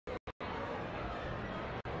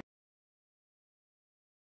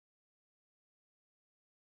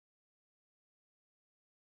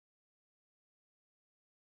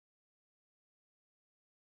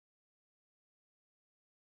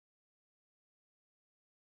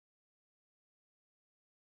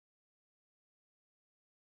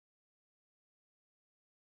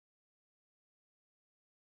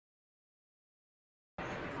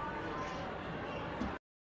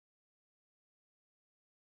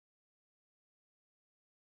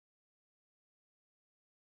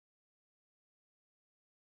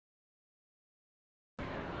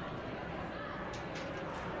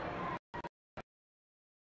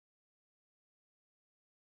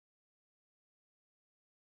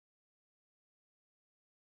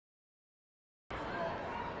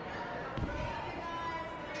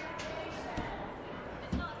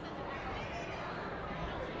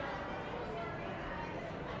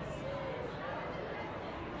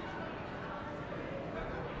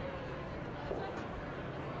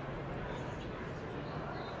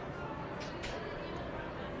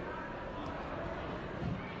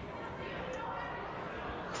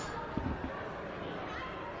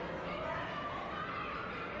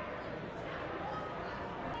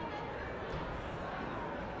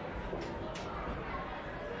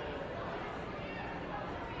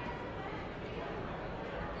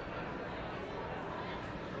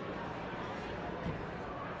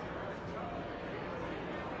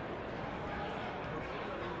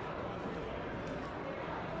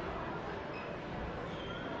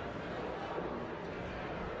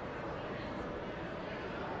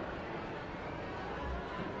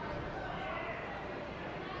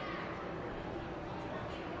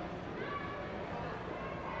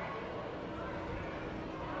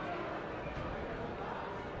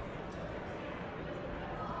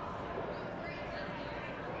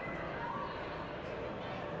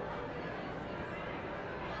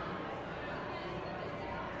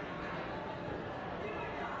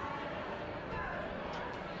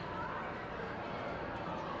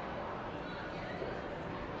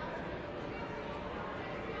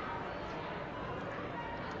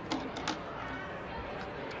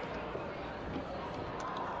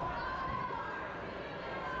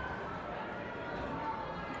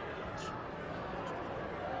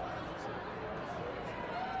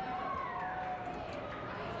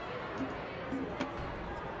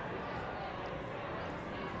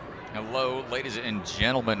Hello, ladies and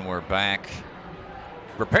gentlemen. We're back.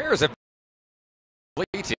 Repairs have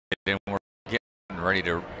completed, and we're getting ready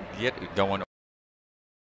to get going.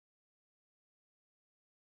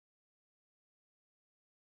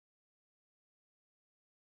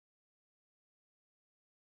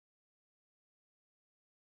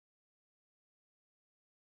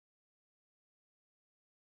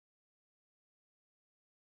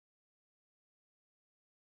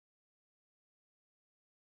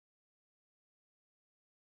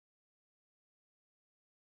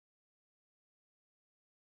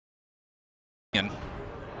 Getting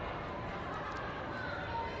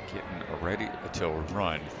ready to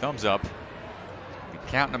run. Thumbs up.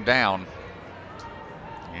 Counting them down.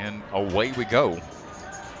 And away we go.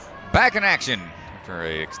 Back in action after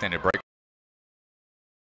an extended break.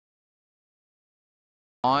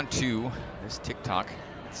 On to this TikTok.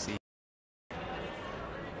 Let's see.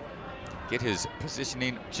 Get his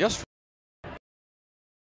positioning just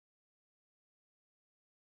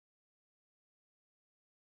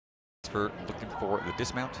for looking for the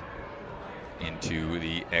dismount into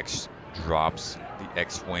the X drops, the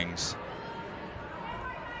X wings.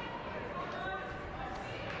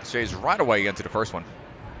 Stays right away into the first one.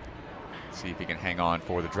 See if he can hang on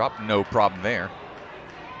for the drop. No problem there.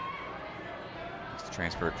 Just to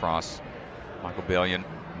transfer across. Michael Billion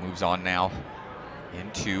moves on now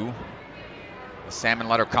into the salmon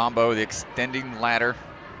ladder combo, the extending ladder.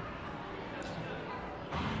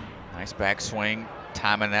 Nice backswing,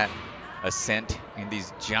 timing that ascent in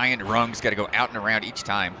these giant rungs. Got to go out and around each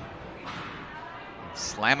time.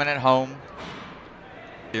 Slamming it home.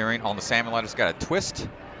 Steering on the salmon ladder's got a twist.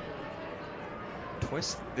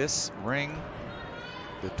 Twist this ring.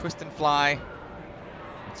 The twist and fly.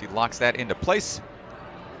 Once he locks that into place,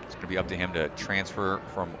 it's going to be up to him to transfer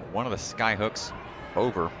from one of the sky hooks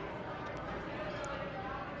over.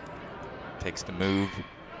 Takes the move,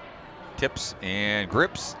 tips and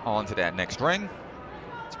grips onto that next ring.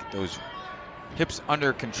 Let's get those hips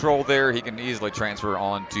under control there. He can easily transfer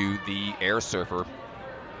onto the air surfer.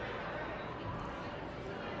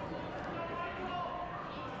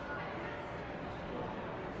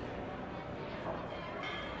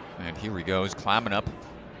 And here he goes, climbing up.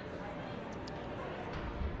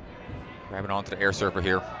 Grabbing onto the air surfer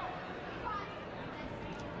here.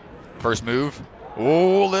 First move.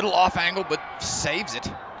 Oh, a little off angle, but saves it.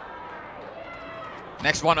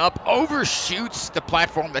 Next one up, overshoots the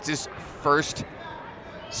platform. That's his first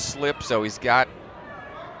slip, so he's got,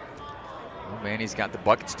 oh man, he's got the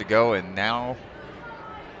buckets to go, and now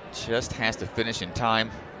just has to finish in time.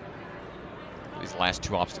 These last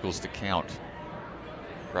two obstacles to count.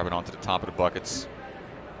 Grabbing onto the top of the buckets.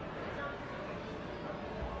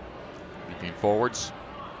 Leaping forwards.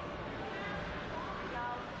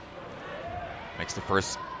 Makes the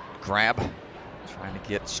first grab. Trying to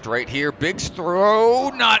get straight here. Big throw.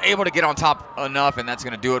 Not able to get on top enough, and that's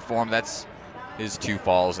going to do it for him. That's his two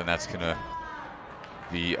falls, and that's going to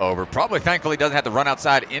be over. Probably, thankfully, doesn't have to run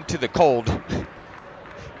outside into the cold.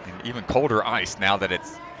 And even colder ice now that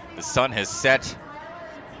the sun has set.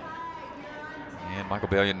 And Michael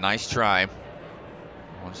Billion, nice try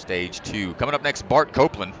on stage 2. Coming up next, Bart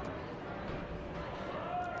Copeland.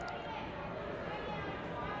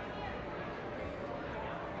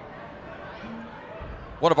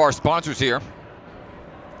 One of our sponsors here,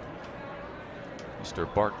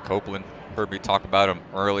 Mr. Bart Copeland. Heard me talk about him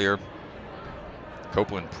earlier.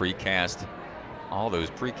 Copeland Precast, all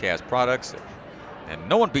those precast products, and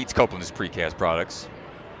no one beats Copeland's precast products.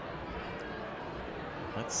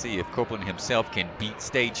 Let's see if Copeland himself can beat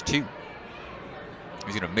stage 2.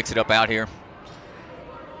 He's going to mix it up out here.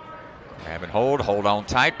 Grab and hold on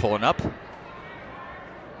tight, pulling up.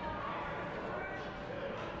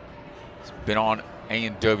 He's been on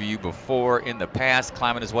A&W before in the past,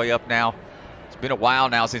 climbing his way up now. It's been a while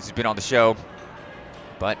now since he's been on the show,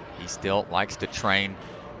 but he still likes to train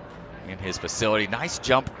in his facility. Nice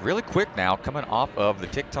jump, really quick now, coming off of the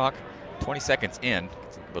TikTok. 20 seconds in.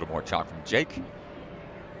 Gets a little more chalk from Jake.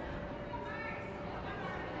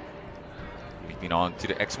 Leaping on to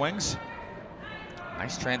the X-Wings.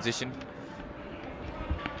 Nice transition.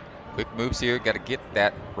 Quick moves here. Got to get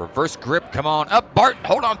that reverse grip. Come on up, Bart.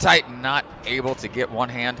 Hold on tight. Not able to get one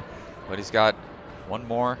hand, but he's got one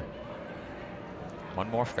more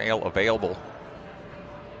fail available.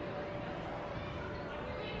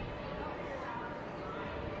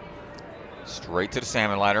 Straight to the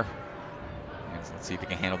salmon ladder. Let's see if he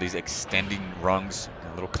can handle these extending rungs.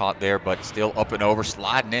 A little caught there, but still up and over,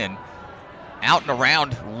 sliding in. Out and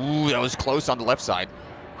around. Ooh, that was close on the left side.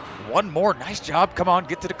 One more. Nice job. Come on,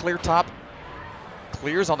 get to the clear top.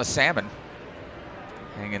 Clears on the salmon.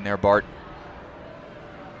 Hang in there, Bart.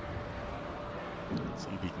 See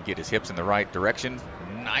if he can get his hips in the right direction.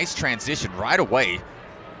 Nice transition right away,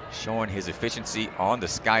 showing his efficiency on the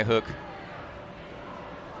sky hook.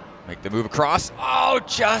 Make the move across. Oh,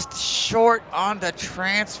 just short on the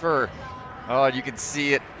transfer. Oh, you can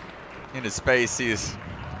see it in his face. He is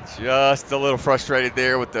just a little frustrated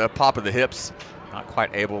there with the pop of the hips. Not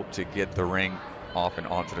quite able to get the ring off and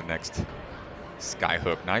onto the next sky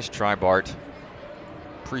hook. Nice try, Bart.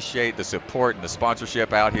 Appreciate the support and the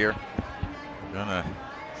sponsorship out here. We're gonna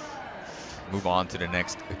move on to the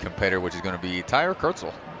next competitor, which is gonna be Tyler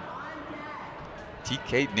Kurtzel.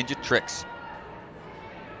 TK Ninja Tricks.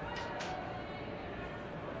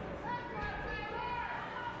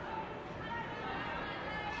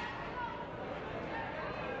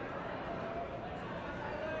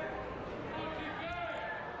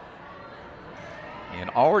 And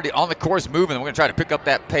already on the course moving. We're going to try to pick up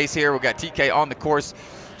that pace here. We've got TK on the course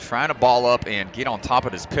trying to ball up and get on top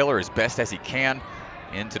of his pillar as best as he can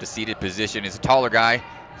into the seated position. He's a taller guy,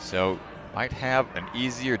 so might have an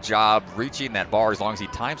easier job reaching that bar as long as he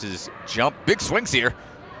times his jump. Big swings here.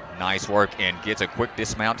 Nice work, and gets a quick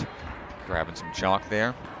dismount. Grabbing some chalk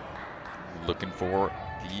there. Looking for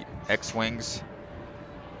the X-swings.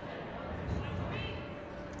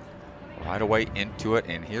 Right away into it,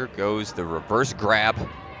 and here goes the reverse grab.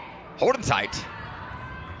 Hold him tight.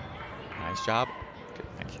 Nice job. Good,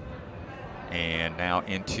 thank you. And now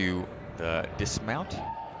into the dismount.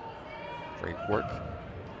 Great work.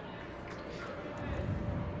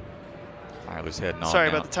 Tyler's heading on. Sorry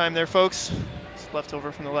now. about the time there, folks. It's left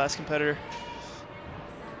over from the last competitor.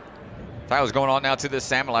 Tyler's going on now to the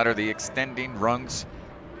salmon ladder, the extending rungs.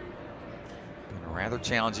 Been rather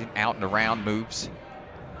challenging out and around moves.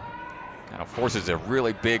 Kind of forces a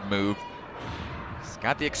really big move. He's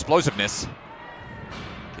got the explosiveness.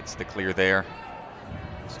 Gets the clear there.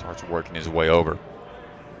 Starts working his way over.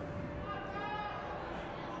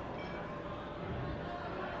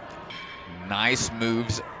 Nice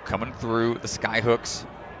moves coming through the sky hooks.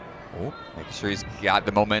 Oh, making sure he's got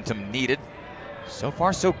the momentum needed. So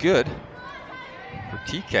far, so good for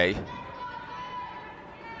TK.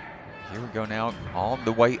 Here we go now on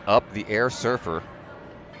the way up the air surfer.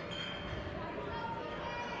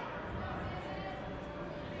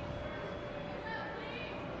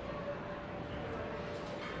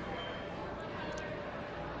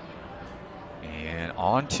 And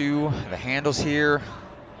onto the handles here.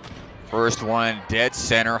 First one, dead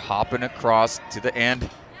center, hopping across to the end.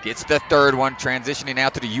 Gets the third one, transitioning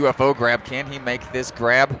out to the UFO grab. Can he make this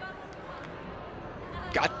grab?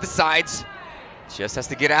 Got the sides. Just has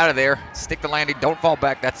to get out of there. Stick the landing, don't fall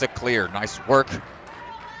back. That's a clear. Nice work.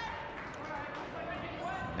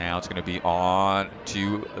 Now it's going to be on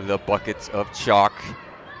to the buckets of chalk.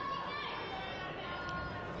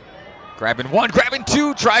 Grabbing one, grabbing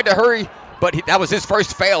two, tried to hurry, but that was his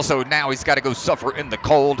first fail, so now he's got to go suffer in the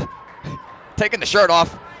cold. Taking the shirt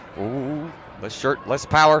off. Ooh, less shirt, less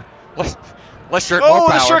power. Less shirt, more power. Oh,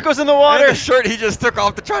 the shirt goes in the water. And the shirt he just took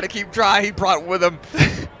off to try to keep dry, he brought with him.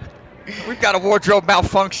 We've got a wardrobe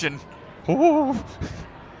malfunction. Ooh.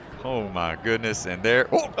 Oh, my goodness. And there,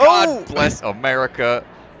 oh, God bless America.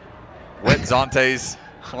 Wet Zantes.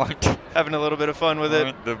 Having a little bit of fun with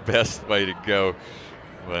it. The best way to go.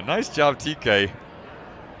 But nice job, TK.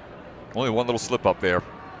 Only one little slip up there.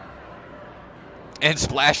 And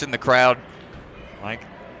splashing the crowd like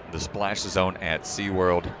the splash zone at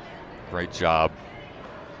SeaWorld. Great job,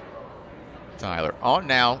 Tyler. On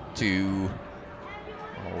now to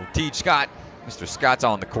Teej Scott. Mr. Scott's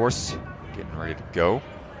on the course, getting ready to go.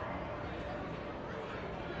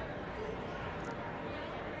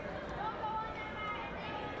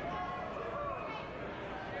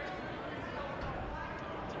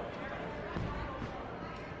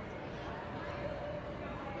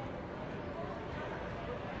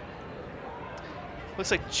 Looks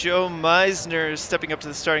like Joe Meisner is stepping up to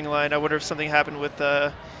the starting line. I wonder if something happened with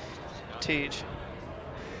Teej.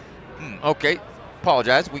 Okay,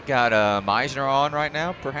 apologize. We got Meisner on right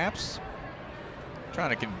now, perhaps. Trying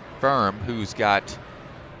to confirm who's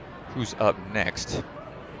up next.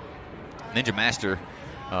 Ninja Master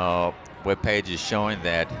webpage is showing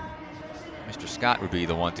that Mr. Scott would be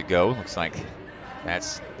the one to go. Looks like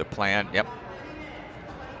that's the plan. Yep.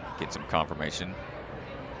 Get some confirmation.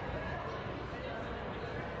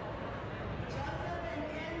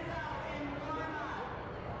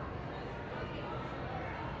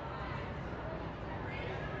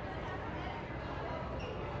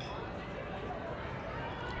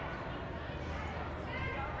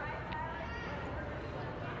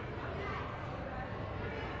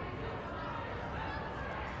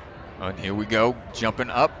 And here we go, jumping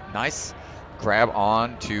up. Nice grab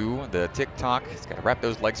on to the TikTok. He's got to wrap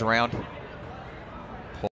those legs around.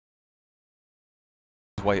 Pull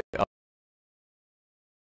his way up.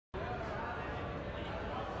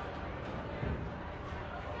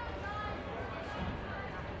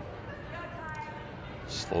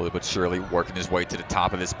 Slowly but surely working his way to the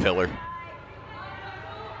top of this pillar.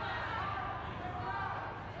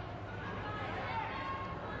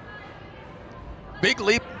 Big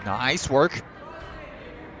leap, nice work.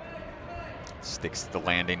 Sticks to the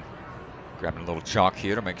landing. Grabbing a little chalk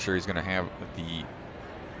here to make sure he's gonna have the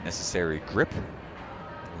necessary grip.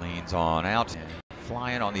 Leans on out and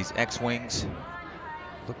flying on these X-wings.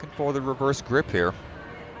 Looking for the reverse grip here.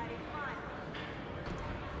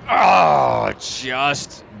 Oh,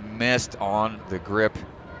 just missed on the grip.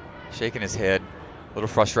 Shaking his head, a little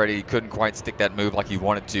frustrated. He couldn't quite stick that move like he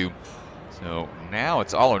wanted to. So now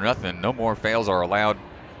it's all or nothing. No more fails are allowed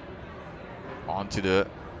onto the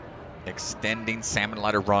extending salmon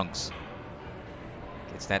ladder rungs.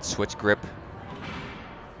 Gets that switch grip.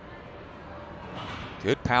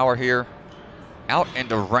 Good power here. Out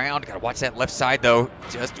and around. Gotta watch that left side though.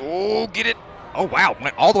 Just, oh, get it. Oh, wow.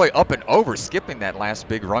 Went all the way up and over, skipping that last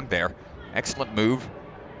big rung there. Excellent move.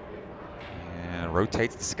 And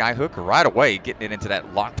rotates the skyhook right away, getting it into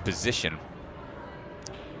that locked position.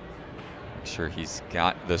 Make sure he's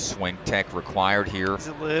got the swing tech required here. He's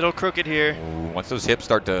a little crooked here. Ooh, once those hips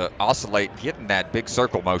start to oscillate, getting that big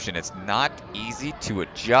circle motion, it's not easy to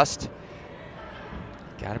adjust.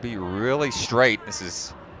 Got to be really straight. This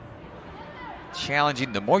is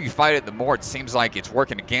challenging. The more you fight it, the more it seems like it's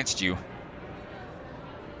working against you.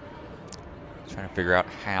 Trying to figure out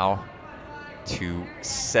how to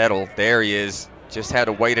settle. There he is. Just had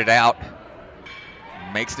to wait it out.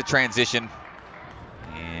 Makes the transition.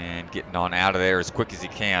 And getting on out of there as quick as he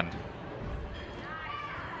can.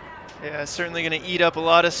 Yeah, certainly going to eat up a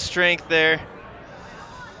lot of strength there.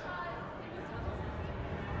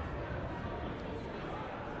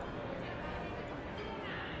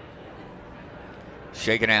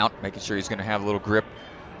 Shaking out, making sure he's going to have a little grip.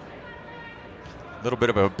 A little bit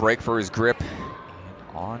of a break for his grip.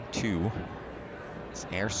 And on to this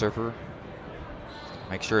air surfer.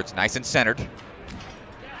 Make sure it's nice and centered.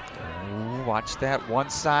 Ooh, watch that one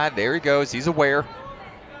side. There he goes. He's aware.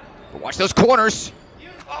 But watch those corners.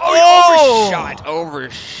 Oh, he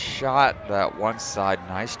overshot that one side.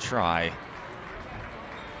 Nice try,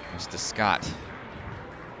 Mr. Scott.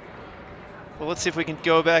 Well, let's see if we can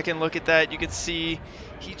go back and look at that. You can see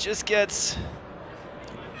he just gets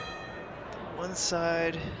one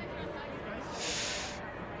side.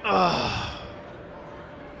 Oh.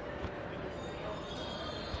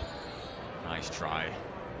 Nice try.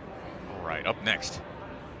 All right, up next.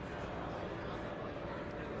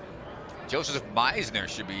 Joseph Meisner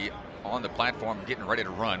should be on the platform getting ready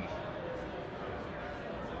to run.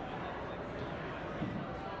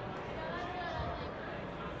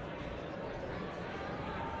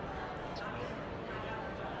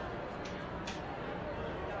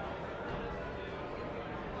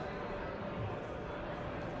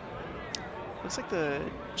 Looks like the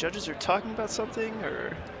judges are talking about something,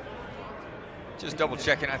 or just double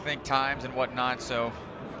checking, I think, times and whatnot, so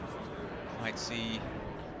might see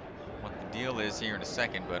what the deal is here in a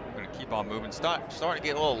second, but we're going to keep on moving. Starting to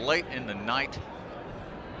get a little late in the night.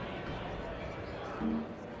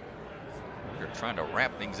 We're trying to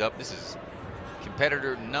wrap things up. This is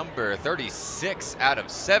competitor number 36 out of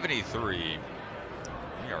 73.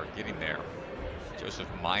 We are getting there. Joseph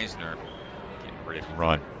Meisner getting ready to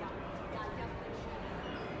run.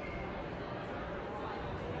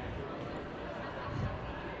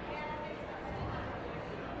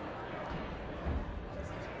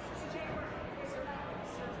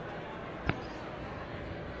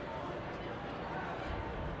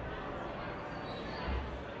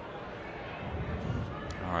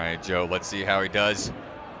 All right, Joe, let's see how he does.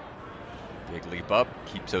 Big leap up,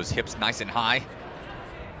 keeps those hips nice and high.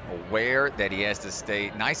 Aware that he has to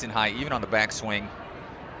stay nice and high, even on the backswing.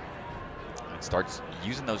 And starts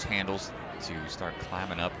using those handles to start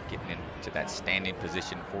climbing up, getting into that standing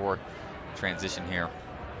position for transition here.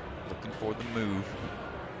 Looking for the move.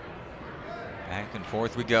 Back and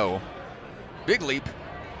forth we go. Big leap.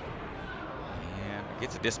 And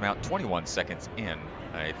gets a dismount 21 seconds in.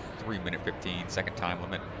 A 3-minute 15-second time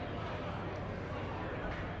limit.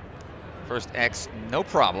 First X, no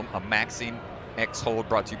problem. A maxing X hold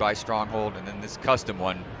brought to you by Stronghold, and then this custom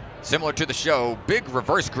one, similar to the show. Big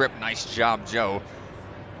reverse grip. Nice job, Joe.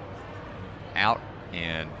 Out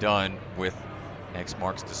and done with X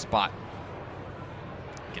marks the spot.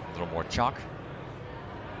 Getting a little more chalk.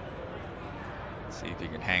 See if he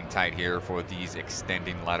can hang tight here for these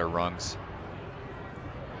extending ladder rungs.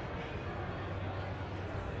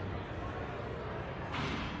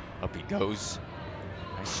 Up he goes.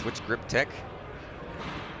 Nice switch grip tech.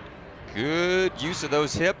 Good use of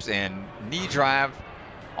those hips and knee drive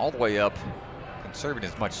all the way up, conserving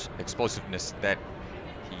as much explosiveness that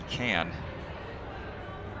he can.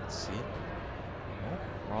 Let's see.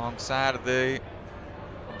 Oh, wrong side of the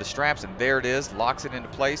straps, and there it is. Locks it into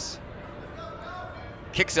place.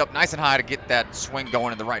 Kicks up nice and high to get that swing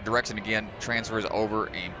going in the right direction again. Transfers over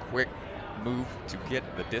and quick move to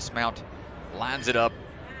get the dismount. Lines it up,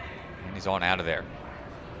 and he's on out of there.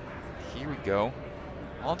 Here we go.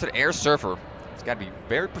 Onto the air surfer. It's got to be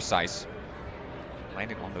very precise.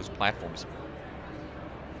 Landing on those platforms.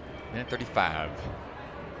 Minute 35,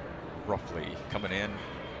 roughly, coming in.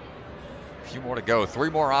 A few more to go. 3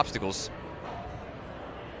 more obstacles.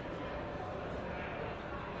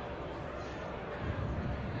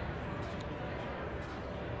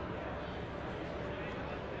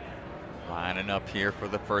 Lining up here for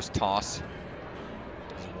the first toss.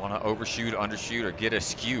 Doesn't want to overshoot, undershoot, or get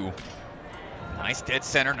askew. Nice dead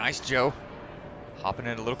center. Nice Joe. Hopping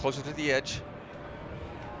in a little closer to the edge.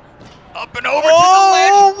 Up and over to the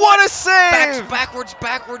ledge. Oh, what a save!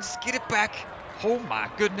 Backwards, get it back. Oh my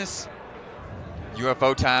goodness.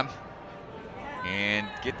 UFO time. And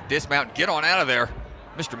get the dismount, get on out of there.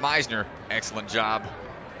 Mr. Meisner, excellent job.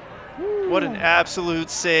 What an absolute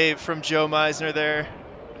save from Joe Meisner there.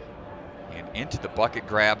 And into the bucket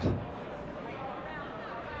grab.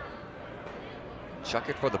 Chuck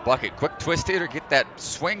it for the bucket. Quick twist here to get that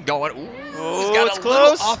swing going. Ooh, oh, he's got it's a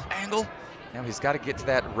close. little off angle. Now he's got to get to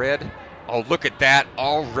that red. Oh, look at that.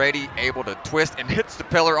 Already able to twist and hits the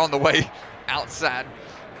pillar on the way outside.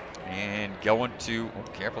 And going to,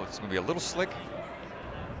 oh, careful, it's going to be a little slick.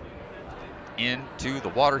 Into the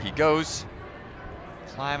water he goes.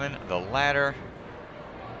 Climbing the ladder.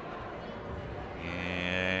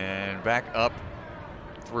 And back up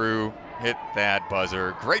through. Hit that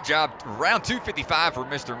buzzer. Great job. Round 255 for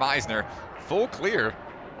Mr. Meisner. Full clear.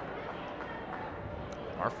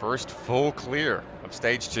 Our first full clear of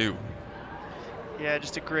stage 2. Yeah,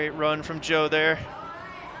 just a great run from Joe there.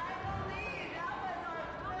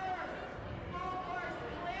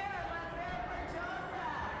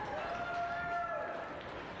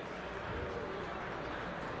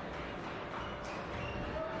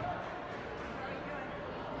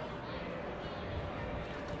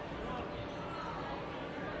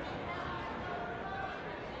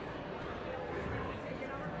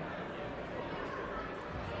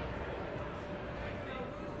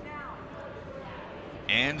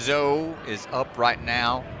 Enzo is up right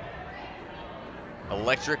now.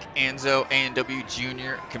 Electric Enzo, A&W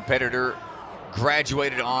Junior competitor,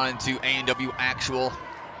 graduated on to A&W Actual,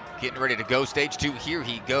 getting ready to go. Stage 2, here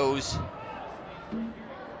he goes.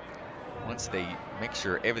 Once they make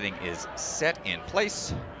sure everything is set in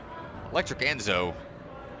place, Electric Enzo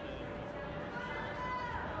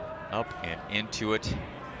up and into it.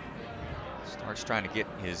 Starts trying to get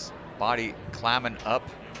his body climbing up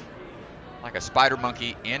like a spider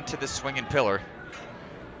monkey into the swinging pillar.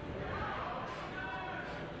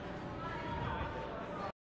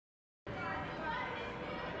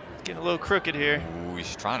 Getting a little crooked here. Ooh,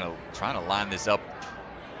 he's trying to line this up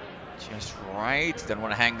just right. Doesn't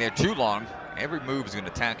want to hang there too long. Every move is going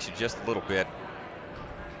to tax you just a little bit.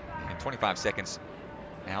 And 25 seconds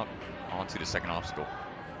out onto the second obstacle.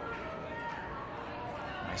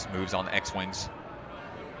 Nice moves on the X-Wings.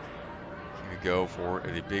 Here we go for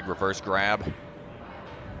the big reverse grab.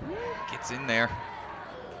 Gets in there.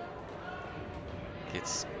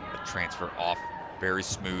 Gets the transfer off very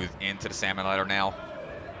smooth into the salmon ladder now.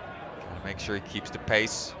 Gotta make sure he keeps the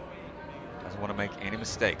pace. Doesn't want to make any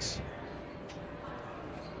mistakes.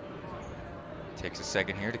 Takes a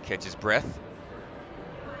second here to catch his breath.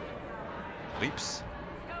 Leaps.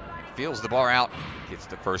 And feels the bar out. Gets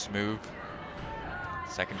the first move.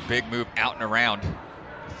 Second big move out and around.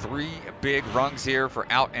 3 big rungs here for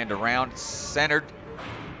out and around. Centered.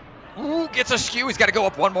 Ooh, gets a skew. He's got to go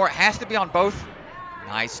up one more. It has to be on both.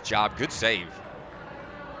 Nice job. Good save.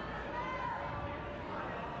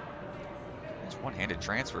 It's one-handed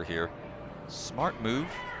transfer here. Smart move.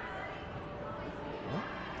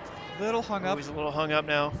 Little hung up. He's a little hung up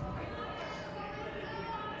now.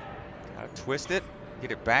 Got to twist it.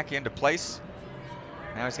 Get it back into place.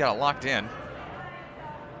 Now he's got it locked in.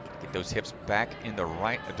 Get those hips back in the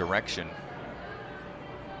right direction.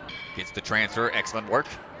 Gets the transfer. Excellent work.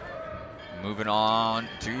 Moving on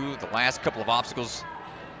to the last couple of obstacles.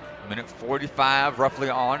 Minute 45 roughly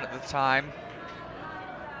on the time.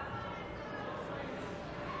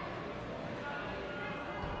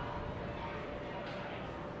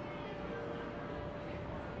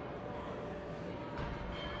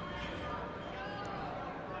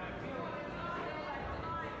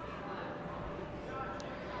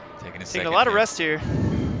 Taking a Taking a second lot of here. rest here.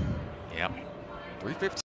 Yep.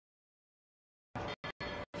 3:15.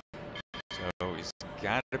 So he's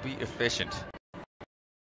got to be efficient.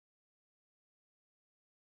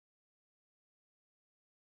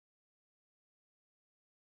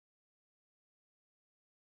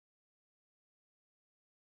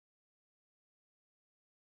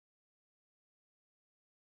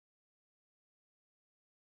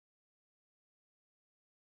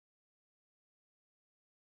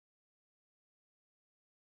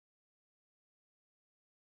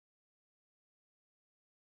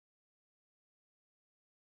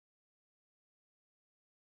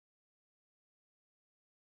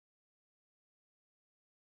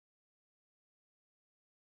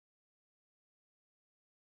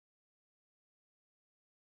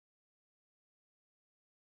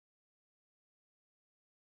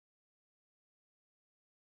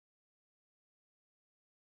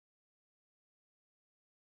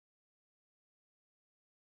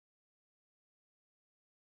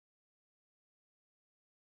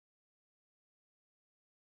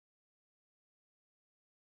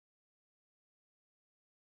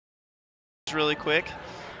 Really quick.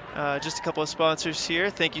 Just a couple of sponsors here.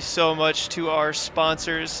 Thank you so much to our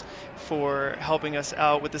sponsors for helping us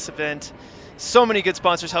out with this event. So many good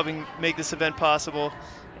sponsors helping make this event possible,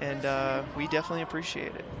 and we definitely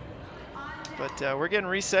appreciate it. But we're getting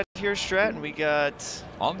reset here, Strat, and we got...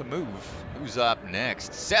 On the move. Who's up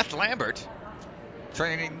next? Seth Lambert,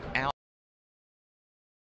 training out.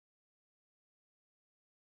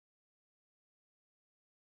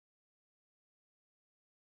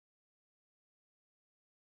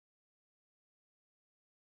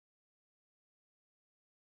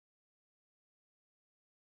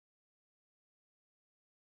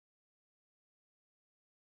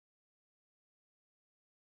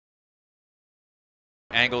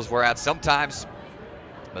 Angles we're at sometimes,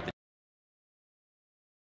 but the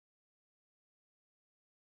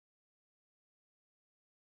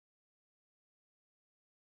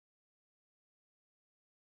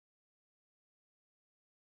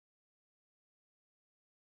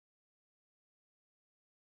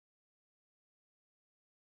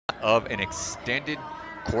of an extended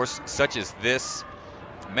course such as this,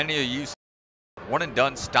 many are used one and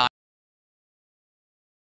done style.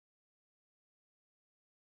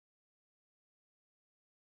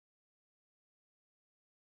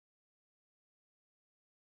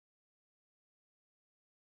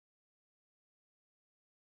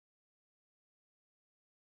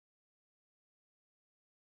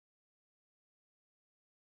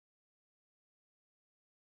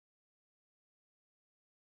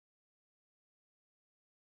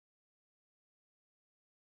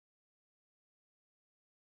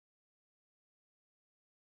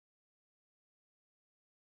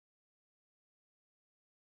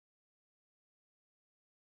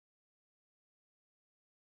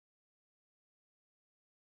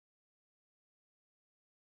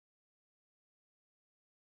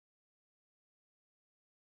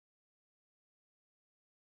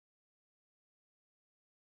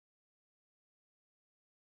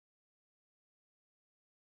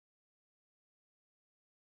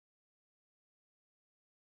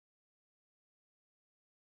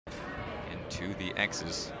 Into the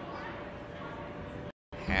X's.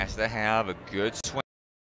 Has to have a good swing.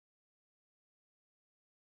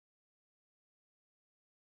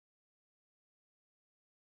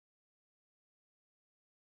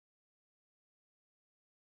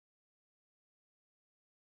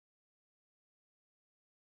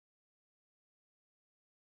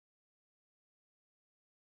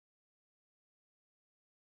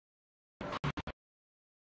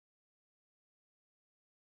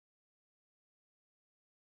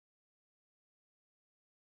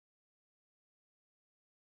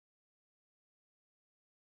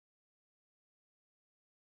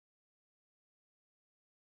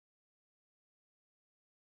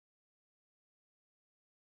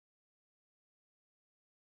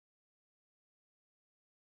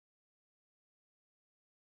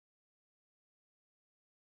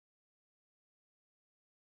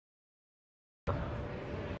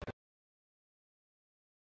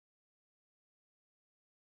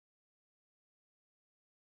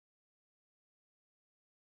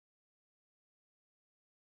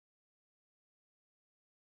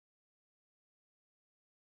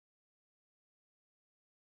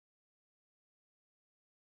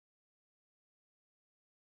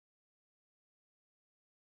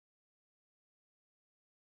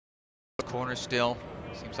 Corner still.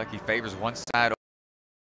 Seems like he favors one side.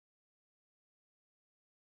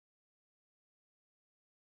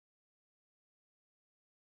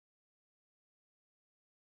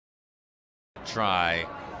 try.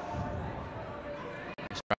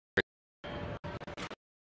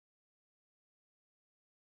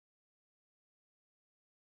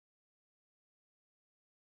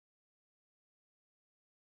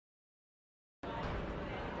 Do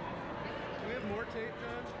we have more tape,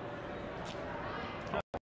 John?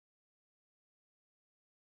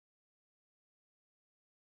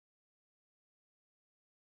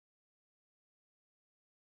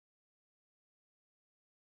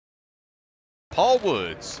 Paul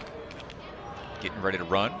Woods getting ready to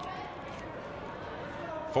run.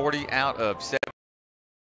 40 out of 7.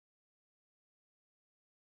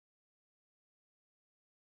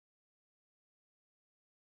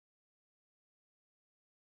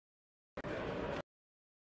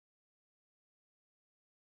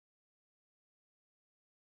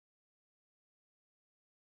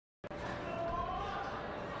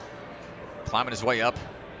 Climbing his way up.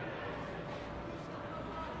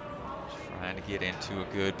 Trying to get into a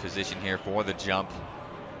good position here for the jump.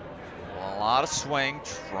 A lot of swing,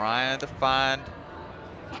 trying to find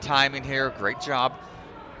timing here. Great job.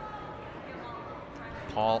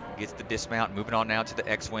 Paul gets the dismount, moving on now to the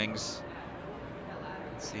X-Wings.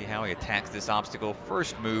 Let's see how he attacks this obstacle.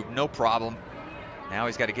 First move, no problem. Now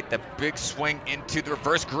he's got to get that big swing into the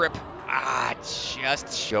reverse grip.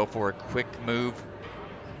 Just show for a quick move.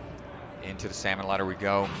 Into the salmon ladder we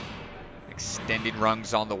go. Extended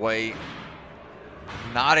rungs on the way.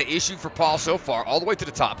 Not an issue for Paul so far, all the way to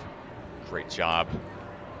the top. Great job.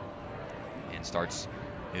 And starts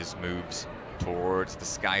his moves towards the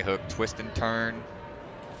skyhook, twist and turn.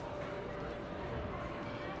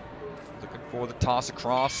 Looking for the toss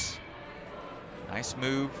across. Nice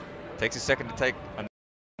move. Takes a second to take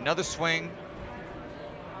another swing.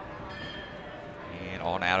 And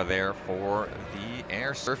on out of there for the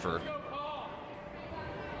Air Surfer.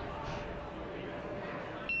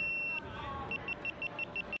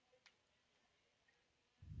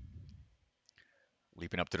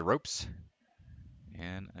 Leaping up to the ropes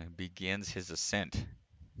and begins his ascent.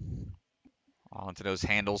 Onto those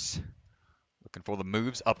handles. Looking for the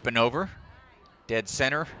moves up and over. Dead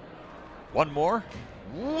center. One more.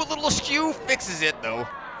 Ooh, a little askew. Fixes it though.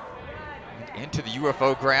 And into the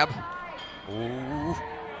UFO grab. Ooh.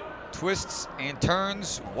 Twists and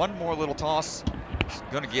turns. One more little toss. He's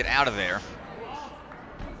gonna get out of there.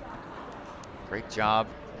 Great job.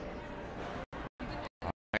 All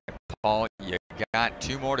right, Paul, you got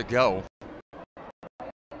 2 more to go.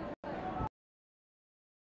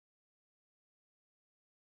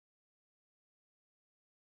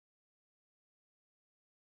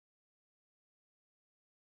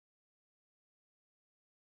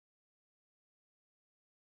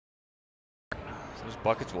 Those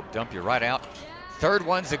buckets will dump you right out. Third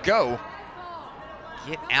one's to go.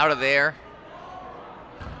 Get out of there.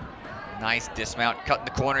 Nice dismount, cutting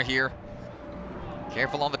the corner here.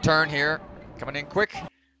 Careful on the turn here. Coming in quick.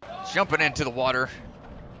 Jumping into the water.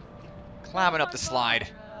 Climbing up the slide.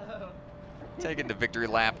 Taking the victory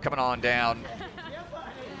lap. Coming on down.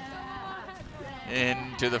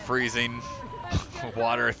 Into the freezing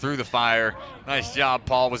water, through the fire. Nice job,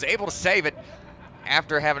 Paul. Was able to save it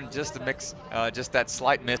after having just just that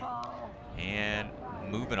slight miss. And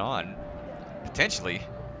moving on. Potentially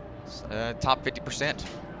top 50%.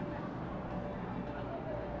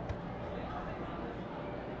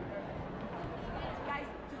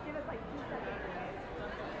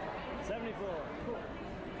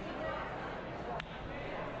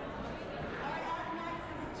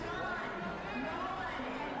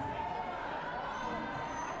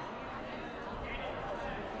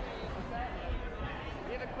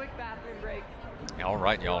 All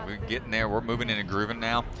right, y'all, we're getting there. We're moving in and grooving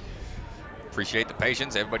now. Appreciate the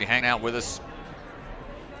patience. Everybody hanging out with us.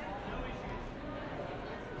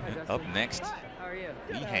 And up next,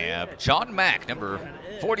 we have John Mack, number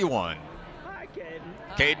 41.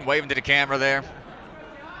 Caden waving to the camera there.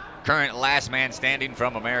 Current last man standing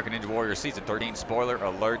from American Ninja Warrior Season 13. Spoiler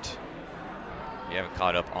alert. You haven't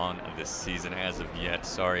caught up on this season as of yet.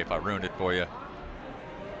 Sorry if I ruined it for you.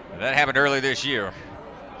 That happened earlier this year.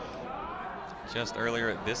 Just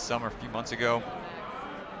earlier this summer, a few months ago.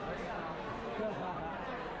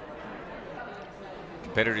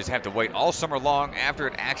 Competitors have to wait all summer long after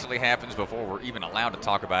it actually happens before we're even allowed to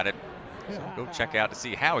talk about it. So go check out to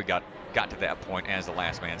see how we got to that point as the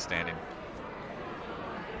last man standing.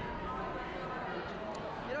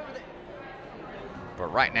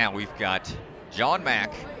 But right now we've got John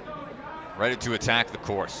Mack ready to attack the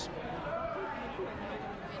course.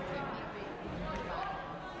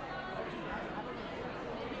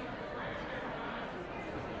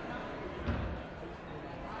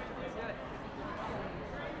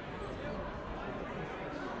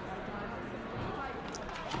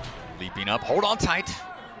 Leaping up, hold on tight.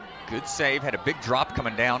 Good save, had a big drop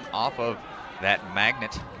coming down off of that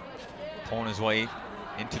magnet. Pulling his way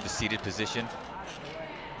into the seated position.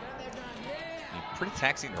 Pretty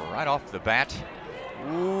taxing right off the bat.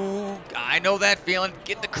 Ooh, I know that feeling.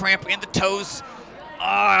 Get the cramp in the toes.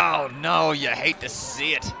 Oh, no, you hate to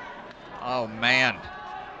see it. Oh, man.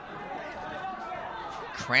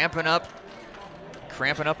 Cramping up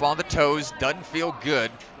on the toes. Doesn't feel good,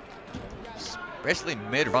 especially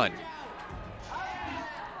mid-run.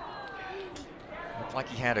 Looked like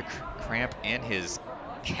he had a cramp in his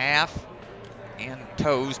calf and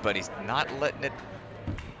toes, but he's not letting it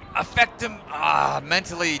affect him.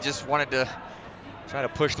 Mentally, just wanted to try to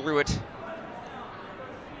push through it.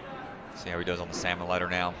 See how he does on the salmon ladder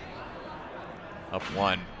now. Up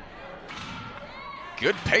 1.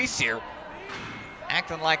 Good pace here.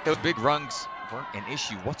 Acting like those big rungs weren't an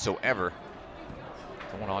issue whatsoever.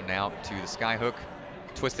 Going on now to the sky hook.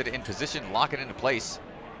 Twisted it in position, lock it into place.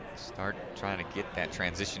 Start trying to get that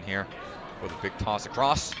transition here with a big toss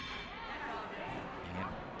across. And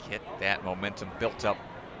get that momentum built up.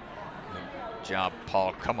 Good job,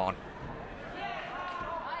 Paul. Come on.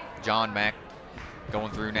 John Mack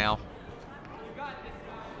going through now.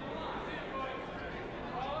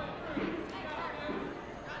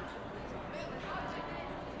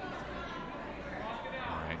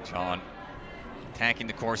 All right, John attacking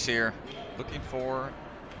the course here. Looking for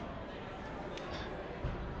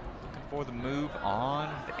the move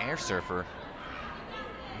on the air surfer.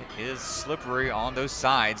 It is slippery on those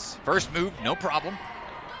sides. First move, no problem.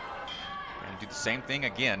 And do the same thing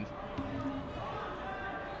again.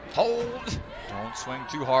 Hold. Don't swing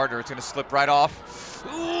too hard or it's going to slip right off.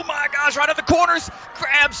 Oh my gosh, right at the corners.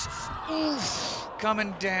 Grabs. Oof.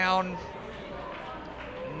 Coming down.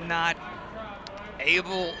 Not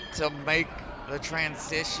able to make the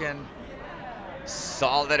transition.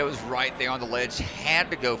 Saw that it was right there on the ledge. Had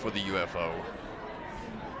to go for the UFO.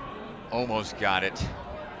 Almost got it.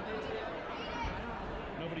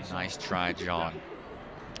 Nice try, John.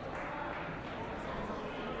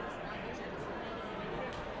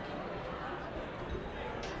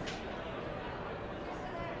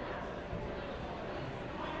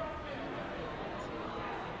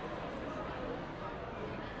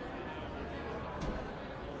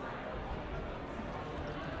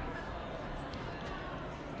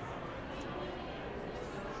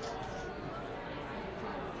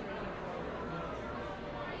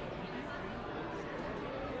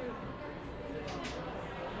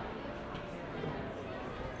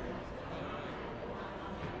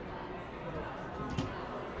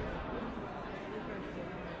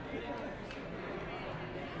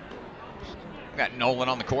 Got Nolan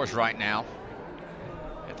on the course right now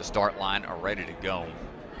at the start line, are ready to go.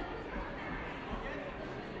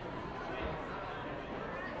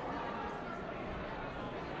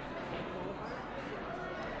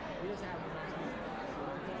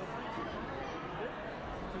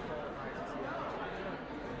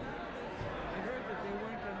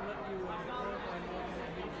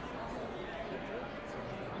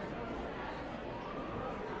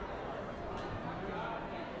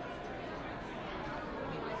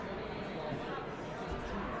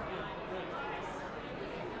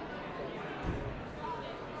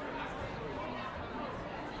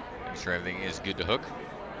 Sure everything is good to hook.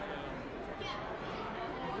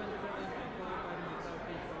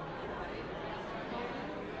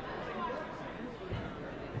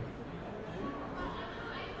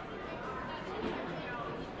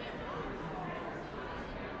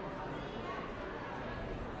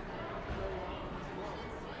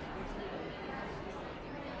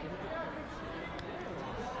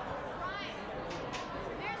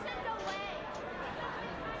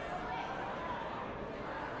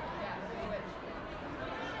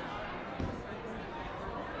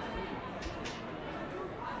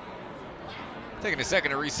 Taking a second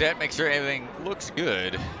to reset, make sure everything looks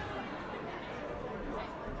good.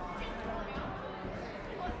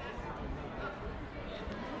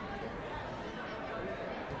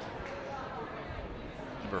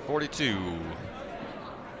 Number 42.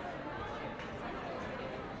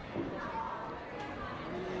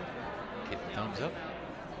 Get thumbs up.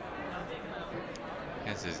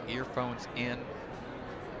 Has his earphones in.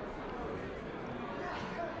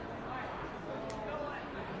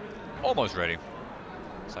 Almost ready.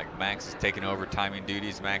 Looks like Max is taking over timing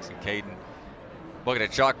duties. Max and Caden, Bucket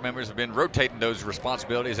of Chalk members, have been rotating those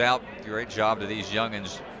responsibilities out. Great job to these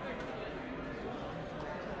youngins.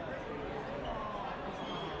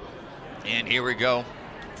 And here we go.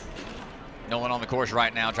 Nolan on the course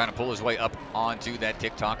right now, trying to pull his way up onto that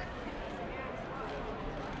TikTok.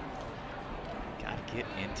 Gotta get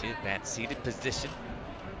into that seated position.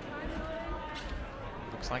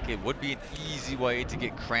 Looks like it would be an easy way to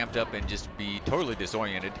get cramped up and just be totally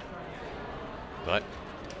disoriented. But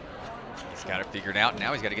he's got it figured out.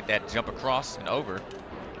 Now he's got to get that jump across and over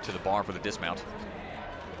to the bar for the dismount.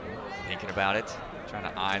 Thinking about it, trying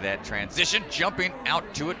to eye that transition, jumping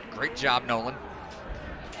out to it. Great job, Nolan.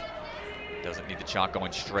 Doesn't need the chalk,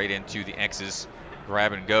 going straight into the X's.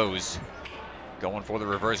 Grab and goes. Going for the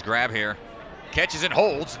reverse grab here. Catches and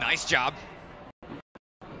holds. Nice job.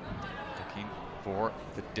 Looking for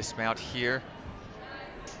the dismount here.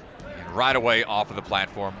 And right away off of the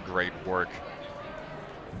platform. Great work.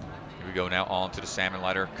 Here we go now on to the salmon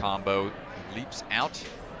ladder combo. Leaps out.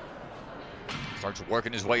 Starts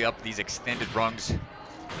working his way up these extended rungs.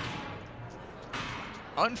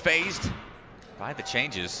 Unfazed by the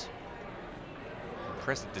changes.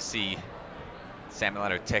 Impressive to see salmon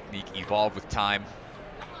ladder technique evolve with time.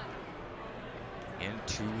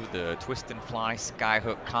 Into the twist and fly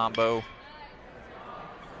skyhook combo.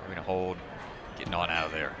 Having a hold, getting on out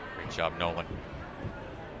of there. Great job, Nolan.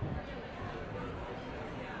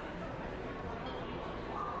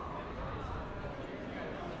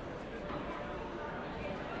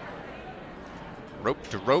 Rope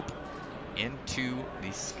to rope into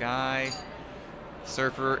the sky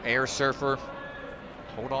surfer, air surfer.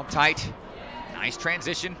 Hold on tight. Nice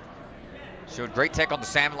transition. Showed great tech on the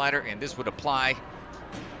salmon ladder, and this would apply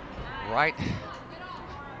right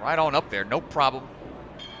on up there. No problem.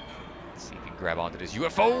 Let's see if he can grab onto this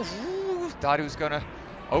UFO. Ooh, thought he was going to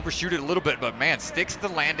overshoot it a little bit, but man, sticks the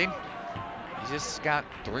landing. He just got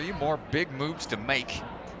 3 more big moves to make.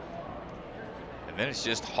 And then it's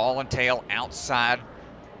just haul and tail outside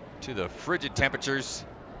to the frigid temperatures.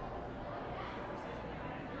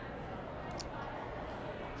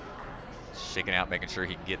 Shaking out, making sure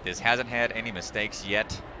he can get this. Hasn't had any mistakes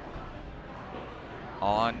yet.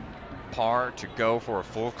 On par to go for a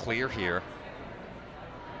full clear here.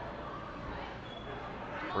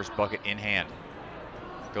 First bucket in hand.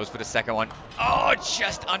 Goes for the second one. Oh,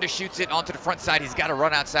 just undershoots it onto the front side. He's got to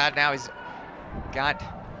run outside now. He's got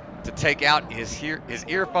to take out his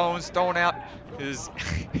earphones, throwing out his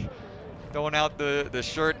throwing out the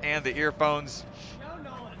shirt and the earphones.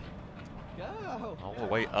 All the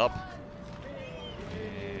way up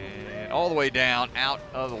and all the way down, out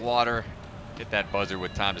of the water. Hit that buzzer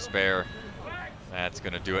with time to spare. That's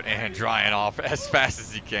gonna do it, and drying off as fast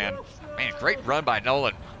as he can. Man, great run by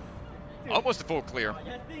Nolan. Almost a full clear.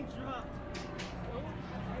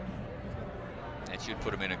 That should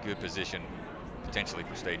put him in a good position, potentially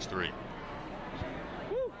for stage 3.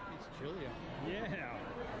 Woo! It's chilly out. Yeah.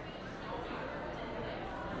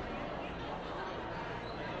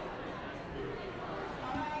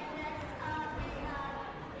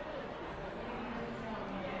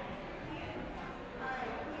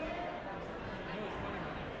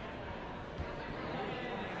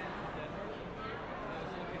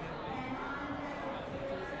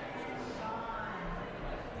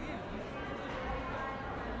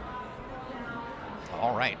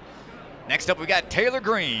 All right. Next up, we got Taylor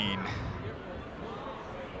Green.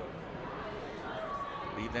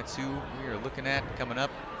 I believe that's who we are looking at coming up.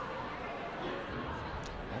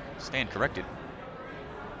 Oh, stand corrected.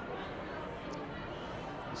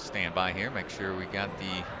 Stand by here, make sure we got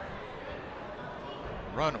the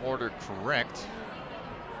run order correct.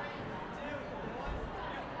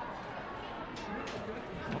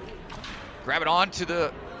 Grab it on to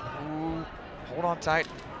the, ooh, hold on tight.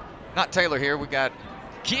 Not Taylor here, we got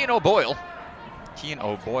Kean O'Boyle. Kean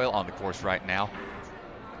O'Boyle on the course right now.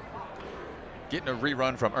 Getting a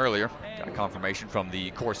rerun from earlier. Got a confirmation from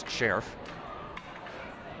the course sheriff.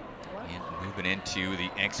 And moving into the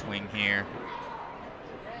X-wing here.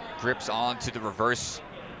 Grips on to the reverse.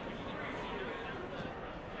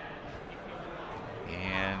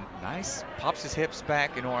 And nice, pops his hips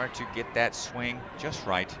back in order to get that swing just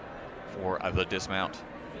right for the dismount.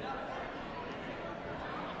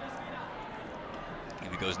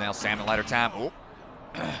 Here he goes now, salmon ladder time. Oh,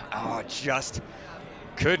 oh, just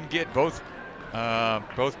couldn't get both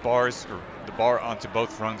bars, or the bar onto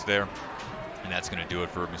both rungs there. And that's going to do it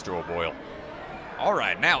for Mr. O'Boyle. All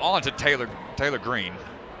right, now on to Taylor Green.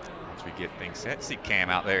 Once we get things set, see Cam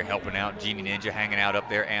out there helping out, Genie Ninja hanging out up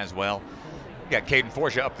there as well. We got Caden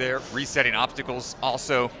Forsha up there resetting obstacles.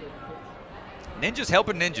 Also, ninjas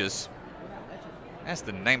helping ninjas. That's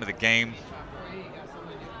the name of the game.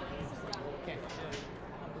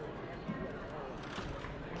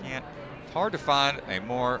 It's hard to find a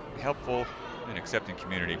more helpful and accepting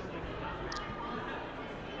community.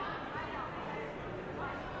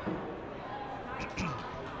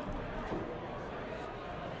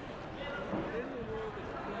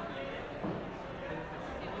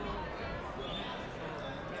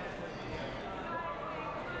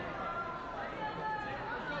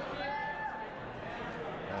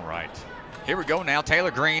 Here we go now,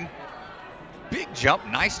 Taylor Green. Big jump,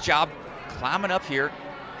 nice job climbing up here.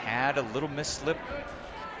 Had a little misslip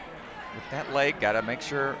with that leg. Got to make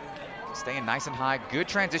sure staying nice and high. Good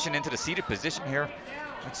transition into the seated position here.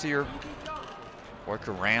 Let's see her work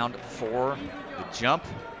around for the jump.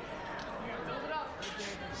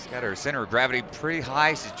 She's got her center of gravity pretty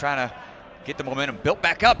high. She's trying to get the momentum built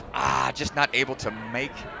back up. Just not able to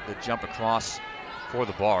make the jump across for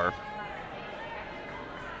the bar.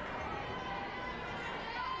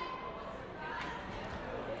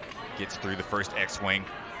 Gets through the first X-wing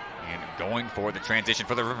and going for the transition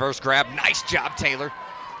for the reverse grab. Nice job, Taylor.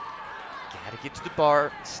 Got to get to the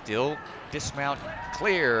bar. Still dismount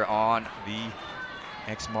clear on the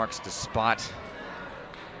X marks the spot.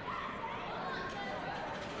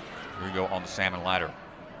 Here we go on the salmon ladder.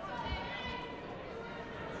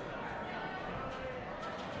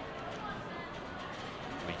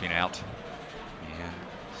 Leaping out and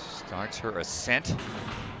starts her ascent.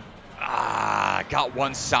 Got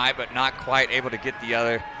one side, but not quite able to get the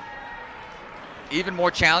other. Even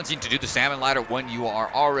more challenging to do the salmon ladder when you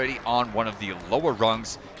are already on one of the lower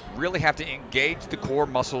rungs. Really have to engage the core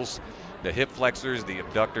muscles, the hip flexors, the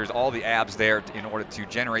abductors, all the abs there in order to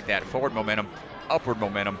generate that forward momentum, upward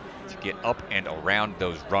momentum to get up and around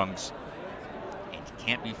those rungs. And you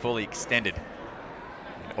can't be fully extended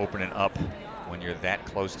and opening up when you're that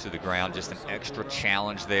close to the ground. Just an extra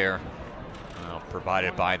challenge there.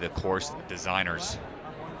 Provided by the course designers.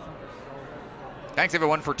 Thanks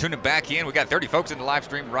everyone for tuning back in. We got 30 folks in the live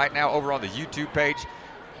stream right now over on the YouTube page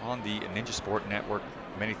on the Ninja Sport Network.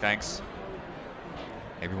 Many thanks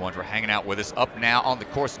everyone for hanging out with us. Up now on the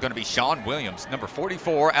course is going to be Sean Williams, number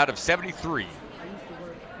 44 out of 73.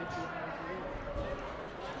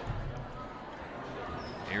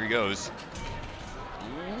 Here he goes.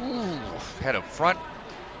 Ooh, head up front.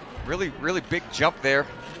 Really, really big jump there.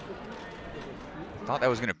 Thought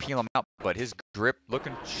that was going to peel him out, but his grip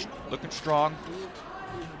looking strong.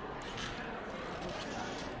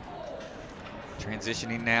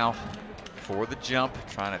 Transitioning now for the jump,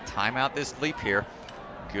 trying to time out this leap here.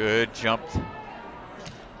 Good jump. And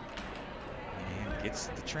gets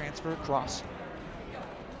the transfer across.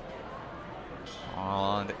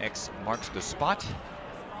 On the X marks the spot.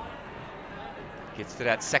 Gets to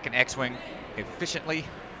that second X-wing efficiently.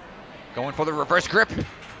 Going for the reverse grip.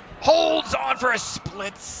 Holds on for a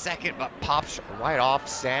split second, but pops right off,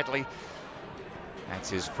 sadly. That's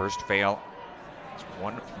his first fail. There's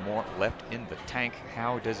one more left in the tank.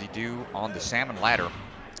 How does he do on the salmon ladder?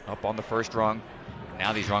 Up on the first rung.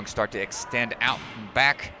 Now these rungs start to extend out and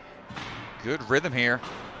back. Good rhythm here.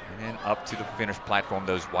 And then up to the finish platform,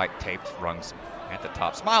 those white taped rungs at the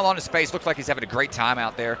top. Smile on his face. Looks like he's having a great time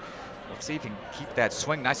out there. Let's see if he can keep that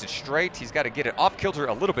swing nice and straight. He's got to get it off kilter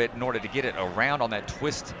a little bit in order to get it around on that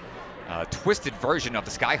twisted version of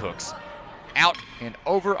the sky hooks. Out and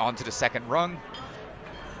over onto the second rung.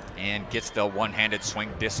 And gets the one-handed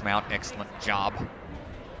swing dismount. Excellent job.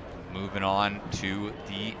 Moving on to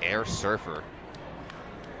the Air Surfer.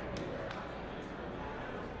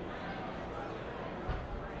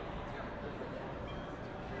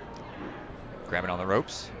 Grabbing on the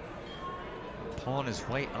ropes. Pulling his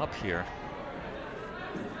way up here.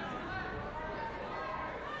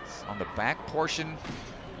 It's on the back portion.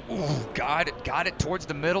 Ooh, got it towards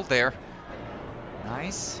the middle there.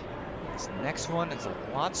 Nice. This next one is a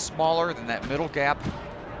lot smaller than that middle gap.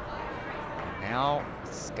 Now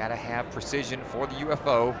it's got to have precision for the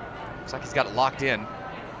UFO. Looks like he's got it locked in.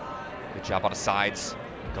 Good job on the sides.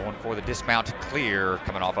 Going for the dismount clear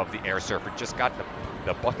coming off of the Air Surfer. Just got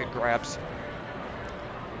the bucket grabs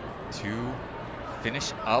to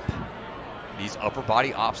finish up these upper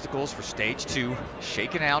body obstacles for stage 2.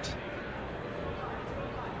 Shaking out.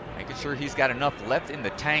 Making sure he's got enough left in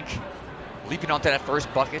the tank. Leaping onto that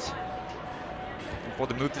first bucket. Before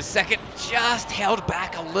the move to the second. Just held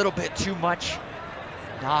back a little bit too much.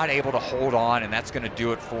 Not able to hold on, and that's going to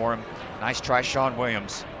do it for him. Nice try, Sean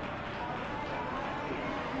Williams.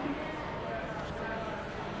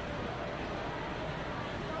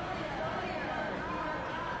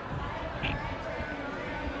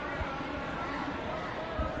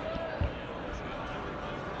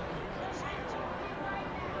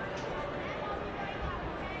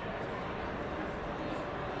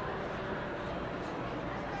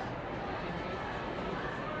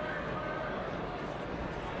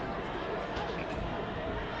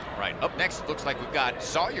 Up next, it looks like we've got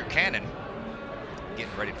Sawyer Cannon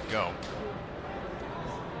getting ready to go.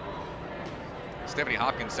 Stephanie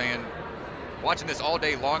Hopkins saying, watching this all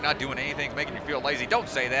day long, not doing anything, making you feel lazy. Don't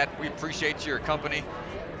say that. We appreciate your company.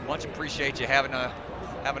 Much appreciate you having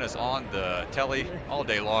us on the telly all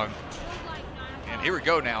day long. And here we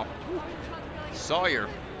go now. Sawyer.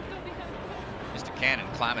 Mr. Cannon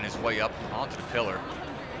climbing his way up onto the pillar.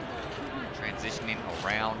 Transitioning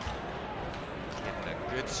around. Getting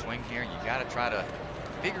a good swing here. You got to try to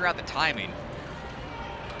figure out the timing.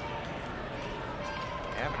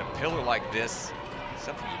 Having a pillar like this,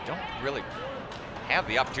 something you don't really have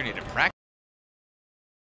the opportunity to practice.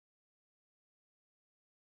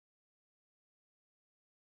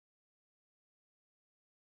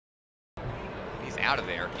 He's out of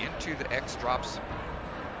there into the X drops.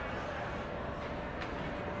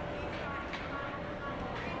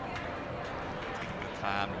 Taking the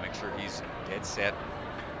time to make sure he's dead set.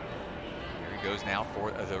 Here he goes now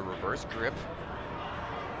for the reverse grip.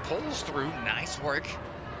 Pulls through, nice work.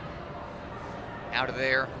 Out of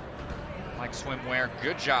there, like swimwear,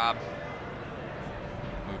 good job.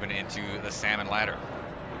 Moving into the salmon ladder.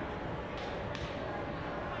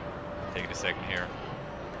 Taking a second here.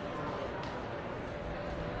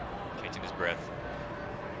 Catching his breath.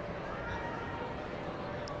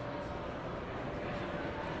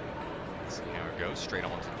 See how it goes, straight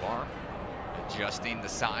onto the bar. Adjusting the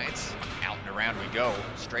sides, out and around we go,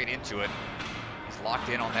 straight into it. Locked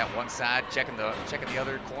in on that one side, checking the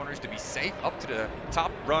other corners to be safe up to the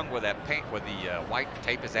top rung where that paint, where the white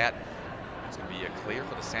tape is at. It's going to be a clear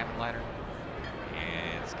for the salmon ladder,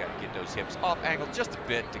 and it's got to get those hips off angle just a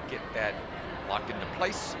bit to get that locked into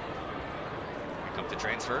place. Here comes the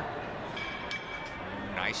transfer.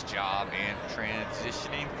 Nice job and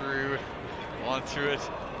transitioning through onto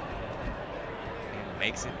it, and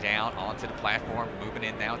makes it down onto the platform. Moving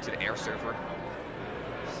in now to the air surfer.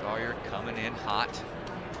 Sawyer coming in hot.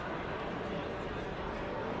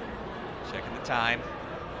 Checking the time.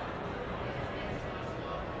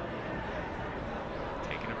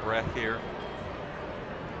 Taking a breath here.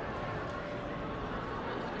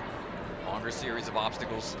 Longer series of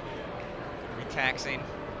obstacles. Retaxing.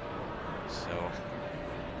 So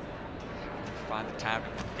find the time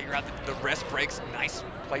to figure out the rest breaks. Nice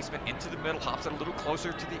placement into the middle. Hops it a little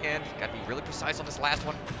closer to the end. Got to be really precise on this last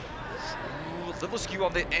one. A little skew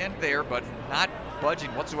on the end there, but not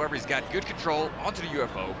budging whatsoever. He's got good control onto the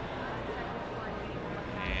UFO.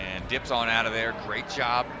 And dips on out of there. Great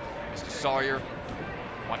job, Mr. Sawyer.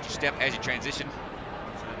 Watch your step as you transition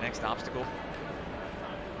to the next obstacle. Here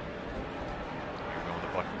we go with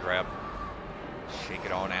the bucket grab. Shake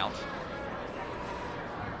it on out.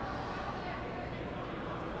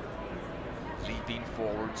 Leaping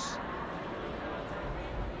forwards.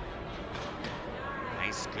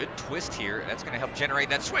 Nice, good twist here. That's going to help generate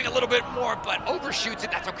that swing a little bit more, but overshoots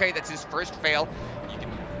it. That's okay. That's his first fail. You can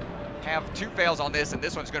have 2 fails on this, and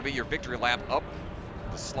this one's going to be your victory lap. Up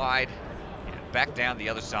the slide and back down the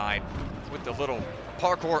other side with the little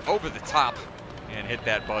parkour over the top and hit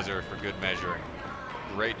that buzzer for good measure.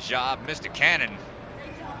 Great job, Mr. Cannon.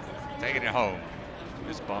 Taking it home.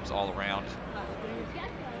 Fist bumps all around.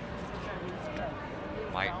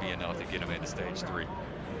 Might be enough to get him into stage 3.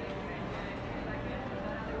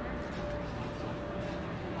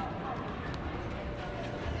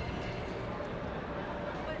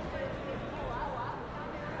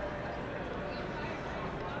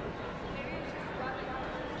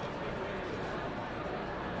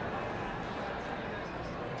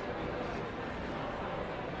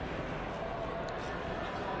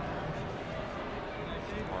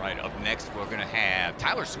 All right, up next we're going to have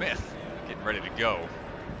Tyler Smith getting ready to go.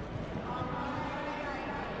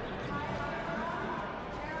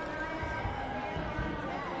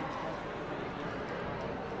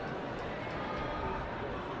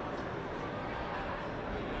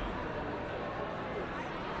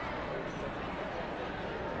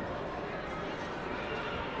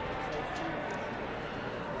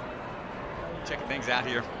 Checking things out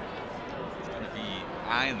here. It's going to be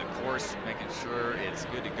eyeing the course, making sure it's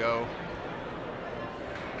good to go.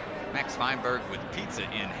 Max Feinberg with pizza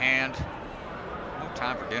in hand. No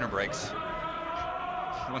time for dinner breaks.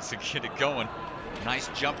 He wants to get it going. Nice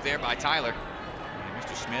jump there by Tyler. And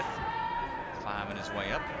Mr. Smith climbing his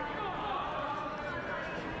way up.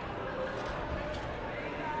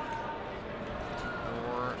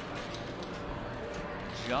 Or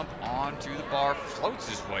jump onto the bar, floats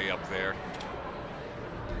his way up there.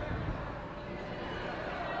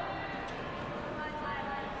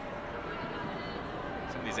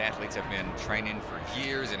 These athletes have been training for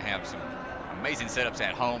years and have some amazing setups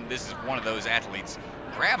at home. This is one of those athletes.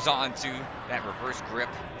 Grabs onto that reverse grip.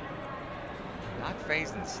 Not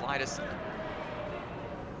phased in the slightest.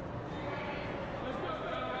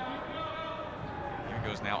 Here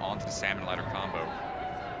goes now onto the salmon ladder combo.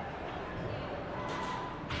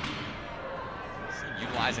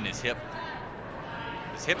 Utilizing his hip.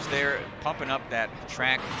 The His hips there, pumping up that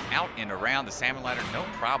track out and around the salmon ladder, no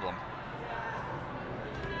problem.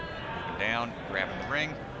 Moving down, grabbing the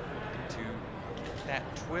ring to get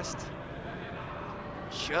that twist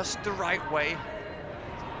just the right way.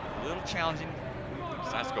 A little challenging.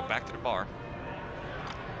 Decides to go back to the bar.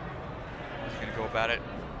 He's going to go about it.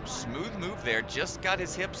 Smooth move there. Just got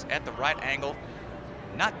his hips at the right angle.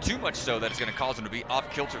 Not too much so that it's going to cause him to be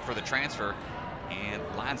off kilter for the transfer. And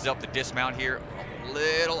lines up the dismount here. A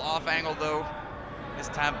little off angle though. This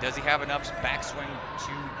time, does he have enough backswing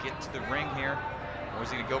to get to the ring here? Or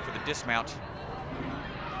is he going to go for the dismount?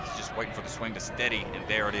 He's just waiting for the swing to steady. And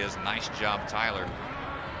there it is. Nice job, Tyler.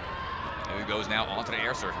 There he goes now onto the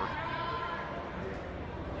air surfer.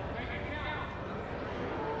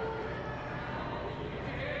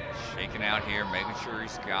 Shaking out here, making sure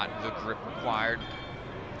he's got the grip required.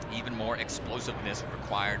 Even more explosiveness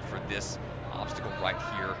required for this obstacle right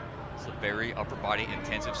here. It's a very upper body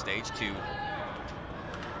intensive stage 2.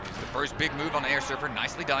 It's the first big move on the air surfer.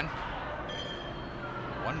 Nicely done.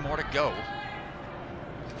 One more to go.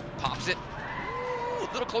 Pops it. Ooh,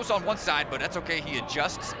 a little close on one side, but that's okay. He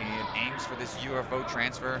adjusts and aims for this UFO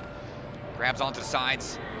transfer. Grabs onto the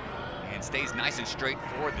sides and stays nice and straight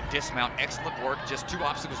for the dismount. Excellent work. Just 2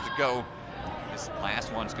 obstacles to go. This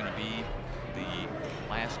last one's going to be the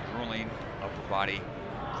last grueling upper body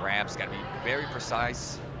grabs. Got to be very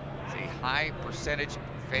precise. It's a high percentage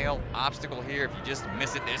fail obstacle here. If you just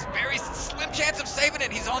miss it, there's very slim chance of saving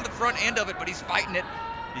it. He's on the front end of it, but he's fighting it.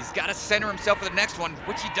 He's got to center himself for the next one,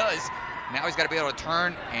 which he does. Now he's got to be able to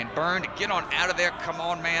turn and burn to get on out of there. Come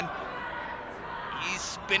on, man. He's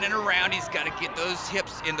spinning around. He's got to get those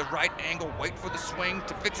hips in the right angle, wait for the swing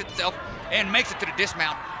to fix itself, and makes it to the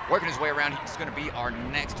dismount. Working his way around. He's going to be our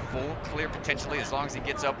next full clear potentially, as long as he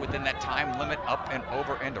gets up within that time limit, up and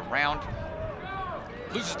over and around.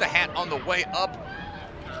 Loses the hat on the way up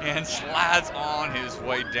and slides on his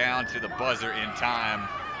way down to the buzzer in time.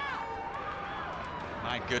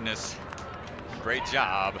 My goodness. Great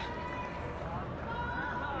job.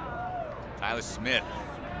 Tyler Smith,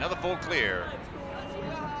 another full clear.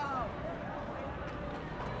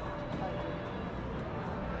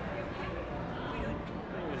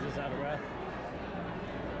 Out of breath.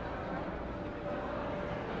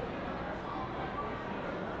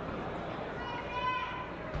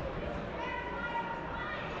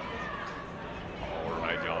 All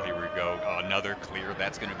right, y'all, here we go. Another clear.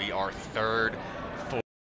 That's going to be our third full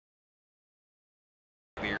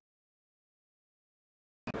clear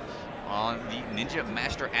on the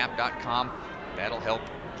NinjaMasterApp.com. That'll help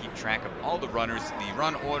keep track of all the runners. The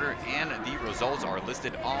run order and the results are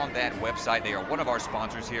listed on that website. They are one of our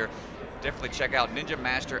sponsors here. Definitely check out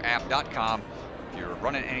NinjaMasterApp.com. If you're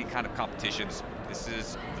running any kind of competitions, this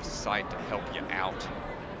is the site to help you out.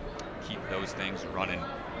 Keep those things running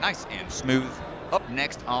nice and smooth. Up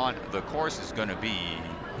next on the course is going to be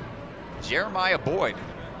Jeremiah Boyd,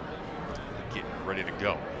 getting ready to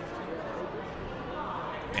go.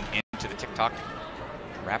 And into the TikTok,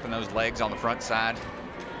 wrapping those legs on the front side.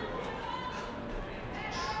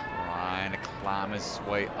 Trying to climb his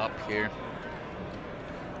way up here.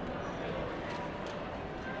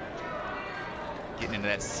 Getting into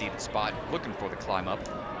that seated spot, looking for the climb up.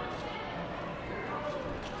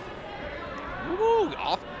 Woo!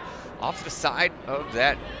 Off to the side of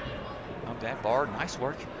that bar. Nice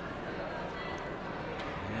work.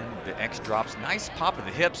 And the X drops. Nice pop of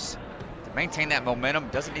the hips to maintain that momentum.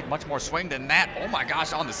 Doesn't need much more swing than that. Oh my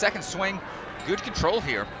gosh, on the second swing, good control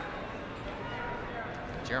here.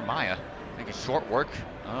 Jeremiah making short work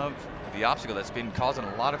of the obstacle that's been causing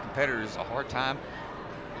a lot of competitors a hard time.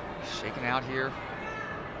 Shaking out here.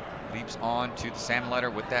 Leaps on to the salmon ladder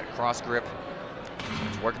with that cross grip.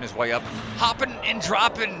 He's working his way up. Hopping and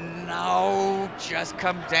dropping. No, just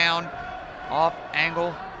come down off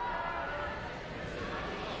angle.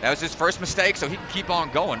 That was his first mistake, so he can keep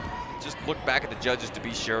on going. Just look back at the judges to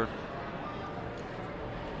be sure.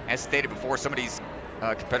 As stated before, some of these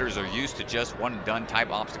competitors are used to just one and done type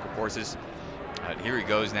obstacle courses. Here he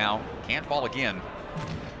goes now. Can't fall again.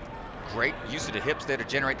 Great use of the hips there to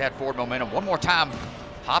generate that forward momentum. One more time.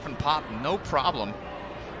 Hop and pop, no problem.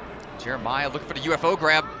 Jeremiah looking for the UFO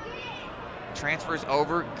grab. Transfers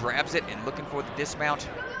over, grabs it, and looking for the dismount.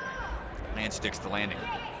 And sticks the landing.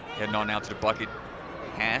 Heading on out to the bucket.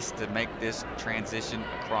 Has to make this transition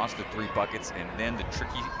across the 3 buckets, and then the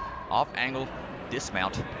tricky off-angle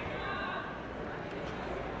dismount.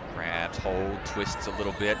 Grabs, hold, twists a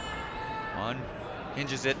little bit.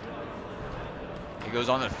 Unhinges it. He goes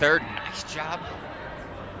on the third. Nice job.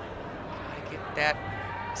 Gotta get that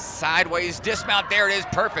sideways dismount. There it is.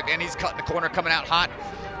 Perfect. And he's cutting the corner, coming out hot.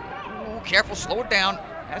 Ooh, careful. Slow it down.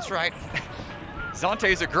 That's right.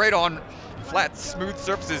 Zontes are great on flat, smooth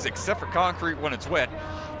surfaces except for concrete when it's wet.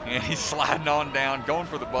 And he's sliding on down, going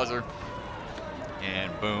for the buzzer.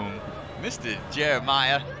 And boom, Mr.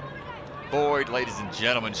 Jeremiah Boyd, ladies and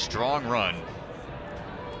gentlemen, strong run.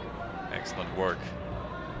 Excellent work.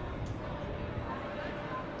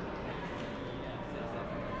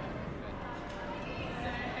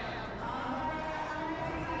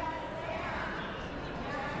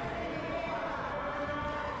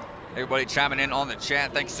 Everybody chiming in on the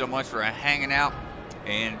chat, thank you so much for hanging out.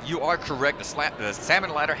 And you are correct, the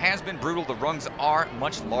salmon ladder has been brutal. The rungs are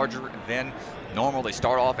much larger than normal. They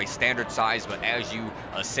start off a standard size, but as you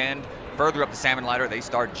ascend further up the salmon ladder, they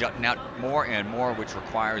start jutting out more and more, which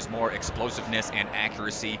requires more explosiveness and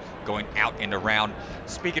accuracy going out and around.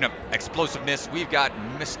 Speaking of explosiveness, we've got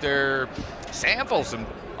Mr. Sam Folsom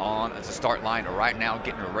on the start line right now,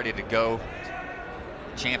 getting ready to go.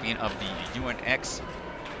 Champion of the UNX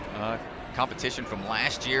competition from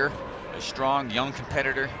last year. A strong young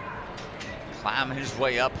competitor, climbing his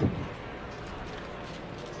way up,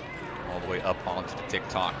 all the way up onto the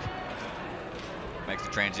TikTok. Makes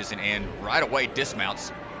the transition and right away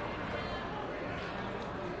dismounts.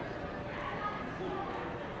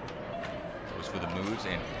 Goes for the moves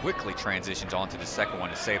and quickly transitions onto the second one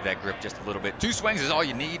to save that grip just a little bit. 2 swings is all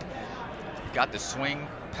you need. Got the swing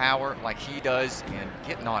power like he does and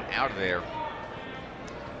getting on out of there.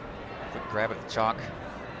 Quick grab at the chalk.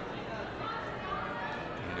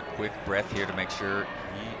 And a quick breath here to make sure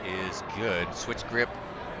he is good. Switch grip.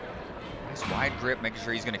 Nice wide grip, making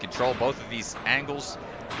sure he's going to control both of these angles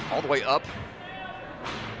all the way up.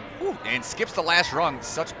 Woo, and skips the last rung.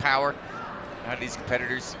 Such power out of these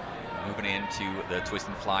competitors. Moving into the twist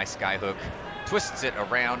and fly skyhook. Twists it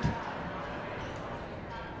around.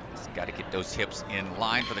 He's got to get those hips in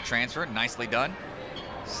line for the transfer. Nicely done.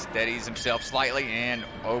 Steadies himself slightly and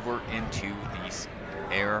over into the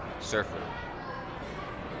air surfer.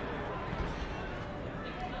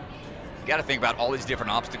 You got to think about all these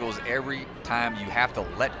different obstacles. Every time you have to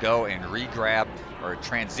let go and re-grab or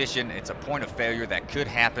transition, it's a point of failure that could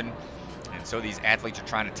happen. And so these athletes are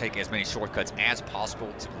trying to take as many shortcuts as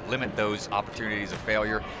possible to limit those opportunities of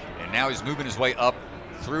failure. And now he's moving his way up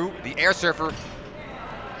through the air surfer.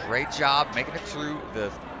 Great job making it through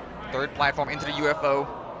the 3rd platform into the UFO.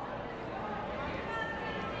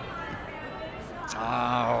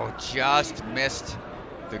 Oh, just missed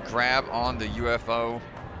the grab on the UFO.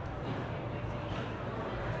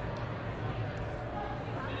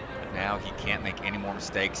 But now he can't make any more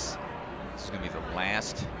mistakes. This is going to be the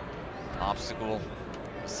last obstacle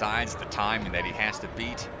besides the timing that he has to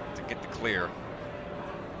beat to get the clear.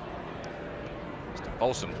 Mr.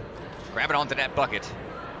 Folsom grabbing onto that bucket,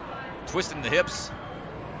 twisting the hips,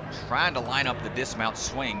 trying to line up the dismount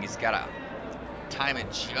swing. He's got to time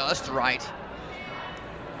it just right.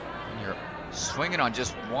 And you're swinging on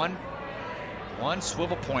just one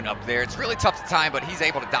swivel point up there. It's really tough to time, but he's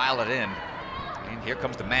able to dial it in. And here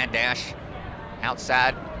comes the mad dash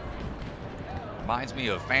outside. Reminds me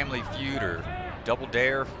of Family Feud or Double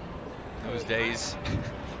Dare, those days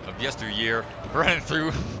of yesteryear, running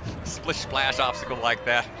through splish splash obstacle like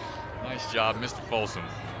that. Nice job, Mr. Folsom.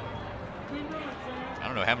 I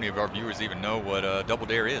don't know how many of our viewers even know what Double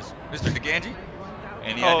Dare is. Mr. DeGangi,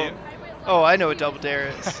 any idea? Oh, I know what Double Dare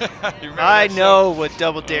is. I know what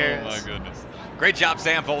Double Dare is. Oh my goodness. Great job,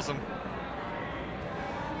 Sam Folsom.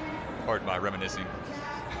 Pardon my reminiscing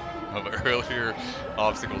of earlier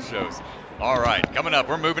obstacle shows. All right, coming up,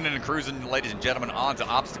 we're moving and cruising, ladies and gentlemen, onto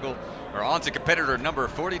competitor number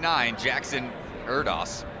 49, Jackson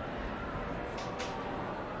Erdos.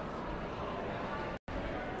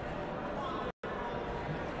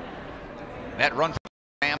 That run from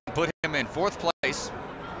Sam put him in 4th place,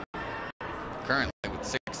 currently with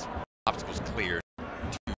 6 obstacles cleared,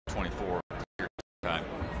 2:24 clear time.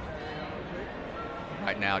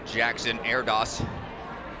 Right now, Jackson Erdos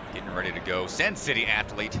getting ready to go. Send City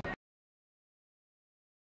athlete.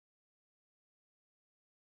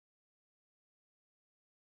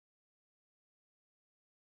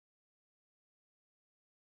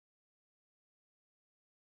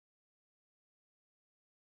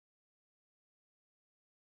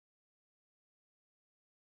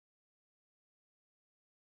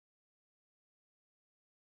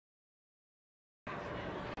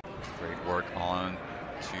 Great work on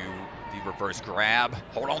to the reverse grab.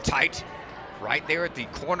 Hold on tight. Right there at the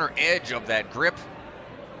corner edge of that grip.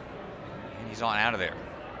 And he's on out of there.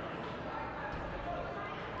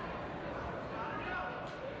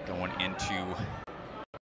 Going into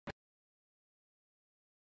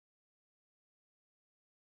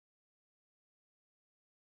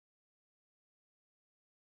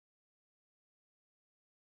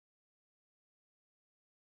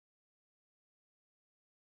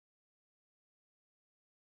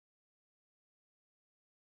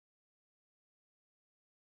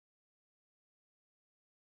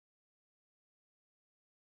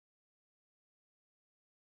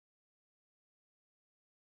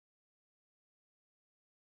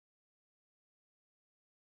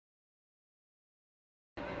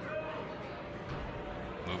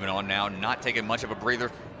Moving on now, not taking much of a breather.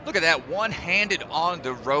 Look at that, one-handed on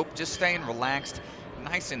the rope, just staying relaxed,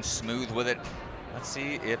 nice and smooth with it. Let's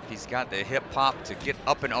see if he's got the hip pop to get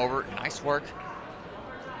up and over. Nice work.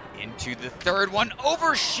 Into the third one,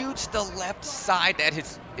 overshoots the left side. That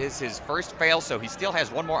is his first fail, so he still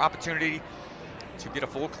has one more opportunity to get a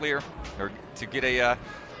full clear, or to get a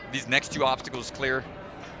these next two obstacles clear.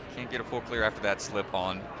 Can't get a full clear after that slip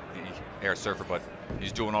on the air surfer, but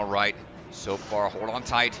he's doing all right so far. Hold on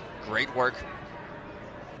tight. Great work.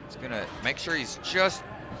 He's gonna make sure he's just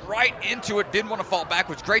right into it. Didn't want to fall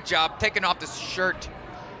backwards. Great job taking off the shirt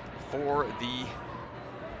for the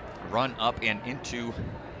run up and into,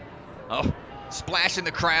 oh, splashing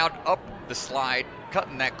the crowd up the slide,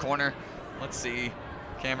 cutting that corner. Let's see.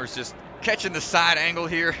 Camera's just catching the side angle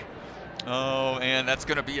here. Oh, and that's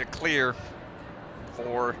going to be a clear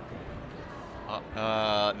for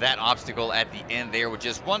that obstacle at the end there with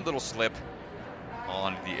just one little slip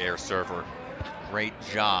on the air server. Great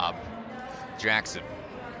job, Jackson.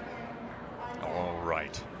 All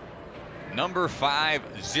right. Number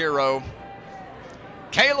 50,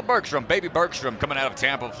 Caleb Bergstrom, baby Bergstrom, coming out of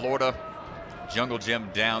Tampa, Florida. Jungle Gym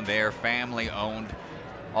down there, family owned.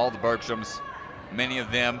 All the Bergstroms, many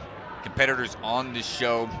of them competitors on this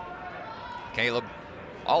show. Caleb,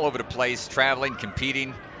 all over the place, traveling,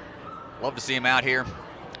 competing. Love to see him out here.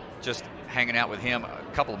 Just hanging out with him a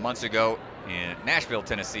couple of months ago in Nashville,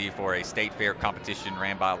 Tennessee for a state fair competition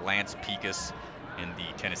ran by Lance Pekus in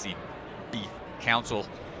the Tennessee Beef Council.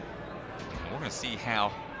 And we're going to see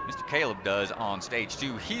how Mr. Caleb does on stage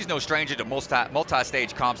 2. He's no stranger to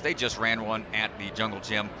multi-stage comps. They just ran one at the Jungle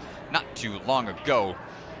Gym not too long ago.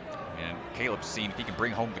 And Caleb's seen if he can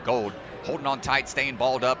bring home the gold. Holding on tight, staying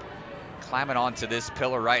balled up, climbing onto this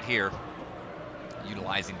pillar right here,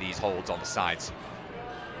 utilizing these holds on the sides.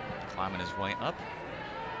 Climbing his way up,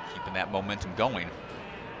 keeping that momentum going.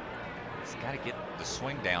 He's got to get the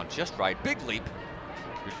swing down just right. Big leap.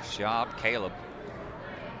 Good job, Caleb.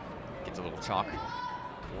 Gets a little chalk.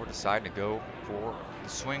 Or deciding to go for the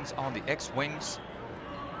swings on the X-wings.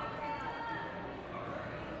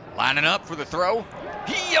 Lining up for the throw.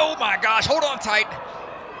 Oh my gosh, hold on tight.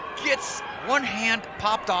 Gets one hand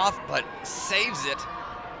popped off, but saves it.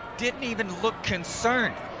 Didn't even look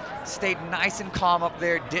concerned. Stayed nice and calm up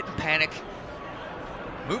there, didn't panic.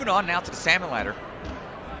 Moving on now to the salmon ladder.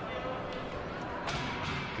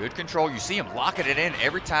 Good control. You see him locking it in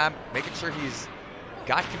every time, making sure he's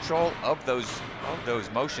got control of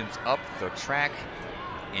those motions up the track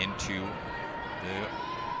into the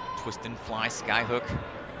twist and fly sky hook.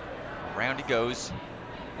 Around he goes,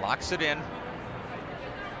 locks it in.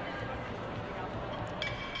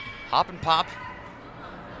 Hop and pop.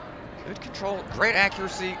 Good control, great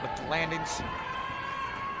accuracy with the landings.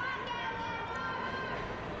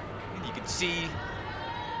 And you can see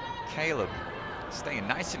Caleb staying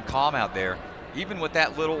nice and calm out there, even with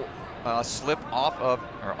that little slip off of,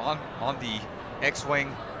 or on the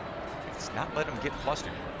X-wing. It's not letting him get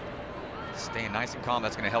flustered. Staying nice and calm,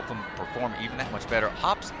 that's going to help him perform even that much better.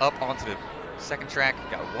 Hops up onto the second track,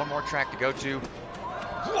 got one more track to go to.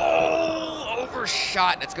 Whoa,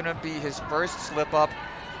 overshot. That's going to be his first slip up.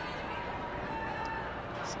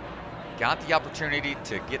 Got the opportunity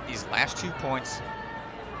to get these last 2 points.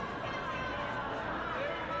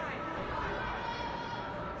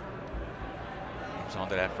 Moves on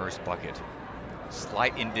to that first bucket.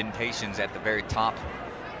 Slight indentations at the very top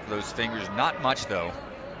of those fingers. Not much though.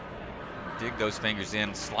 Dig those fingers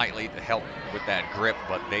in slightly to help with that grip,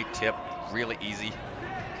 but they tip really easy.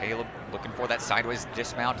 Caleb looking for that sideways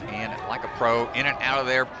dismount, and like a pro, in and out of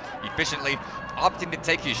there efficiently, opting to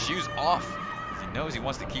take his shoes off. He knows he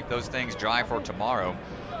wants to keep those things dry for tomorrow.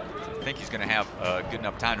 I think he's going to have a good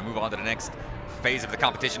enough time to move on to the next phase of the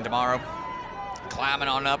competition tomorrow. Climbing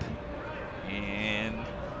on up and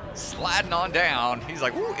sliding on down. He's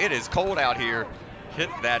like, "Ooh, it is cold out here." Hit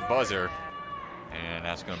that buzzer. And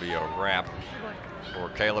that's going to be a wrap for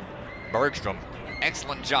Caleb Bergstrom.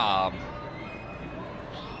 Excellent job.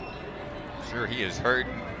 Sure, he is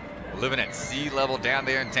hurting. Living at sea level down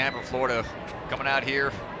there in Tampa, Florida. Coming out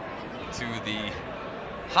here to the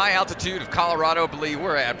high altitude of Colorado. I believe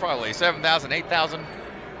we're at probably 7,000, 8,000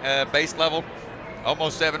 base level.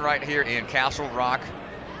 Almost 7 right here in Castle Rock.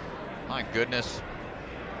 My goodness.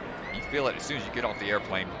 You feel it as soon as you get off the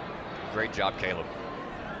airplane. Great job, Caleb.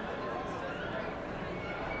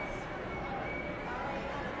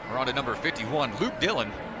 We're on to number 51, Luke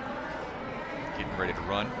Dillon. Getting ready to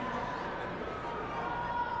run.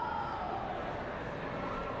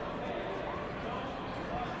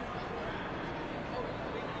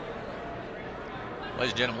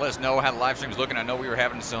 Ladies and gentlemen, let us know how the live stream is looking. I know we were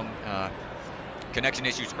having some connection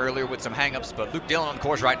issues earlier with some hangups, but Luke Dillon on the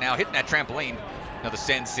course right now, hitting that trampoline. Another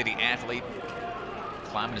Sand City athlete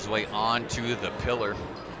climbing his way onto the pillar.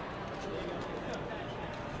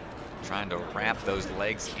 Trying to wrap those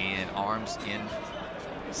legs and arms in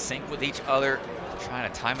sync with each other.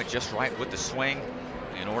 Trying to time it just right with the swing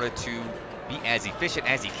in order to be as efficient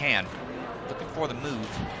as he can. Looking for the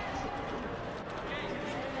move.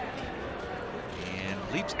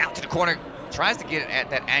 And leaps out to the corner. Tries to get it at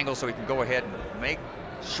that angle so he can go ahead and make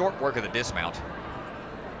short work of the dismount.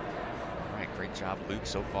 All right, great job, Luke,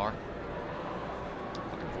 so far.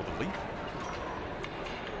 Looking for the leap.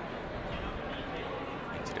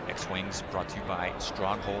 Into the X-Wings, brought to you by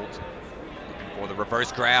Stronghold. Looking for the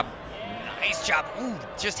reverse grab. Nice job. Ooh,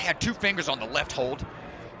 just had 2 fingers on the left hold.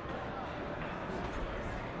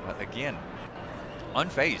 But again,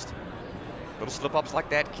 unfazed. Little slip-ups like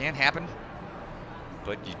that can happen,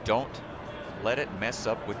 but you don't let it mess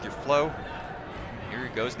up with your flow. Here he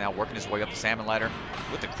goes now, working his way up the salmon ladder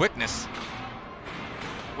with the quickness,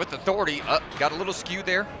 with authority. Got a little skew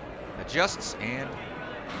there, adjusts, and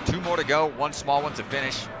 2 more to go. 1 small one to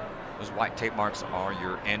finish. Those white tape marks are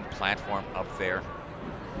your end platform up there.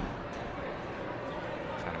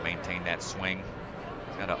 Trying to maintain that swing.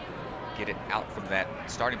 Got to get it out from that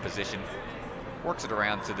starting position. Works it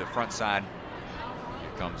around to the front side.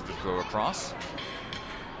 Here comes the throw across.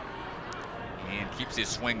 And keeps his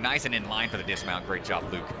swing nice and in line for the dismount. Great job,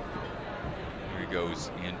 Luke. Here he goes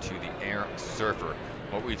into the air surfer.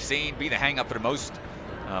 What we've seen be the hang-up for the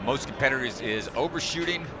most competitors is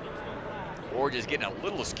overshooting or just getting a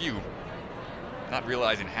little askew, not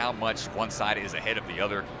realizing how much one side is ahead of the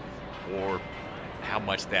other, or how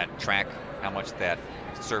much that track, how much that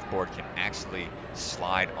surfboard can actually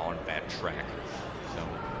slide on that track. So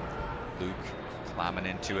Luke climbing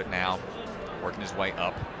into it now, working his way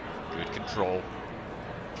up. Good control.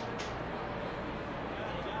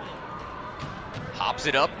 Hops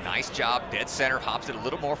it up. Nice job. Dead center. Hops it a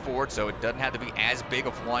little more forward so it doesn't have to be as big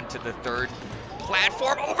of one to the third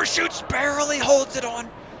platform. Overshoots. Barely holds it on.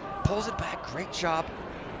 Pulls it back. Great job.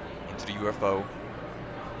 Into the UFO.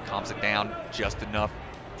 Calms it down just enough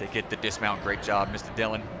to get the dismount. Great job, Mr.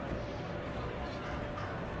 Dillon.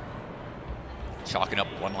 Chalking up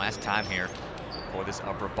one last time here for this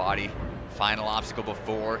upper body. Final obstacle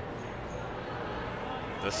before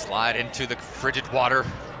the slide into the frigid water.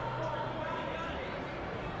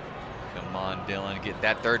 Come on, Dillon, get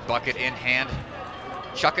that 3rd bucket in hand.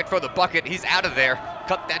 Chuck it for the bucket. He's out of there.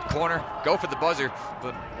 Cut that corner. Go for the buzzer.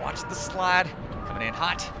 But watch the slide. Coming in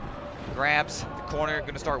hot. Grabs the corner.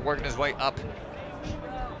 Going to start working his way up.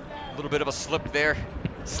 A little bit of a slip there.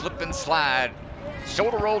 Slip and slide.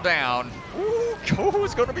 Shoulder roll down. Ooh,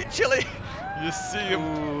 it's going to be chilly. You see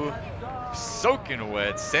him soaking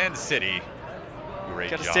wet. Sand City. Great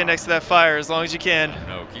job. Got to stay next to that fire as long as you can.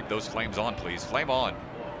 No, keep those flames on, please. Flame on.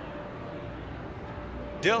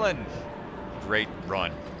 Dillon, great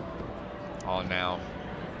run. On now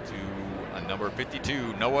to a number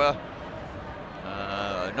 52, Noah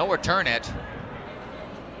Turnett.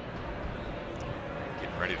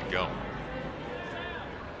 Getting ready to go.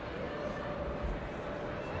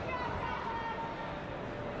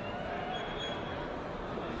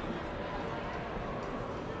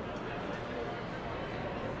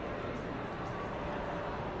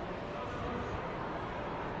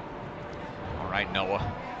 All right,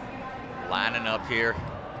 Noah, lining up here.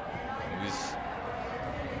 He's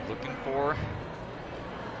looking for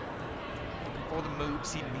the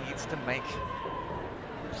moves he needs to make.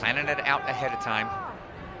 Planning it out ahead of time.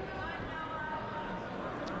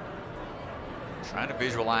 Trying to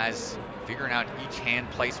visualize, figuring out each hand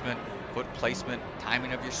placement, foot placement,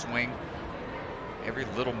 timing of your swing, every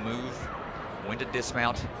little move, when to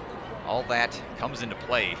dismount, all that comes into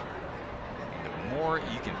play. The more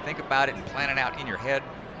you can think about it and plan it out in your head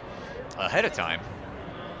ahead of time,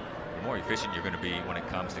 the more efficient you're going to be when it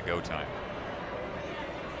comes to go time.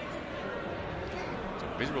 So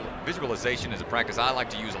visualization is a practice I like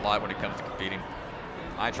to use a lot when it comes to competing.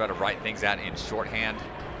 I try to write things out in shorthand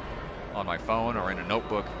on my phone or in a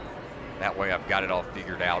notebook. That way I've got it all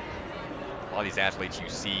figured out. A lot of these athletes you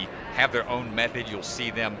see have their own method. You'll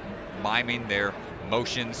see them miming their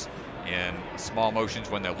motions and small motions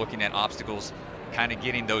when they're looking at obstacles, kind of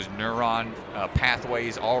getting those neuron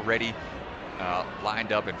pathways already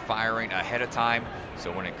lined up and firing ahead of time.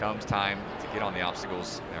 So when it comes time to get on the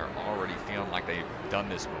obstacles, they're already feeling like they've done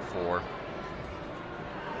this before.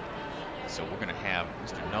 So we're going to have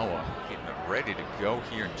Mr. Noah getting ready to go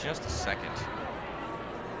here in just a second.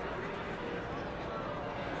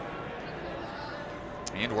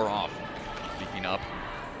 And we're off. Leaping up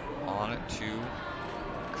on to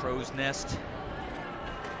Crow's Nest.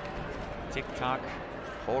 Tick-tock,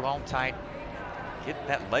 hold on tight, get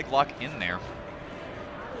that leg lock in there.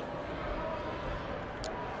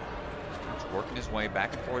 He's working his way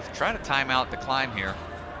back and forth, trying to time out the climb here.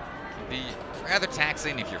 Can be rather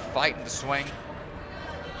taxing if you're fighting the swing.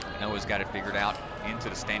 Noah's got it figured out into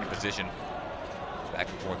the standing position. Back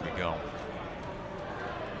and forth we go.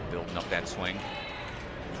 Building up that swing.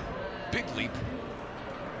 Big leap.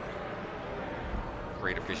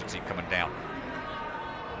 Great efficiency coming down.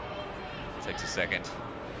 Takes a second.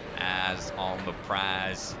 As on the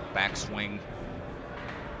prize. Backswing.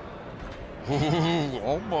 Ooh,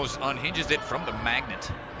 almost unhinges it from the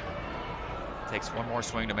magnet. Takes one more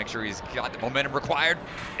swing to make sure he's got the momentum required.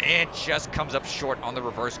 And just comes up short on the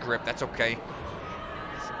reverse grip. That's okay.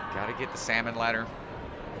 Got to get the salmon ladder.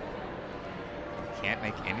 Can't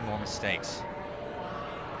make any more mistakes.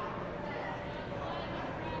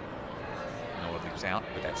 Noah leaps out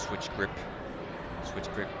with that switch grip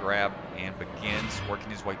grab, and begins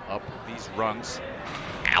working his way up these rungs.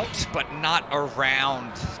 Out, but not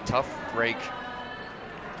around. Tough break.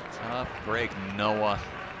 Tough break, Noah.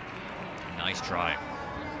 Nice try.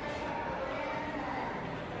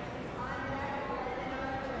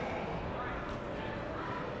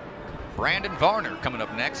 Brandon Varner coming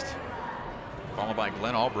up next, followed by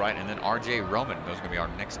Glenn Albright and then RJ Roman. Those are going to be our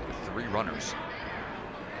next 3 runners.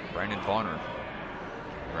 Brandon Varner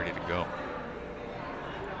ready to go.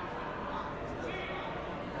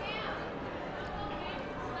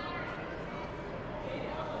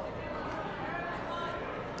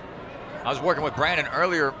 I was working with Brandon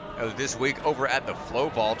earlier this week over at the Flow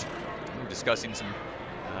Vault. We were discussing some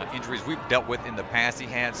injuries we've dealt with in the past. He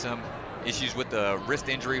had some issues with the wrist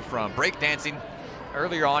injury from breakdancing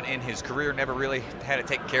earlier on in his career. Never really had it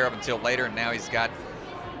taken care of until later, and now he's got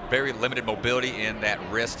very limited mobility in that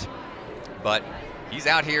wrist. But he's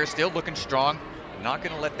out here still looking strong. Not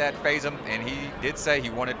going to let that phase him, and he did say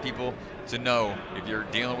he wanted people to know if you're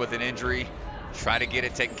dealing with an injury, try to get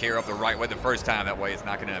it taken care of the right way the first time. That way it's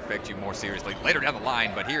not going to affect you more seriously later down the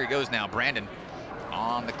line. But here he goes now. Brandon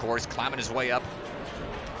on the course, climbing his way up.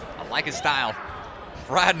 I like his style.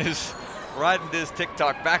 Riding this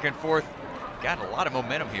tick-tock back and forth. Got a lot of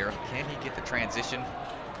momentum here. Can he get the transition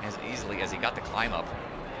as easily as he got the climb up?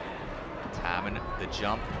 Timing the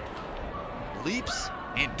jump. Leaps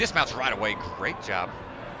and dismounts right away. Great job.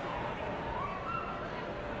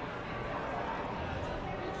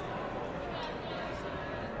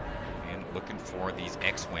 Looking for these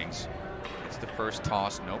X-wings. It's the first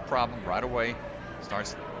toss, no problem, right away.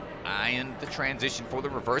 Starts eyeing the transition for the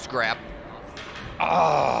reverse grab.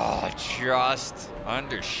 Oh, just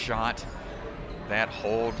undershot that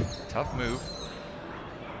hold. Tough move.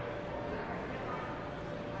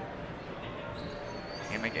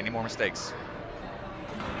 Can't make any more mistakes.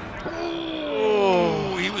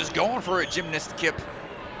 Oh, he was going for a gymnast kip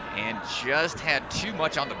and just had too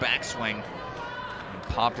much on the backswing.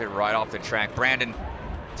 Popped it right off the track. Brandon,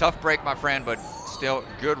 tough break, my friend, but still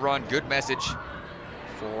good run, good message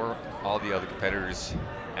for all the other competitors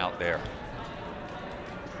out there.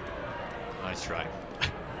 Nice try.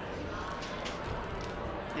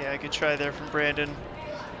 Yeah, good try there from Brandon.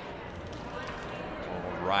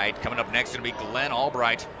 All right, coming up next is going to be Glenn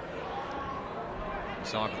Albright. We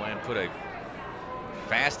saw Glenn put a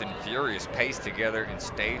fast and furious pace together in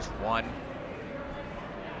stage 1.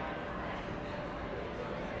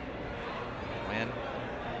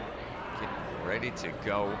 Getting ready to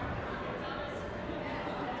go.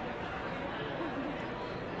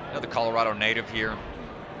 Another Colorado native here.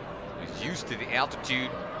 He's used to the altitude.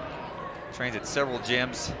 Trains at several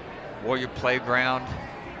gyms. Warrior Playground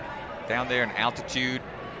down there in Altitude.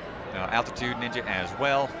 Altitude Ninja as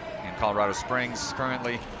well in Colorado Springs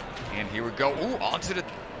currently. And here we go. Ooh, onto the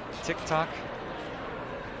tick-tock.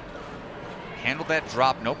 Handled that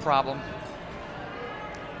drop, no problem.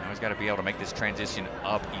 Now he's got to be able to make this transition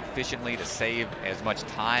up efficiently to save as much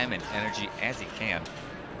time and energy as he can.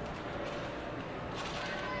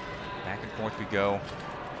 Back and forth we go.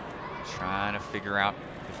 Trying to figure out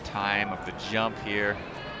the time of the jump here.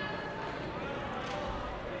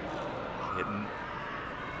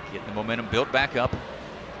 Getting the momentum built back up.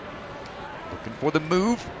 Looking for the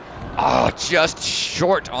move. Oh, just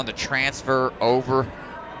short on the transfer over.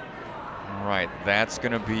 All right, that's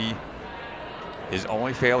going to be his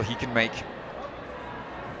only fail he can make.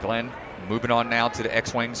 Glenn moving on now to the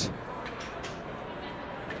X-Wings.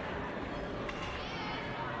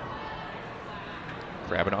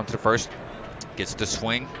 Grabbing onto the first. Gets the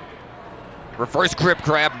swing. Reverse grip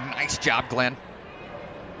grab. Nice job, Glenn.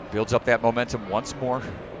 Builds up that momentum once more.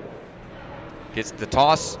 Gets the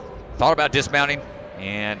toss. Thought about dismounting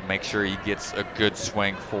and make sure he gets a good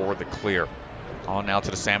swing for the clear. On now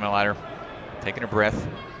to the salmon ladder, taking a breath.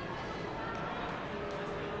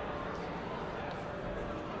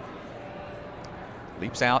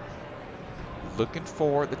 Leaps out, looking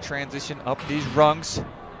for the transition up these rungs,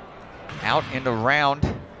 out and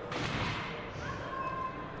around.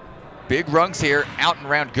 Big rungs here, out and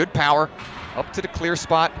around, good power, up to the clear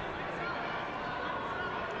spot.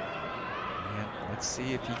 And let's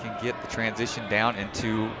see if he can get the transition down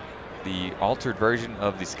into the altered version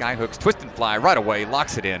of the Skyhooks. Twist and fly right away,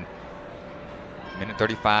 locks it in. Minute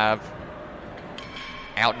 35,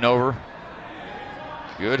 out and over.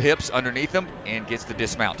 Good hips underneath him and gets the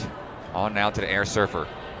dismount. On now to the Air Surfer.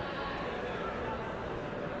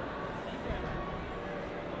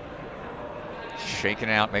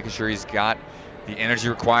 Shaking out, making sure he's got the energy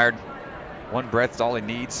required. One breath is all he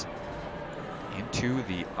needs. Into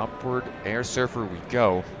the upward Air Surfer we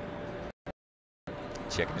go.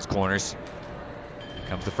 Checking his corners. Here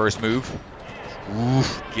comes the first move.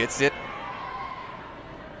 Oof, gets it.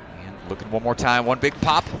 And looking one more time, one big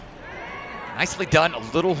pop. Nicely done, a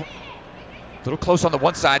little close on the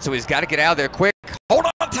one side, so he's got to get out of there quick. Hold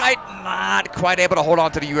on tight, not quite able to hold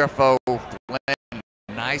on to the UFO. Glenn,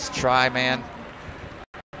 nice try, man.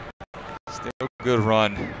 Still a good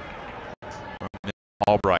run from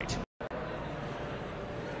Albright.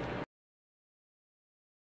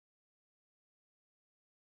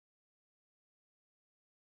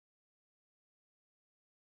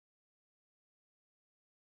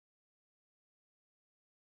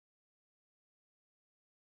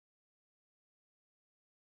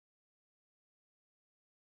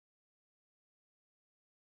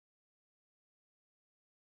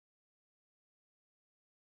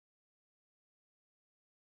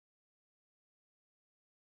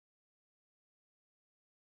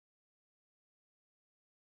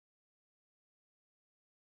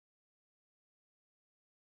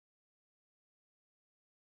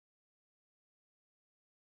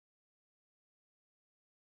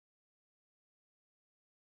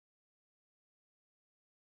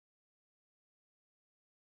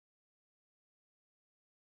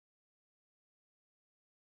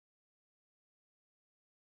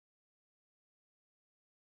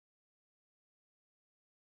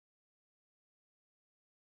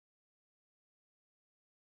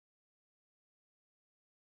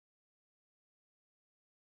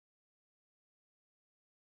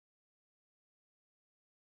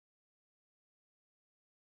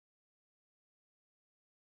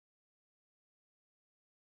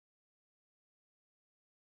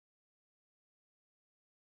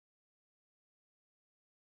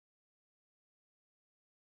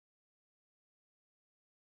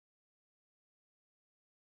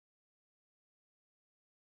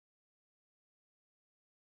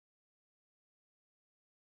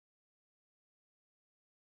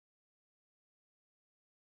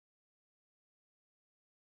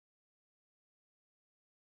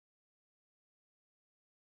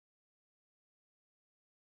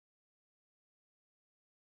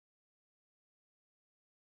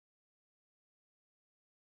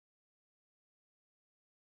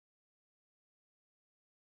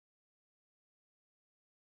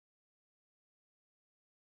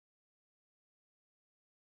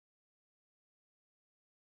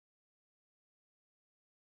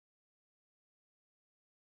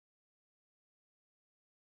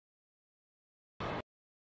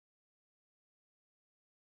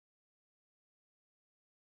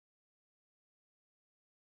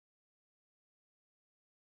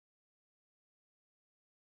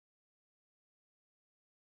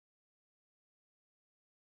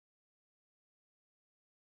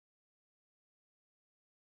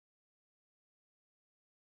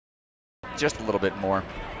 Just a little bit more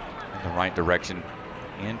in the right direction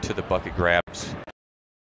into the bucket grabs.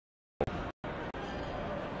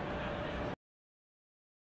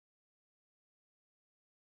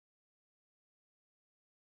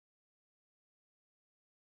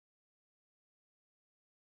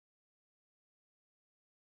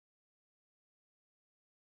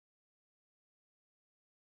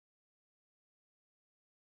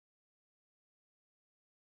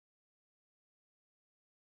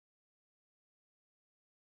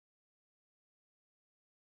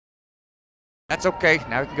 That's okay.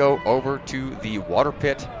 Now we can go over to the water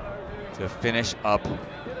pit to finish up,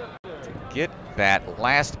 to get that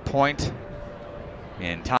last point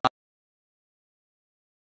in time.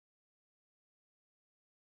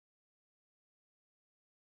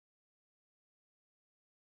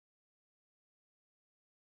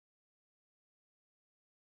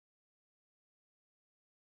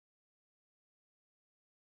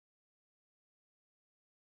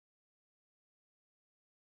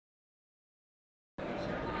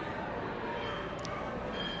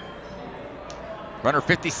 Runner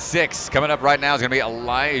 56 coming up right now is going to be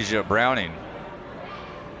Elijah Browning.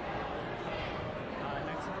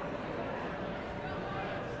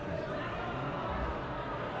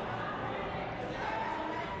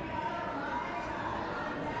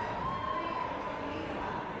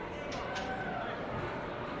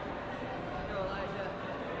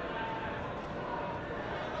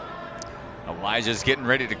 Elijah's getting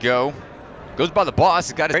ready to go. Goes by the boss.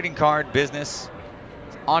 He's got a trading card business.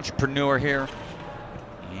 Entrepreneur here.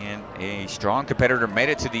 And a strong competitor. Made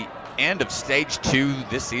it to the end of stage 2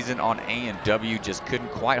 this season on A&W. Just couldn't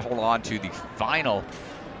quite hold on to the final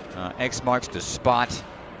X marks the spot.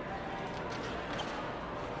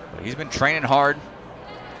 But he's been training hard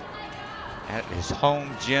at his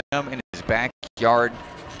home gym in his backyard.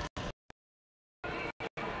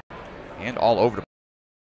 And all over the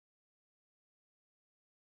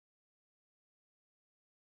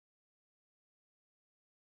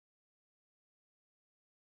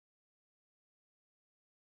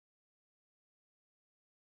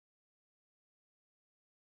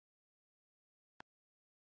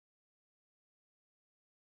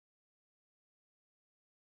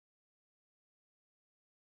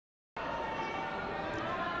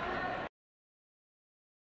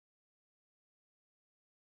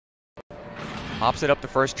hops it up the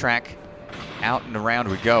first track. Out and around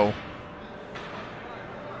we go.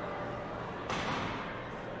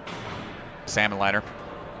 Salmon liner.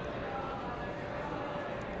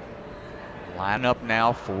 Line up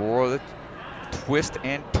now for the twist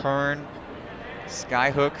and turn.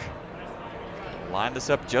 Skyhook. Line this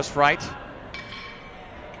up just right.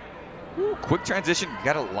 Ooh, quick transition. You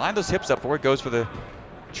got to line those hips up before it goes for the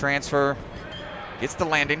transfer. Gets the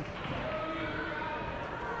landing.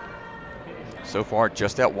 So far,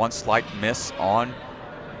 just that one slight miss on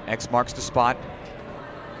X marks the spot.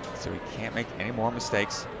 So he can't make any more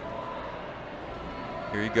mistakes.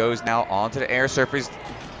 Here he goes now onto the air surface.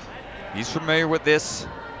 He's familiar with this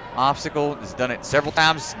obstacle. He's done it several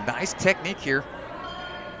times. Nice technique here.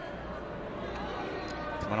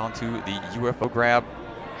 Coming onto the UFO grab.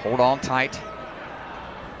 Hold on tight.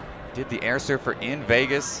 Did the air surfer in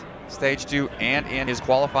Vegas, stage 2, and in his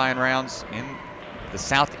qualifying rounds in the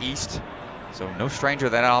Southeast. So no stranger to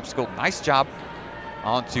that obstacle. Nice job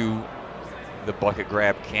onto the bucket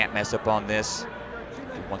grab. Can't mess up on this.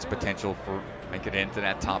 He wants potential for making it into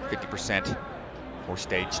that top 50% for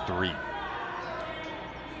stage 3.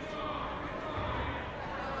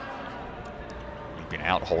 Leaping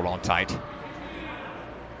out, hold on tight.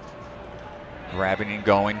 Grabbing and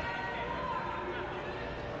going.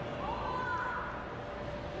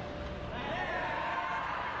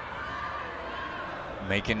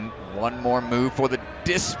 Making one more move for the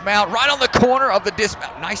dismount, right on the corner of the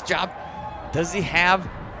dismount. Nice job. Does he have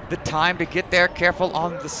the time to get there? Careful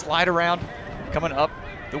on the slide around. Coming up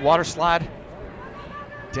the water slide.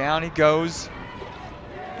 Down he goes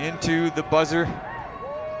into the buzzer.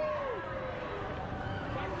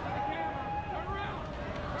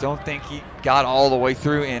 Don't think he got all the way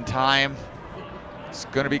through in time. It's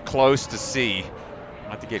going to be close to see.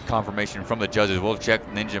 I'll have to get confirmation from the judges. We'll check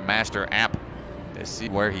Ninja Master app to see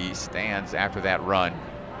where he stands after that run.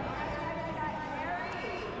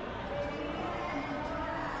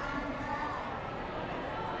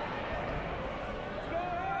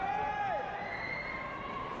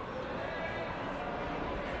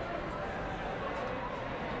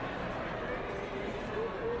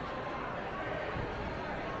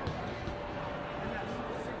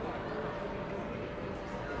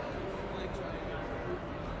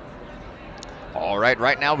 All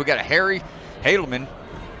right now we got a Harry Hadelman,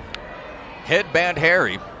 Headband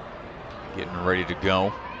Harry, getting ready to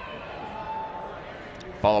go.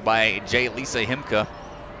 Followed by J. Lisa Himka,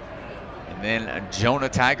 and then Jonah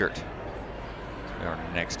Taggart. Our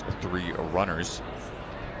next 3 runners.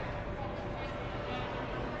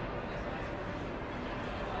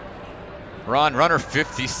 Runner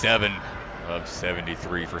 57 of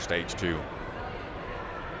 73 for stage 2.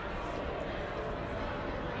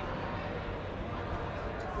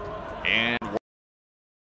 And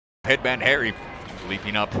Headband Harry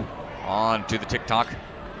leaping up onto the TikTok.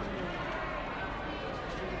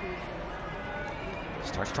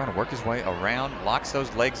 Starts trying to work his way around, locks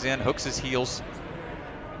those legs in, hooks his heels,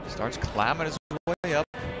 starts climbing his way up.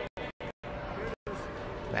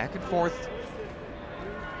 Back and forth.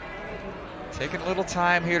 Taking a little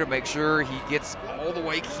time here to make sure he gets all the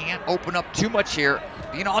way. Can't open up too much here.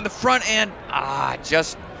 You know, on the front end,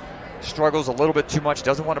 just struggles a little bit too much.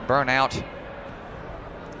 Doesn't want to burn out.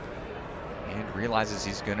 And realizes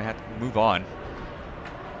he's going to have to move on.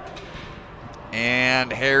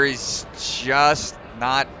 And Harry's just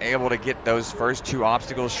not able to get those first 2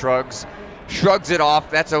 obstacles. Shrugs it off.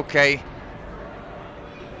 That's okay.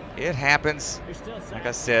 It happens. Like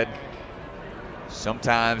I said,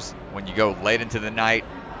 sometimes when you go late into the night,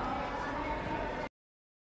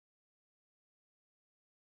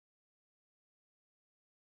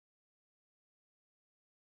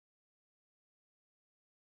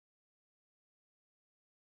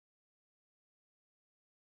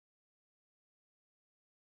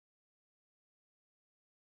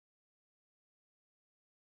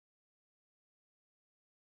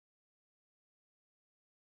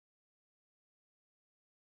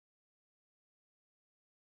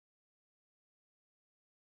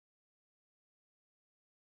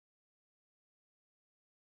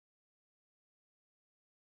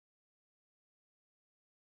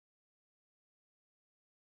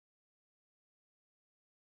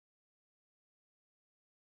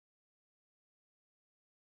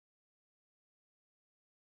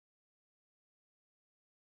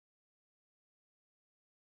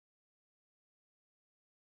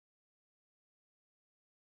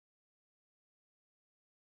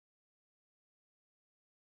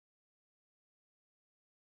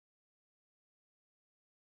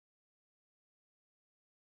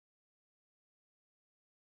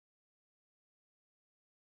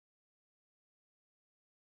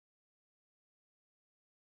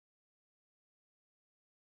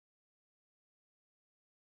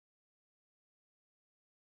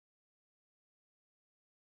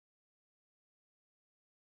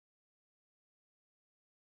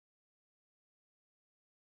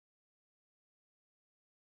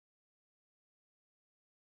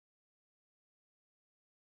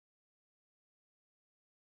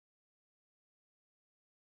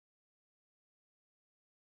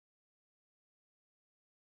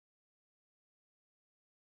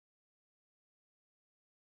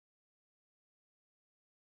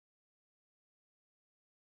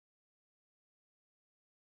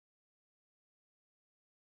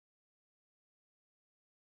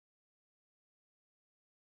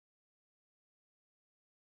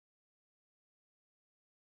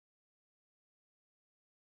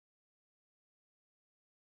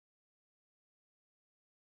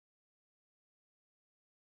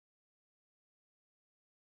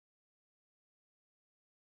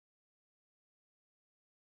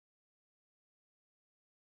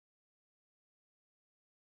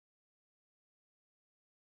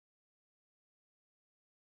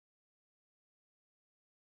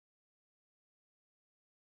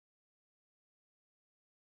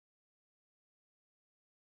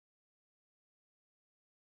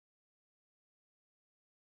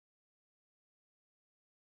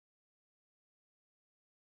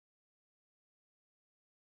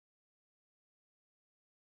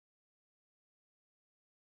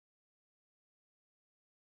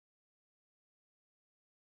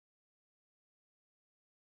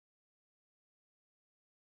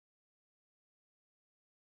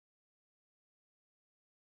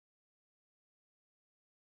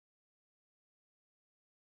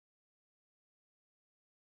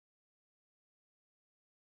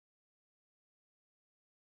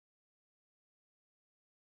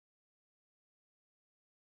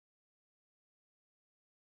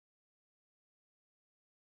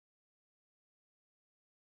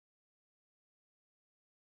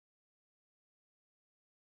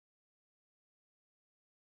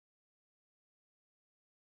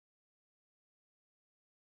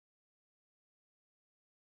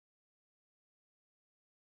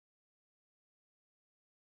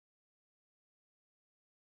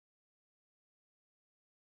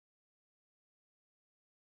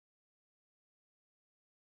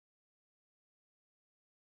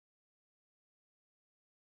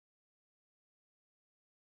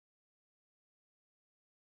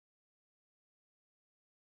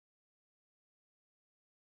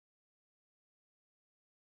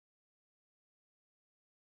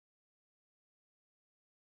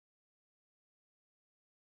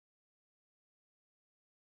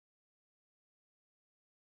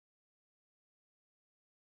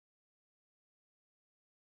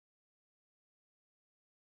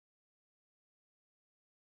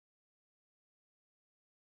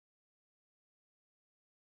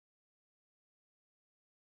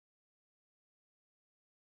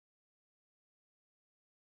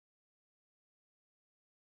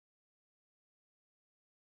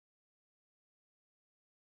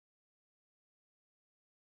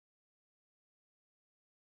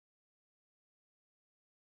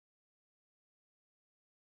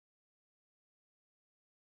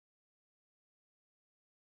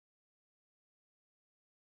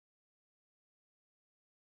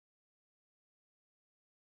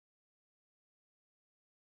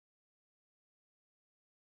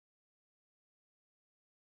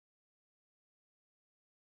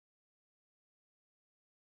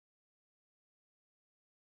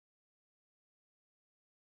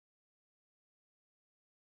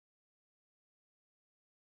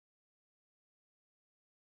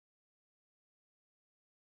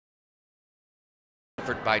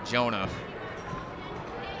 effort by Jonah.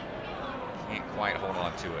 Can't quite hold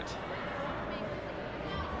on to it.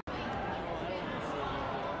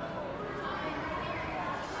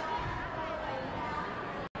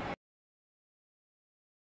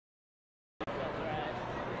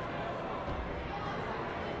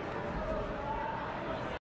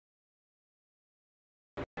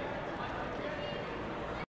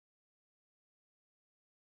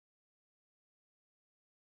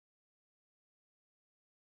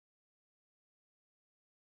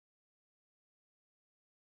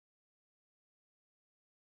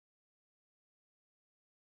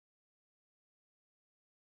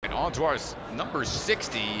 And on to our number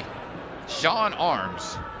 60, Sean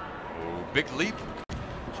Arms. Oh, big leap.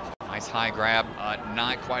 Nice high grab.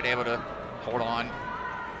 Not quite able to hold on.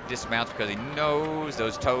 Dismounts because he knows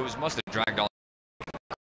those toes must have dragged on.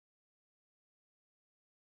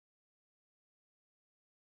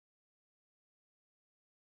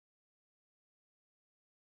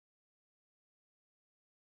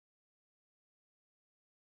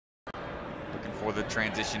 Looking for the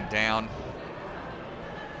transition down.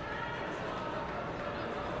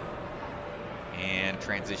 And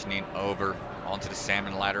transitioning over onto the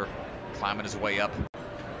salmon ladder, climbing his way up,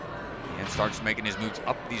 and starts making his moves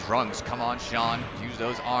up these rungs. Come on, Sean, use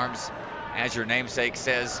those arms, as your namesake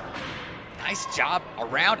says. Nice job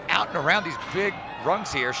around, out and around these big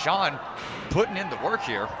rungs here. Sean putting in the work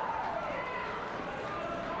here.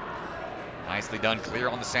 Nicely done, clear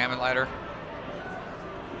on the salmon ladder.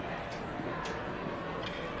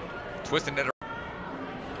 Twisting it.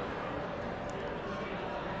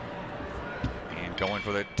 Going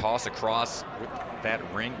for the toss across with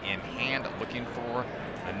that ring in hand, looking for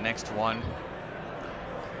the next one.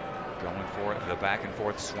 Going for the back and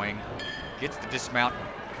forth swing. Gets the dismount.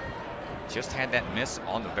 Just had that miss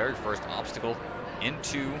on the very first obstacle.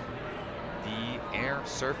 Into the air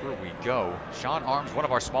surfer we go. Sean Arms, one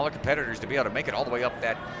of our smaller competitors, to be able to make it all the way up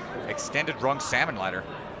that extended rung salmon ladder.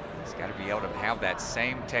 He's got to be able to have that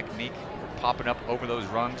same technique. Popping up over those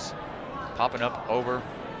rungs. Popping up over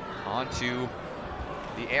onto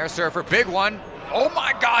the air surfer, big one. Oh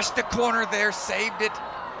my gosh, the corner there saved it.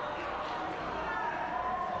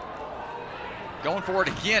 Going for it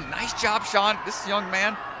again. Nice job, Sean. This young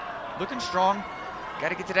man looking strong. Got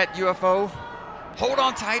to get to that UFO. Hold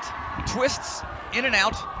on tight. Twists in and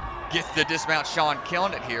out. Gets the dismount. Sean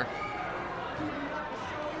killing it here.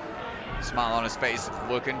 Smile on his face,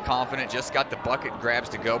 looking confident. Just got the bucket grabs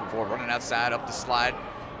to go before running outside up the slide.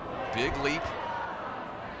 Big leap.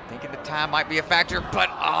 Thinking the time might be a factor, but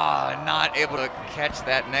not able to catch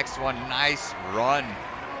that next one. Nice run.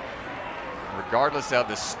 Regardless of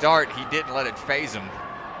the start, he didn't let it phase him.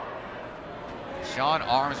 Sean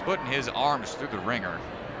Arms putting his arms through the ringer.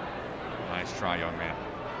 Nice try, young man.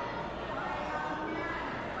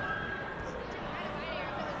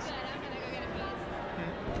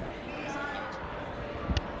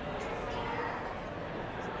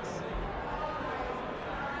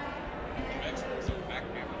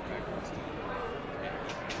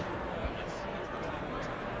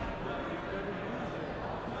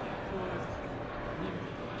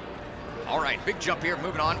 All right, big jump here.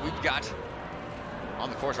 Moving on, we've got on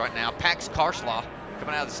the course right now, Pax Karslaw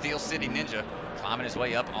coming out of the Steel City Ninja, climbing his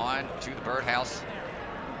way up on to the birdhouse.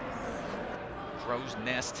 Crow's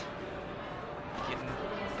Nest, getting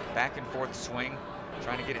back and forth swing,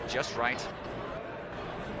 trying to get it just right.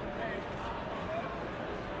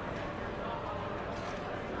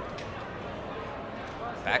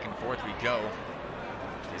 Back and forth we go.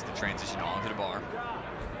 Is the transition onto the bar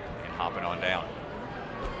and hopping on down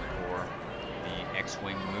for the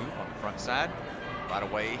X-wing move on the front side. Right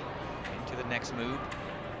away into the next move.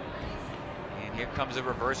 And here comes a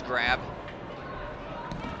reverse grab.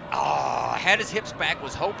 Had his hips back,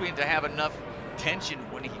 was hoping to have enough tension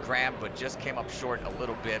when he grabbed, but just came up short a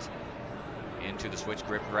little bit into the switch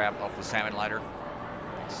grip grab off the salmon ladder.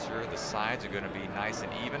 Make sure the sides are going to be nice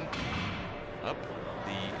and even. Up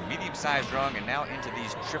the medium-sized rung and now into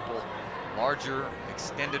these triple larger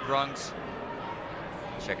extended rungs.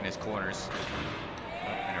 Checking his corners. Up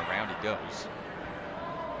and around he goes.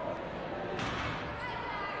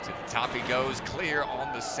 To the top he goes, clear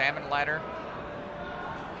on the salmon ladder.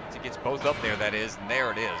 He gets both up there, that is, and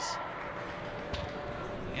there it is.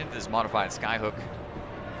 Into this modified skyhook.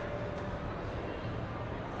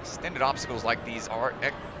 Extended obstacles like these are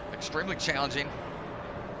extremely challenging.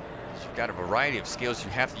 You've got a variety of skills you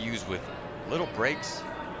have to use with little breaks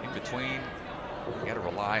in between. You got to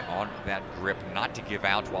rely on that grip not to give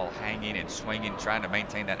out while hanging and swinging, trying to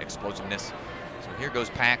maintain that explosiveness. So here goes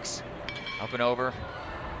Pax, up and over,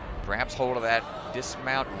 grabs hold of that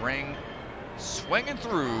dismount ring, Swinging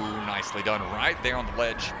through. Nicely done right there on the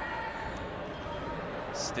ledge.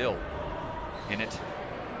 Still in it.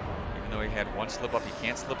 Even though he had one slip up, he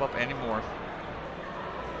can't slip up anymore.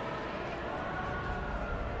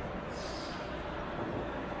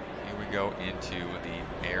 Here we go into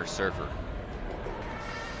the air surfer.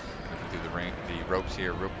 Through the ropes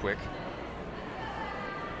here real quick.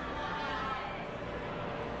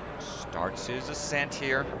 Starts his ascent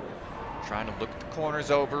here. Trying to look at the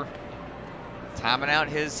corners over. Timing out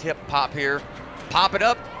his hip pop here. Pop it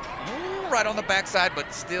up. Right on the backside,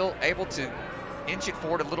 but still able to inch it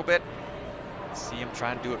forward a little bit. See him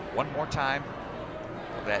trying to do it one more time.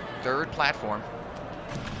 That third platform.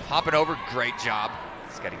 Hop it over. Great job.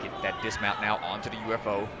 He's got to get that dismount now onto the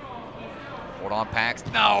UFO. Hold on, Pax.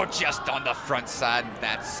 No, just on the front side.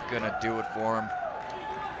 That's going to do it for him.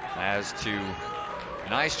 As to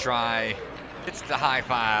nice try. It's the high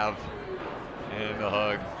five and the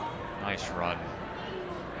hug. Nice run.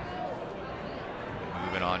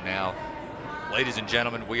 Moving on now. Ladies and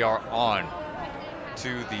gentlemen, we are on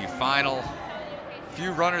to the final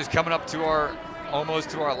few runners coming up to our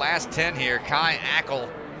almost to our last 10 here. Kai Ackel,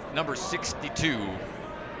 number 62.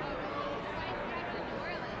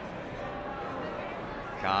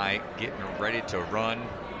 Kai getting ready to run.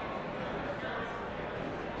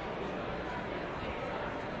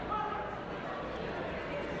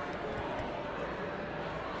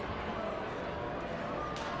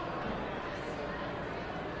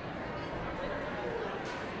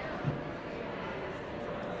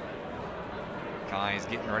 Kai is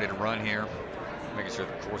getting ready to run here, making sure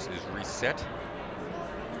the course is reset.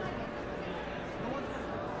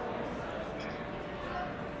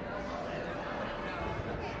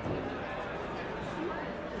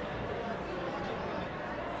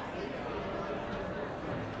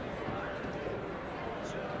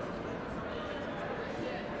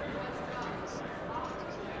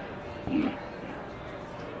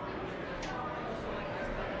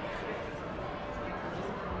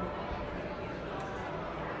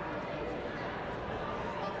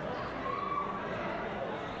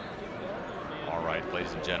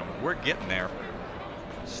 Ladies and gentlemen, we're getting there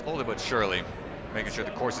slowly but surely, making sure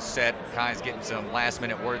the course is set. Kai's getting some last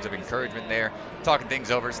minute words of encouragement there, talking things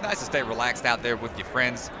over. It's nice to stay relaxed out there with your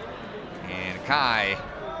friends. And Kai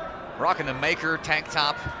rocking the Maker tank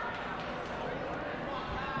top,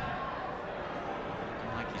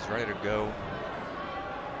 like he's ready to go.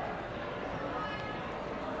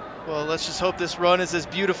 Well, let's just hope this run is as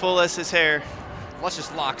beautiful as his hair.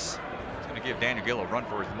 Luscious locks. It's going to give Daniel Gill a run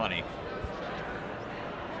for his money.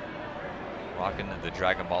 Rocking the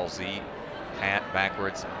Dragon Ball Z hat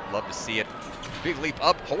backwards. Love to see it. Big leap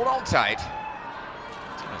up. Hold on tight.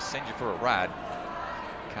 It's going to send you for a ride.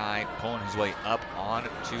 Kai pulling his way up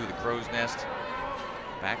onto the crow's nest.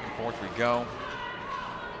 Back and forth we go.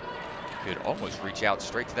 Could almost reach out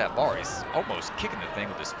straight to that bar. He's almost kicking the thing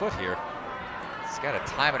with his foot here. He's got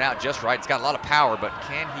to time it out just right. It's got a lot of power, but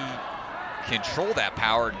can he control that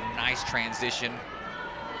power? Nice transition.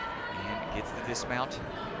 And gets the dismount.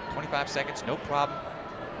 25 seconds, no problem.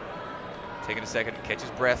 Taking a second to catch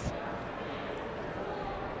his breath.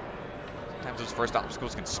 Sometimes those first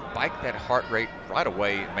obstacles can spike that heart rate right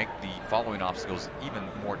away and make the following obstacles even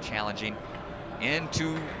more challenging.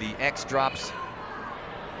 Into the X drops.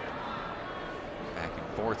 Back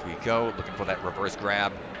and forth we go, looking for that reverse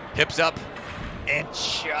grab. Hips up, and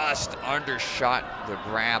just undershot the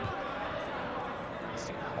grab. It's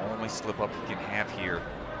the only slip up he can have here.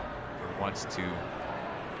 He wants to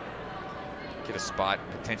get a spot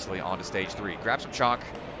potentially onto stage 3. Grab some chalk.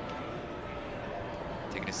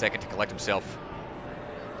 Taking a second to collect himself.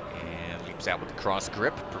 And leaps out with the cross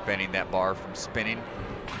grip, preventing that bar from spinning.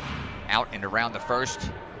 Out and around the first.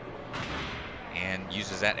 And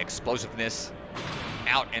uses that explosiveness.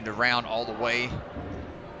 Out and around all the way.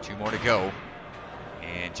 2 more to go.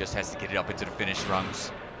 And just has to get it up into the finish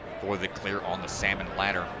rungs for the clear on the salmon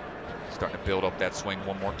ladder. Starting to build up that swing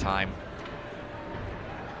one more time.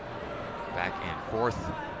 Back and forth.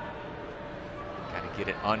 Got to get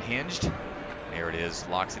it unhinged. There it is.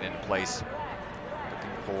 Locks it into place. Looking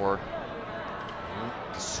for.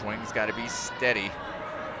 The swing's got to be steady.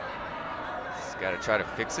 He's got to try to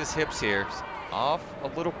fix his hips here. He's off a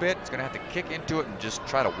little bit. He's going to have to kick into it and just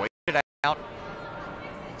try to wait it out.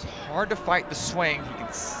 It's hard to fight the swing. You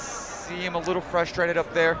can see him a little frustrated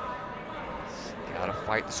up there. Got to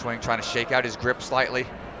fight the swing, trying to shake out his grip slightly.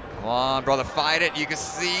 Come on, brother, fight it. You can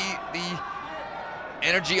see the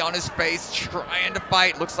energy on his face, trying to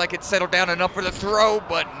fight. Looks like it settled down enough for the throw,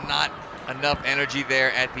 but not enough energy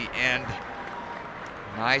there at the end.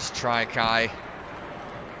 Nice try, Kai.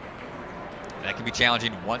 That can be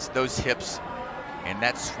challenging once those hips and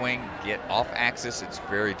that swing get off axis, it's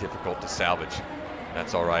very difficult to salvage.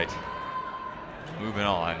 That's all right. Moving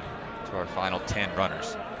on to our final 10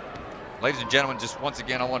 runners. Ladies and gentlemen, just once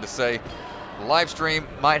again, I want to say the live stream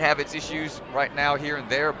might have its issues right now here and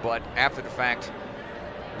there, but after the fact,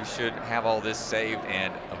 we should have all this saved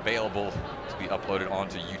and available to be uploaded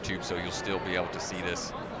onto YouTube, so you'll still be able to see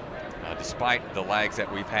this. Despite the lags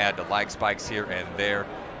that we've had, the lag spikes here and there,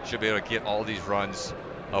 should be able to get all these runs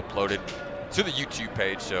uploaded to the YouTube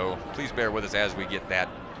page, so please bear with us as we get that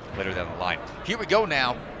later down the line. Here we go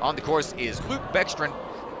now. On the course is Luke Beckstrand,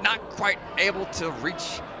 not quite able to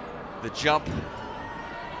reach the jump.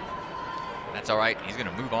 That's all right. He's going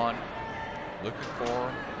to move on. Looking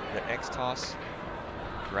for the X toss.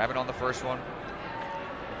 Grab it on the first one.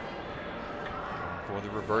 For the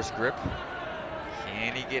reverse grip.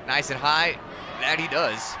 Can he get nice and high? That he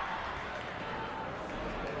does.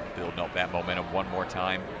 Building up that momentum one more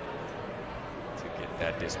time to get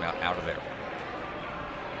that dismount out of there.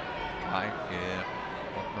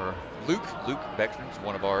 Luke Beckstrand's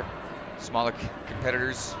one of our smaller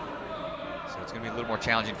competitors, so it's going to be a little more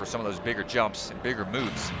challenging for some of those bigger jumps and bigger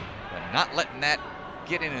moves, but not letting that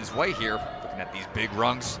get in his way here. Looking at these big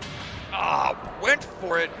rungs. Went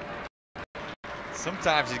for it.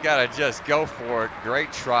 Sometimes you got to just go for it.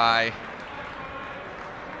 Great try.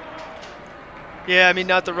 Yeah, I mean,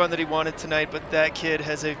 not the run that he wanted tonight, but that kid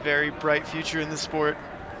has a very bright future in the sport.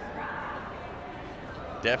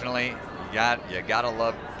 Definitely, you gotta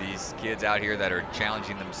love these kids out here that are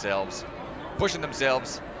challenging themselves, pushing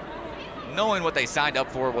themselves, knowing what they signed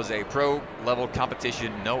up for was a pro level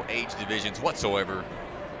competition, no age divisions whatsoever.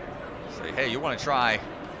 Say, hey, you want to try?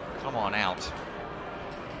 Come on out.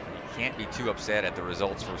 You can't be too upset at the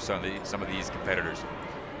results for some of these competitors.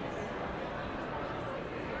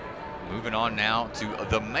 Moving on now to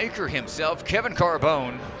the maker himself, Kevin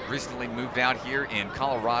Carbone. Recently moved out here in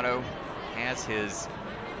Colorado, has his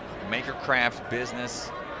Makercraft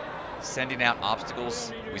business, sending out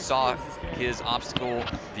obstacles. We saw his obstacle,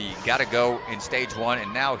 the gotta go in stage 1,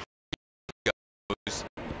 and now he goes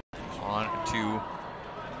on to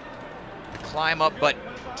climb up, but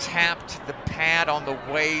tapped the pad on the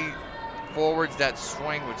way forwards. That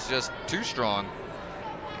swing was just too strong.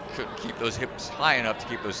 Couldn't keep those hips high enough to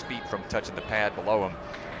keep those feet from touching the pad below him.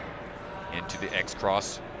 Into the X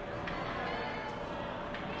cross.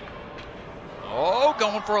 Oh,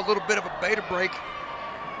 going for a little bit of a beta break.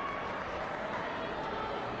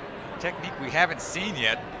 Technique we haven't seen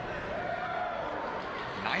yet.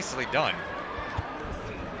 Nicely done.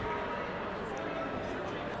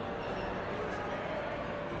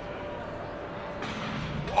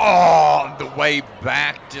 Oh, the way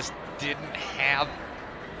back just didn't have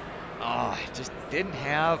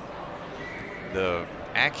the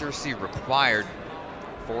accuracy required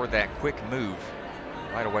for that quick move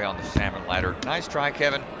right away on the salmon ladder. Nice try,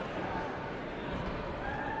 Kevin.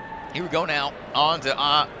 Here we go now on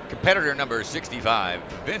to competitor number 65,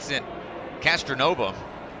 Vincent Castronova,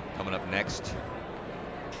 coming up next.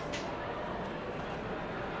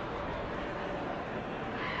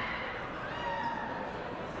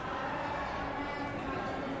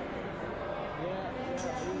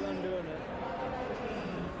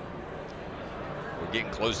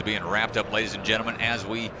 Getting close to being wrapped up, ladies and gentlemen, as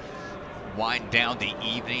we wind down the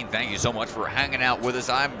evening. Thank you so much for hanging out with us.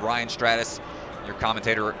 I'm Ryan Stratus, your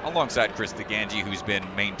commentator, alongside Chris DeGangi, who's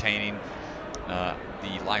been maintaining the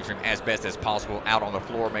live stream as best as possible out on the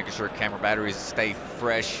floor, making sure camera batteries stay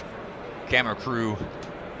fresh, camera crew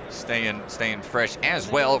staying fresh as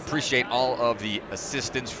well. Appreciate all of the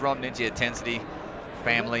assistance from Ninja Intensity,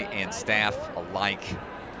 family and staff alike.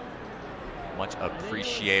 Much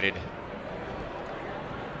appreciated.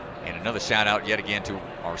 And another shout out yet again to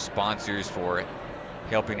our sponsors for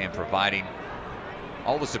helping and providing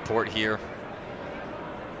all the support here.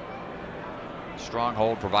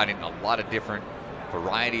 Stronghold providing a lot of different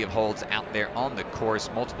variety of holds out there on the course,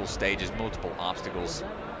 multiple stages, multiple obstacles.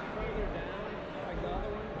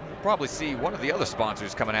 We'll probably see one of the other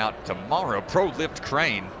sponsors coming out tomorrow, Pro Lift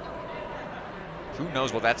Crane. Who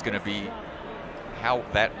knows what that's going to be, how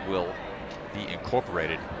that will be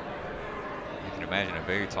incorporated. You can imagine a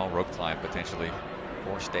very tall rope climb potentially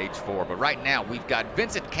for stage 4. But right now we've got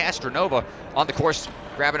Vincent Castronova on the course,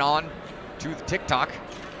 grabbing on to the TikTok.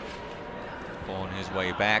 Pulling his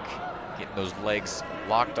way back, getting those legs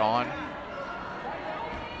locked on.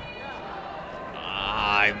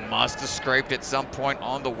 I must have scraped at some point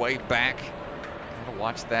on the way back. Gotta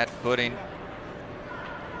watch that footing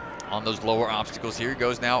on those lower obstacles. Here he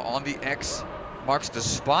goes now on the X, marks the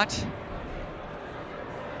spot.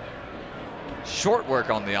 Short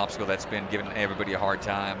work on the obstacle that's been giving everybody a hard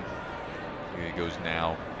time. Here he goes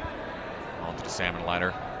now onto the salmon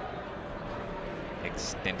ladder.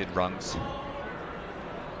 Extended rungs.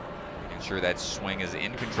 Making sure that swing is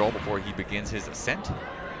in control before he begins his ascent.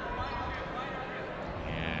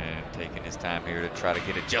 And taking his time here to try to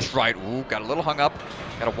get it just right. Ooh, got a little hung up.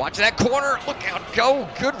 Got to watch that corner. Look out, go.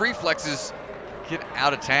 Good reflexes. Get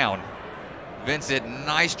out of town. Vincent,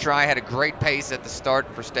 nice try. Had a great pace at the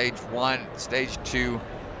start for stage 1. Stage 2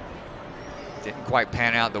 didn't quite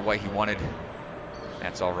pan out the way he wanted.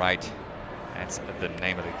 That's all right. That's the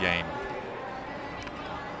name of the game.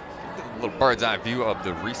 A little bird's eye view of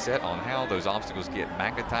the reset on how those obstacles get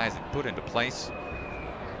magnetized and put into place.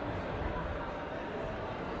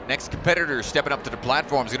 Next competitor stepping up to the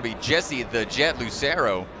platform is going to be Jesse the Jet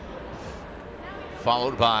Lucero,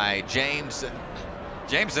 followed by James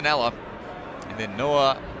Zanella, and then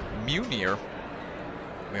Noah Munier.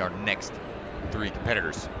 We are next 3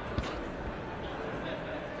 competitors.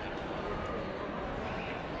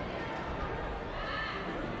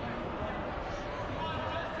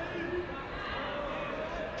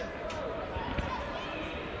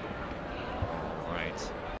 All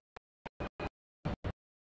right.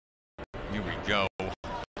 Here we go.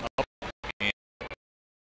 Up and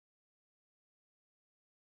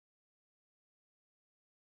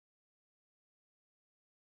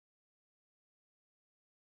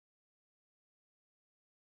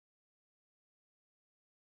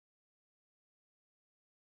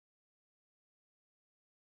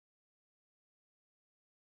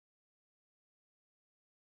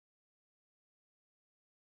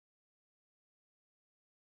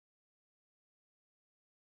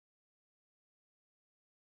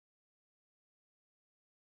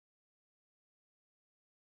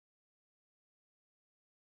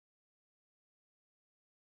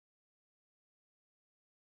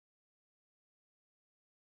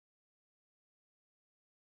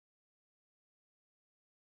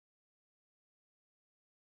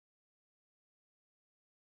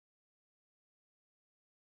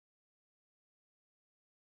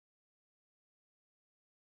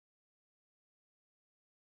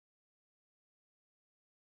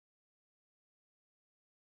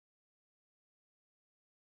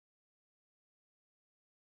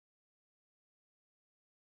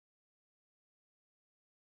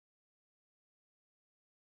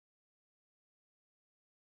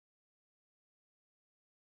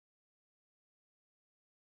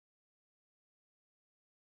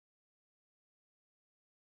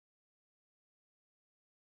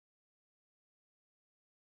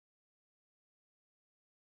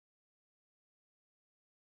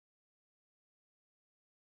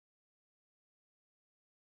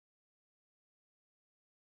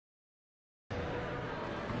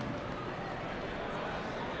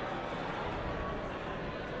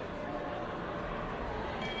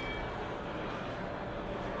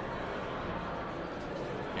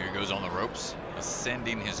here he goes on the ropes,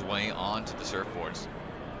 ascending his way onto the surfboards.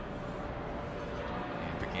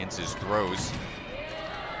 And begins his throws.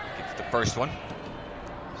 Gets the first one.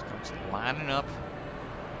 Starts lining up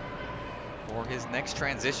for his next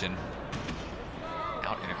transition.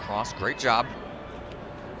 Out and across, great job.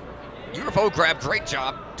 UFO grab, great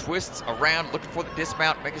job. Twists around, looking for the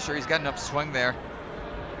dismount, making sure he's got enough swing there.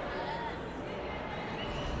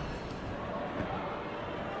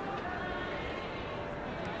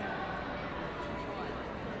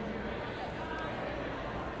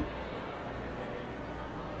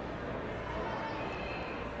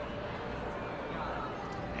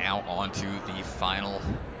 Now onto the final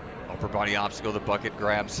upper body obstacle, the bucket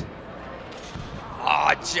grabs.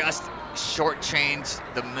 Ah, just shortchanged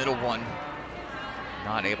the middle one.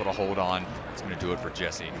 Not able to hold on. That's going to do it for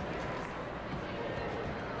Jesse.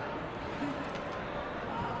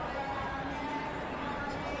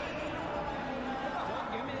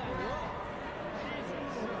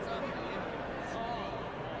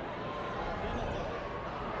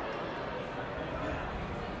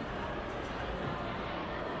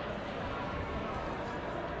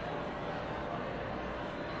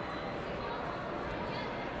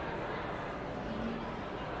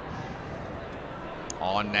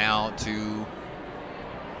 On now to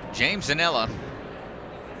James Zanella.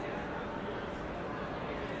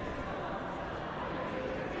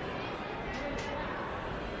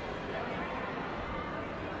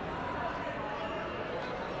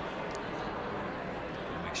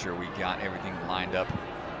 Make sure we got everything lined up.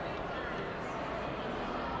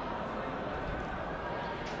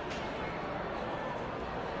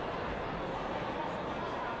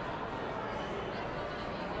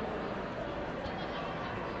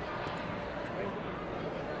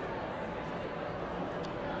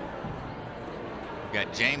 We've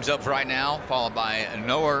got James up right now, followed by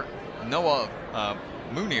Noah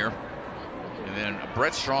Munir, and then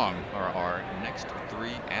Brett Strong are our next 3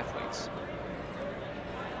 athletes.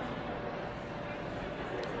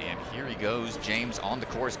 And here he goes, James on the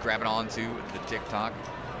course, grabbing onto the TikTok.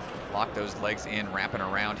 Lock those legs in, wrapping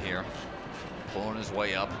around here, pulling his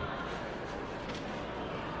way up.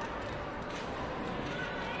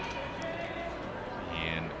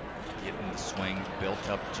 And getting the swing built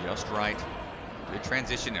up just right. Good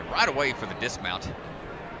transition, and right away for the dismount.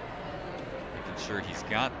 Making sure he's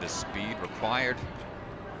got the speed required.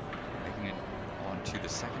 Making it onto the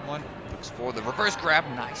second one. Looks for the reverse grab.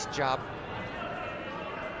 Nice job.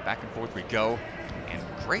 Back and forth we go. And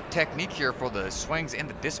great technique here for the swings and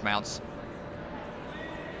the dismounts.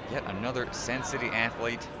 Yet another Sand City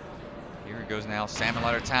athlete. Here he goes now. Salmon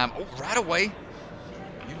ladder time. Oh, right away.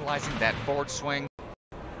 Utilizing that forward swing.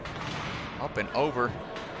 Up and over.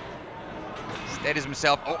 Steadies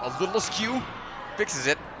himself. Oh, a little askew. Fixes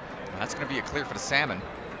it. That's going to be a clear for the salmon.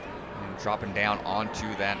 And dropping down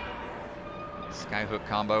onto that sky hook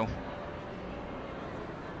combo.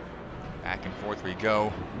 Back and forth we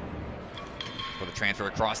go. For the transfer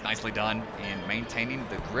across, nicely done. And maintaining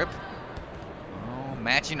the grip. Oh,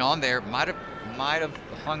 matching on there. Might have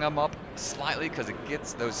hung him up slightly because it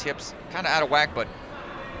gets those hips kind of out of whack, but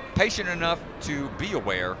patient enough to be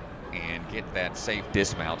aware and get that safe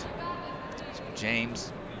dismount. So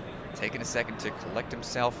James taking a second to collect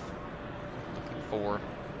himself, looking for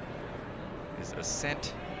his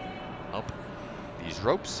ascent up these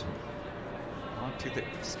ropes onto the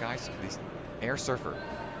the air surfer.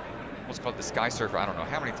 What's called the sky surfer? I don't know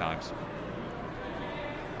how many times.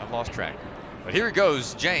 I've lost track. But here he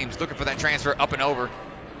goes, James looking for that transfer up and over.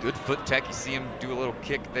 Good foot tech. You see him do a little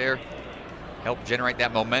kick there. Help generate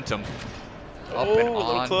that momentum. Up and on. A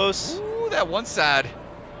little close. Ooh, that one side.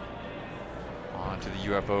 Onto the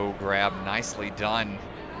UFO grab. Nicely done.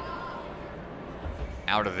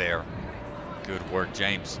 Out of there. Good work,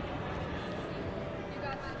 James.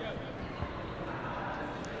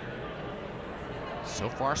 So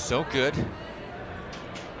far, so good.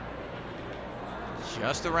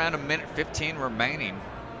 Just around 1:15 remaining.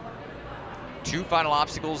 2 final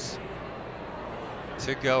obstacles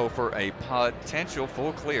to go for a potential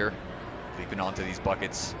full clear. Leaping onto these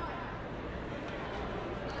buckets.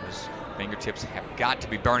 Those fingertips have got to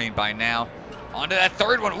be burning by now. Onto that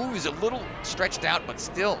third one. Ooh, he's a little stretched out, but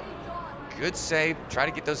still good save. Try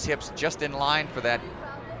to get those hips just in line for that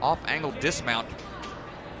off-angle dismount.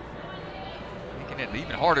 Making it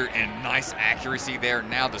even harder, and nice accuracy there.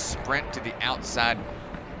 Now the sprint to the outside.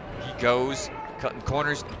 He goes, cutting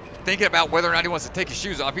corners, thinking about whether or not he wants to take his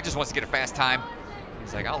shoes off. He just wants to get a fast time.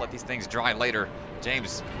 He's like, I'll let these things dry later.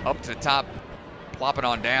 James up to the top, plopping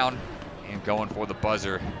on down, and going for the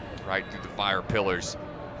buzzer right through the fire pillars.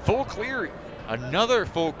 Full clear, another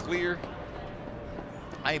full clear,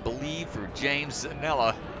 I believe, for James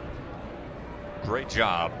Zanella. Great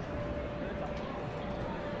job.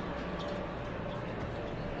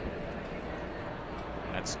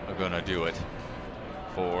 That's gonna do it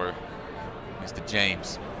for Mr.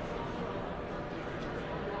 James.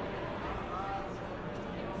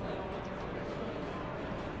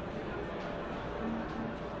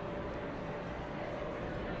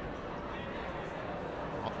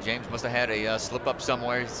 James must have had a slip up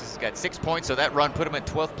somewhere. He's got 6 points, so that run put him in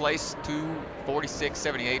 12th place,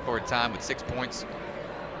 2:46.78 for a time with 6 points.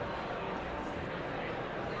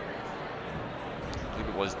 I believe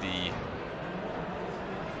it was the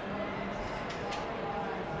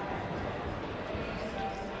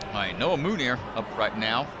all right, Noah Munir up right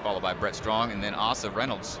now, followed by Brett Strong, and then Asa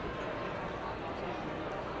Reynolds.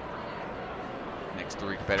 Next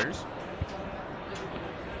 3 competitors.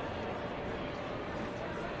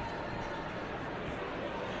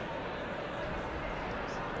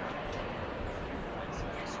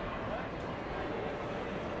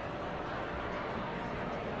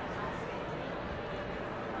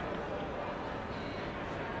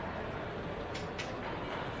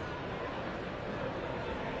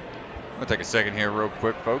 We'll take a second here real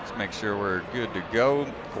quick, folks. Make sure we're good to go.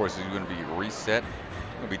 Of course, it's going to be reset.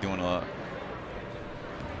 We'll be doing a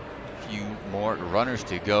few more runners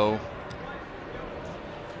to go.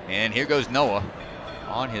 And here goes Noah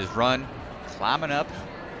on his run, climbing up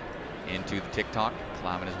into the TikTok,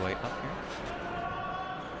 climbing his way up here.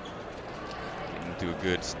 Getting into a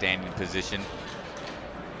good standing position.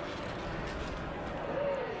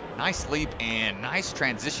 Nice leap and nice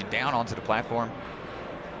transition down onto the platform.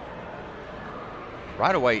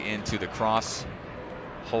 Right away into the cross.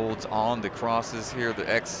 Holds on the crosses here. The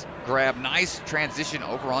X grab. Nice transition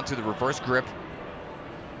over onto the reverse grip.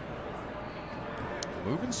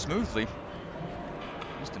 moving smoothly.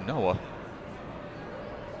 Mr. Noah.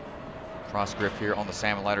 Cross grip here on the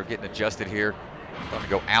salmon ladder, getting adjusted here. Going to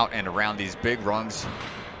go out and around these big rungs.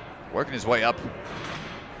 Working his way up.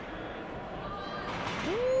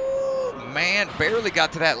 Ooh, man, barely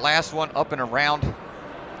got to that last one, up and around.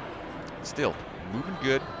 Still moving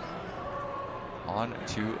good. On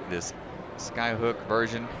to this skyhook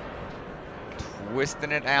version.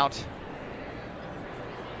 Twisting it out.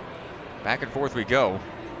 Back and forth we go.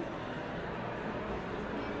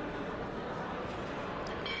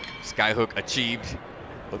 Skyhook achieved.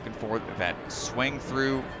 Looking for that swing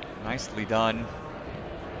through. Nicely done.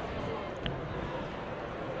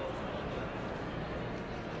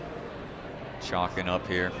 Chalking up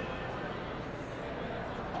here.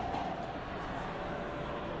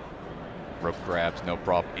 Rope grabs, no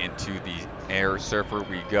problem. Into the air surfer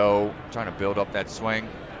we go. Trying to build up that swing.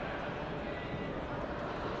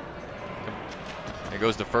 There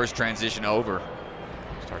goes the first transition over.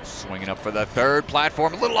 Starts swinging up for the third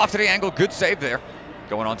platform. A little off to the angle. Good save there.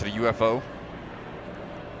 Going on to the UFO.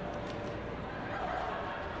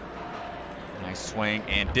 Nice swing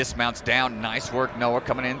and dismounts down. Nice work, Noah,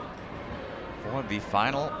 coming in for the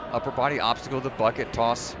final upper body obstacle, the bucket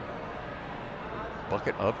toss.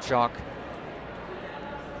 Bucket of chalk.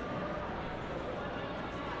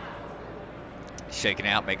 Shaking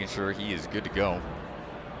out, making sure he is good to go.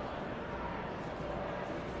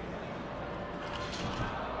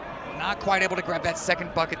 Not quite able to grab that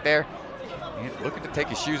second bucket there. And looking to take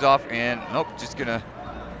his shoes off, and nope, just gonna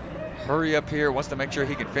hurry up here. Wants to make sure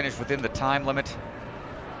he can finish within the time limit.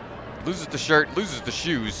 Loses the shirt, loses the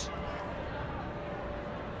shoes.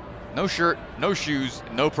 No shirt, no shoes,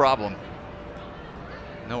 no problem.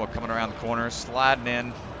 Noah coming around the corner, sliding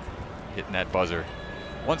in, hitting that buzzer.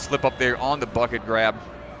 One slip up there on the bucket grab.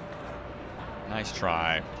 Nice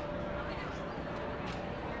try.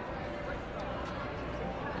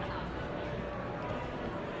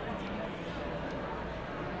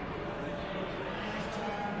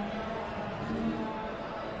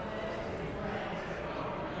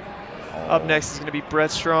 Up next is going to be Brett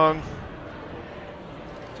Strong.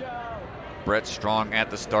 Brett Strong at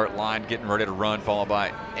the start line, getting ready to run, followed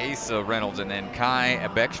by Asa Reynolds, and then Kai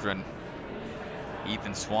Beckstrand,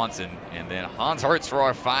 Ethan Swanson, and then Hans Hertz for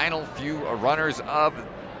our final few runners of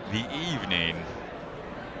the evening.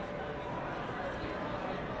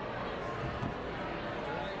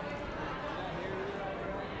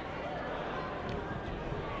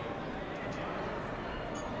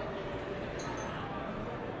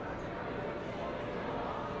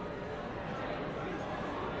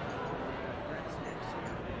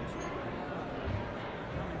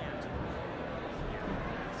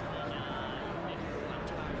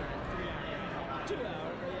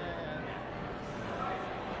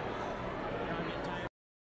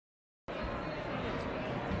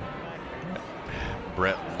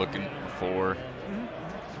 Brett looking for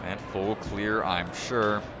that full clear, I'm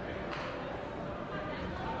sure.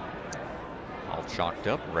 All chalked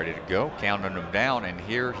up, ready to go, counting him down, and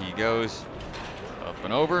here he goes, up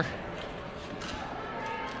and over.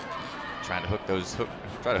 Trying to hook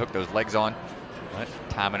those legs on, but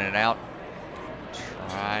timing it out.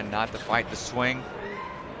 Trying not to fight the swing.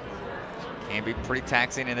 Can be pretty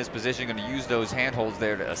taxing in this position. Going to use those handholds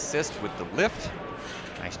there to assist with the lift.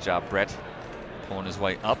 Nice job, Brett. Pulling his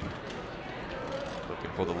way up.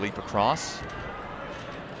 Looking for the leap across.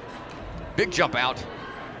 Big jump out.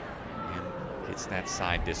 And hits that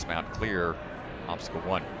side dismount. Clear. Obstacle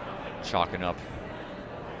 1. Chalking up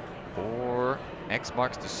for X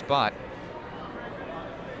marks the spot.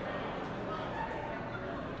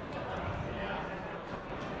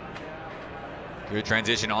 Good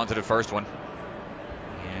transition onto the first one.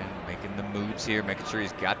 And making the moves here, making sure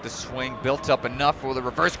he's got the swing built up enough for the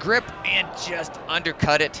reverse grip and just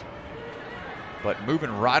undercut it. But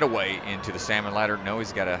moving right away into the salmon ladder. No,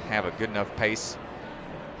 he's got to have a good enough pace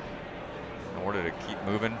in order to keep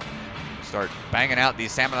moving. Start banging out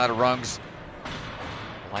these salmon ladder rungs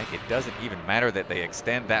like it doesn't even matter that they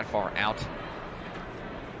extend that far out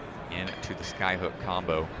into the skyhook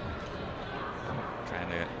combo.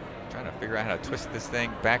 Trying to figure out how to twist this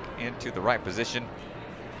thing back into the right position.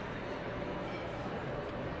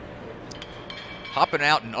 Hopping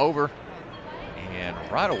out and over. And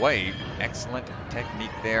right away, excellent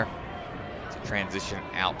technique there to transition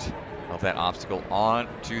out of that obstacle on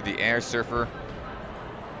to the air surfer.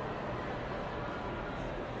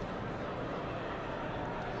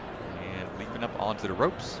 And leaping up onto the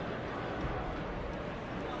ropes.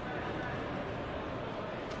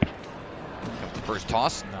 Comes the first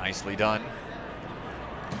toss, nicely done.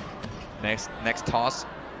 Next toss,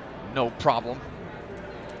 no problem.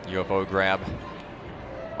 UFO grab.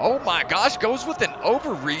 Oh my gosh, goes with an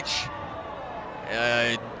overreach.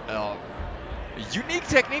 Unique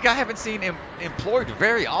technique I haven't seen employed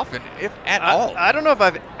very often, if at all. I don't know if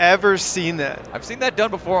I've ever seen that. I've seen that done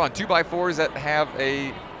before on 2x4s that have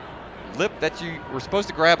a lip that you were supposed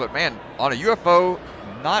to grab, but man, on a UFO,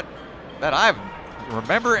 not that I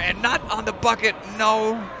remember, and not on the bucket.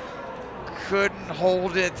 No, couldn't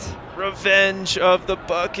hold it. Revenge of the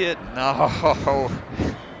bucket. No.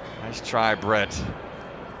 Nice try, Brett.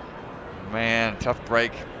 Man, tough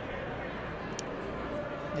break.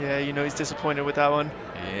 Yeah, you know he's disappointed with that one.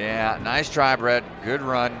 Yeah, nice try, Brett. Good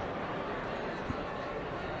run.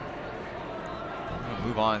 We'll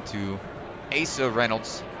move on to Asa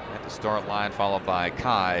Reynolds at the start line, followed by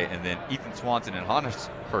Kai, and then Ethan Swanson and Hannes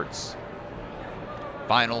Hertz.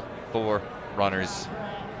 Final 4 runners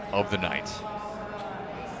of the night.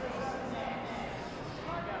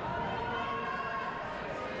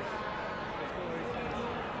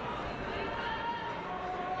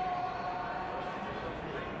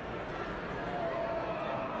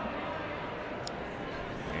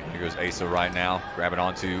 Here goes Asa right now, grabbing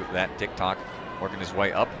onto that TikTok, working his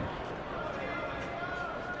way up.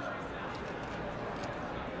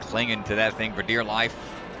 Clinging to that thing for dear life.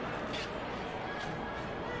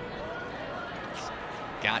 It's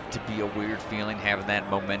got to be a weird feeling having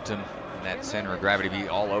that momentum and that center of gravity be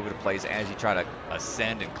all over the place as you try to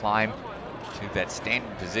ascend and climb to that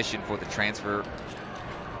standing position for the transfer.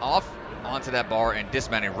 Off onto that bar and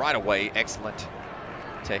dismounting right away. Excellent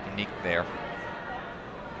technique there.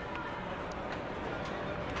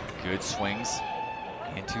 Good swings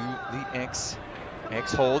into the X.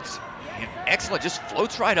 X holds. And excellent, just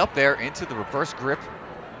floats right up there into the reverse grip.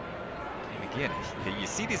 And again, you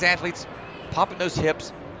see these athletes popping those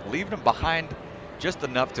hips, leaving them behind just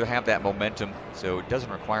enough to have that momentum, so it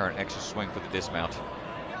doesn't require an extra swing for the dismount.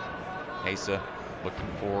 Asa looking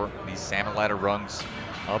for these salmon ladder rungs,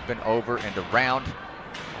 up and over and around.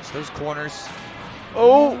 Watch those corners.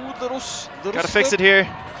 Oh, little gotta slip. fix it here.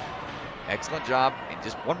 Excellent job, and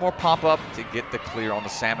just one more pop up to get the clear on the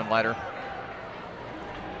salmon ladder.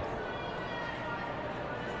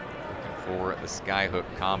 Looking for the sky hook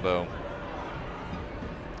combo.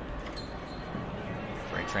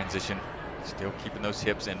 Great transition, still keeping those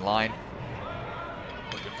hips in line.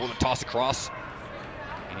 Looking for the toss across,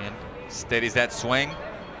 and steadies that swing.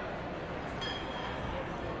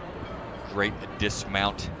 Great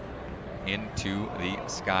dismount into the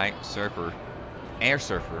Sky Surfer, Air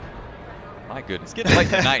Surfer. My goodness, getting late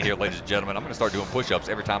tonight here, ladies and gentlemen. I'm going to start doing push-ups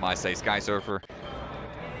every time I say Sky Surfer. It's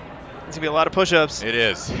going to be a lot of push-ups. It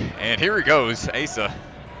is. And here he goes, Asa.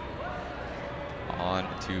 On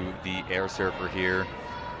to the Air Surfer here.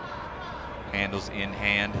 Handles in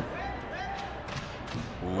hand.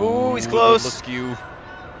 Ooh, he's close. Skew.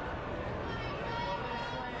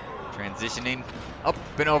 Transitioning up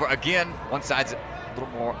and over again. One side's a little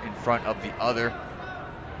more in front of the other.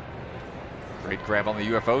 Great grab on the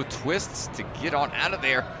UFO. Twists to get on out of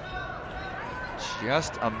there.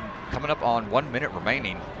 Just coming up on 1 minute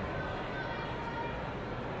remaining.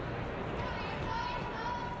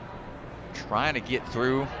 Trying to get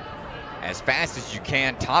through as fast as you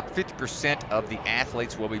can. Top 50% of the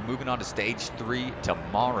athletes will be moving on to stage 3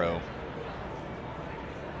 tomorrow.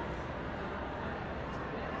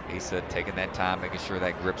 Asa taking that time, making sure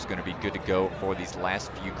that grip's going to be good to go for these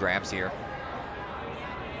last few grabs here.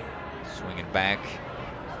 Swinging back,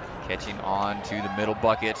 catching on to the middle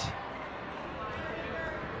bucket. Back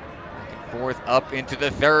and forth, up into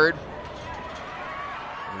the third.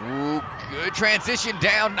 Ooh, good transition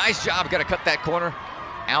down. Nice job. Got to cut that corner.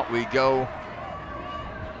 Out we go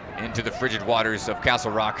into the frigid waters of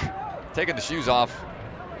Castle Rock. Taking the shoes off.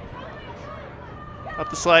 Up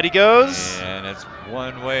the slide he goes. And it's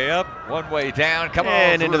one way up, one way down. Come on.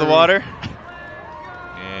 And into the water.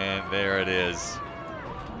 And there it is.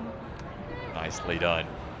 Nicely done.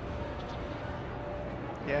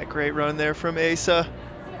 Yeah, great run there from Asa.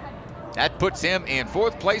 That puts him in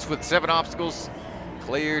 4th place with 7 obstacles.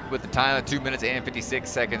 Cleared with the time of 2 minutes and 56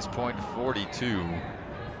 seconds, .42.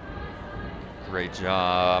 Great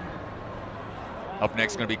job. Up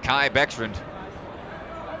next is going to be Kai Beckstrand.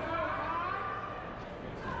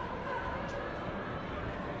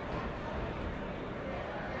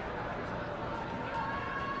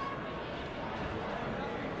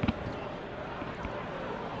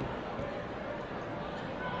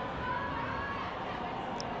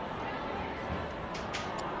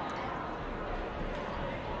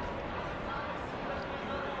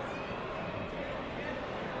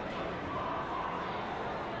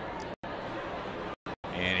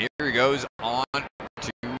 Here he goes on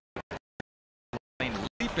to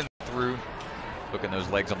leaping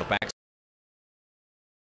legs on the back.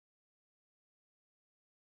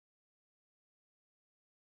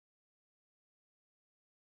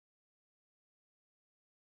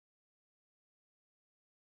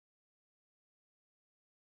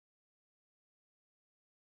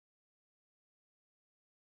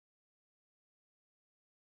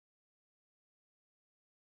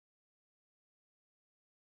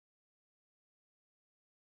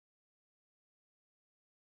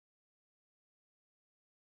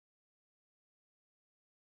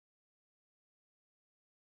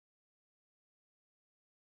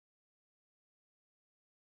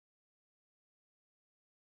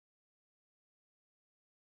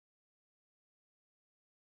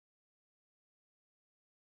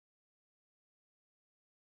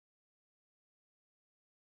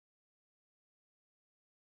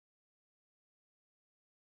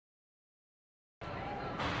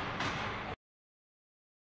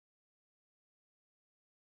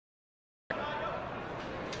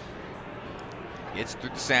 Gets through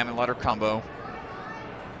the salmon ladder combo.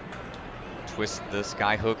 Twists the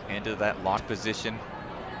sky hook into that lock position.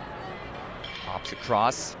 Pops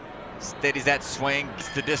across. Steadies that swing. Gets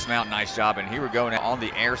the dismount. Nice job. And here we go now on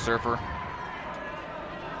the air surfer.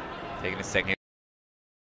 Taking a second.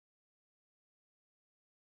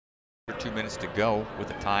 2 minutes to go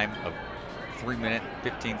with a time of 3-minute,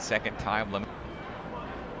 15-second time limit.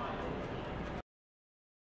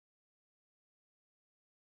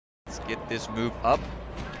 Let's get this move up.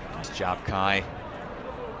 Nice job, Kai.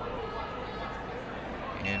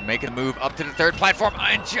 And making a move up to the third platform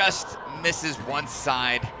and just misses one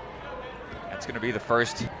side. That's going to be the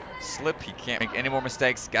first slip. He can't make any more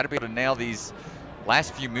mistakes. Got to be able to nail these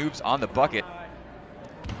last few moves on the bucket.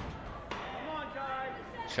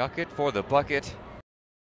 Chuck it for the bucket.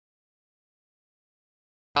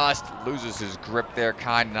 Just loses his grip there,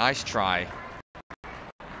 Kai. Nice try.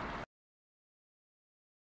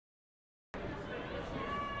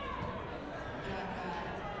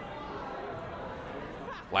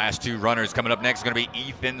 Last two runners coming up next is going to be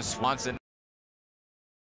Ethan Swanson.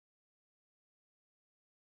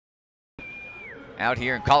 Out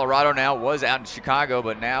here in Colorado now, was out in Chicago,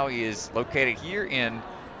 but now he is located here in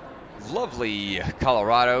lovely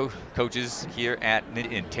Colorado. Coaches here at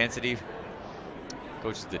Intensity.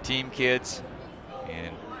 Coaches the team kids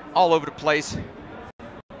and all over the place.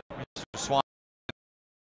 Swanson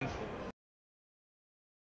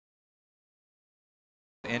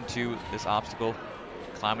into this obstacle.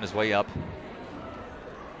 Climbing his way up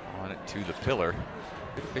on it to the pillar.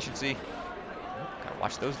 Good efficiency. Gotta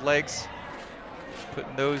watch those legs.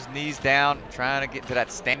 Putting those knees down, trying to get to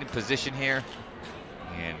that standing position here.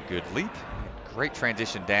 And good leap. Great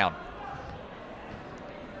transition down.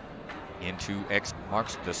 Into X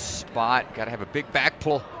marks the spot. Gotta have a big back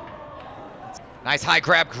pull. Nice high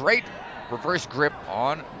grab. Great reverse grip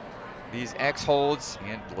on these X holds.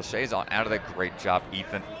 And Lachey's on out of there. Great job,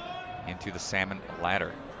 Ethan. Into the salmon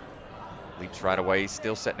ladder. Leaps right away,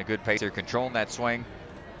 still setting a good pace here, controlling that swing.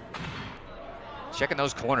 Checking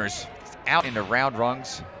those corners. Out into round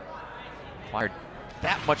rungs. Required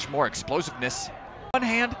that much more explosiveness. One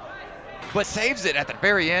hand, but saves it at the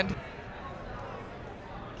very end.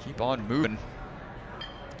 Keep on moving.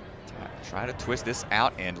 Try to twist this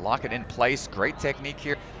out and lock it in place. Great technique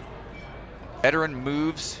here. Veteran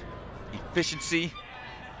moves, efficiency.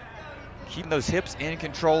 Keeping those hips in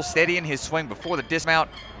control, steadying his swing before the dismount,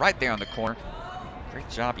 right there on the corner. Great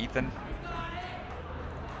job, Ethan.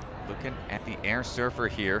 Looking at the air surfer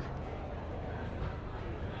here.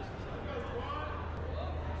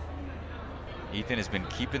 Ethan has been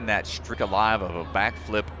keeping that streak alive of a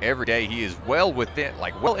backflip every day. He is well within,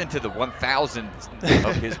 well into the 1,000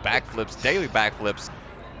 of his backflips, daily backflips.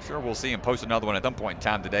 I'm sure we'll see him post another one at some point in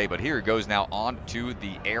time today, but here he goes now on to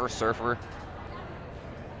the air surfer.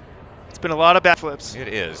 It's been a lot of backflips. It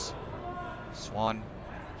is. Swan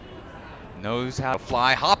knows how to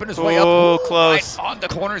fly, hopping his way up. Oh, close. Right on the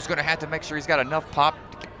corner. He's going to have to make sure he's got enough pop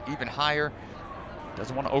to get even higher.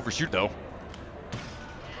 Doesn't want to overshoot, though.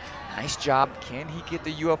 Nice job. Can he get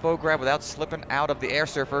the UFO grab without slipping out of the air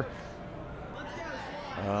surfer?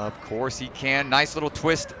 Of course he can. Nice little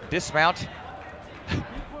twist dismount.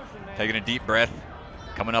 Taking a deep breath.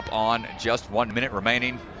 Coming up on just 1 minute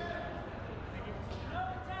remaining.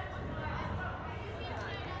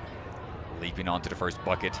 Leaping onto the first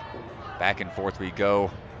bucket. Back and forth we go.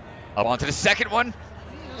 Up onto the second one.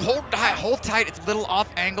 Hold tight. It's a little off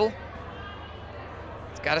angle.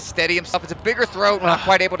 He's got to steady himself. It's a bigger throw. Not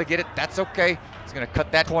quite able to get it. That's okay. He's going to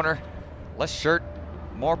cut that corner. Less shirt,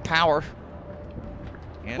 more power.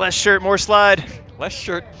 And less shirt, more slide. Less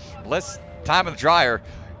shirt, less time in the dryer.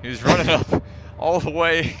 He was running up all the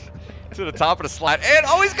way to the top of the slide. And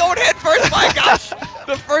oh, he's going head first. My gosh,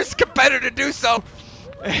 the first competitor to do so.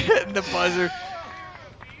 Hitting the buzzer.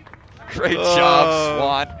 Great job,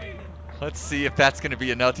 Swan. Let's see if that's going to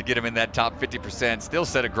be enough to get him in that top 50%. Still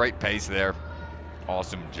set a great pace there.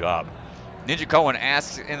 Awesome job. Ninja Cohen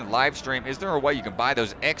asks in the live stream, is there a way you can buy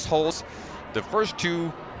those X holes? The first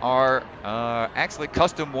two are actually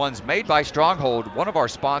custom ones made by Stronghold, one of our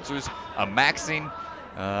sponsors, a Max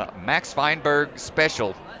Feinberg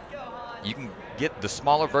special. You can get the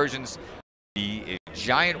smaller versions, the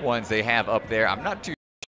giant ones they have up there. I'm not too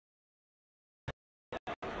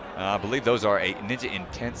I believe those are a Ninja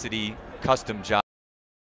Intensity custom job.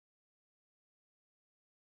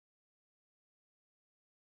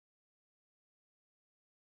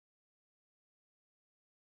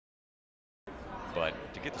 But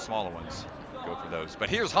to get the smaller ones, go for those.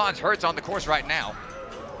 But here's Hans Hertz on the course right now.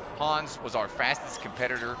 Hans was our fastest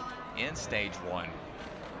competitor in stage 1.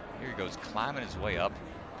 Here he goes, climbing his way up.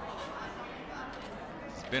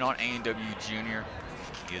 He's been on A&W Junior.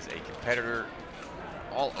 He is a competitor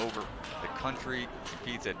all over the country,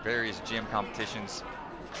 competes at various gym competitions,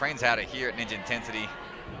 trains out of here at Ninja Intensity.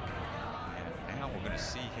 And now we're going to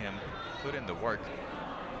see him put in the work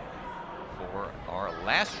for our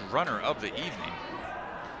last runner of the evening.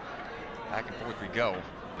 Back and forth we go.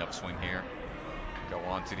 Upswing here. Go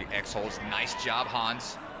on to the X holes. Nice job,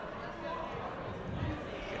 Hans.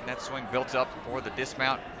 Getting that swing built up for the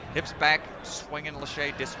dismount. Hips back, swinging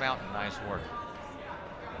Lachey, dismount. Nice work.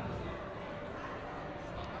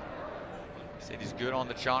 Said he's good on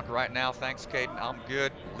the chonk right now. Thanks, Caden. I'm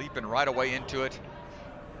good. Leaping right away into it.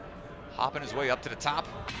 Hopping his way up to the top.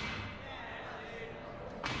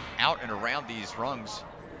 Out and around these rungs.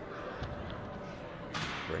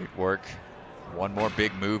 Great work. One more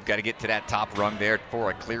big move. Got to get to that top rung there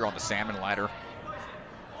for a clear on the salmon ladder.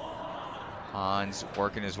 Hans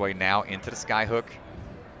working his way now into the sky hook.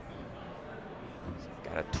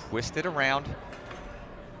 Got to twist it around.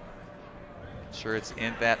 Sure it's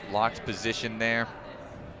in that locked position there.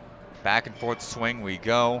 Back and forth swing we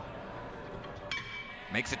go.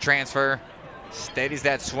 Makes a transfer. Steadies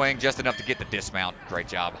that swing just enough to get the dismount. Great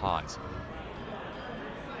job, Hans.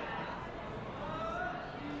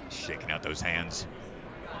 Shaking out those hands.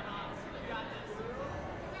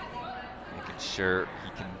 Making sure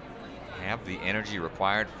he can have the energy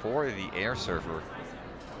required for the air surfer.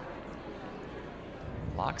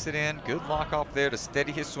 Locks it in. Good lock off there to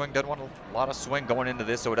steady his swing. Doesn't want a lot of swing going into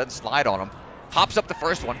this so it doesn't slide on him. Hops up the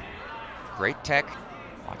first one. Great tech.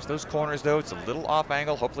 Watch those corners though. It's a little off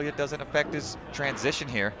angle. Hopefully it doesn't affect his transition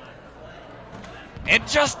here. And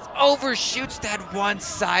just overshoots that one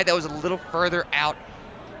side. That was a little further out.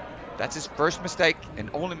 That's his first mistake and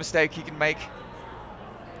only mistake he can make.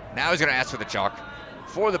 Now he's going to ask for the chalk.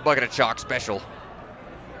 For the bucket of chalk special.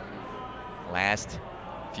 Last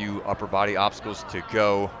few upper body obstacles to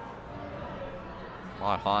go. Come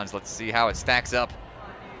on, Hans, let's see how it stacks up.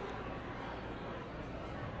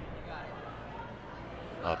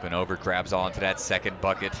 Up and over, grabs onto that second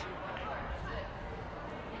bucket.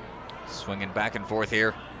 Swinging back and forth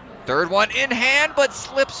here. Third one in hand, but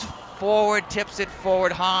slips forward, tips it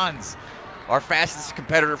forward. Hans, our fastest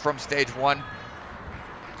competitor from stage 1.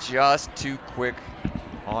 Just too quick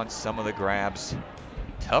on some of the grabs.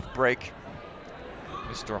 Tough break,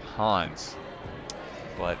 Mr. Hans.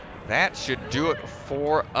 But that should do it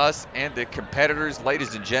for us and the competitors.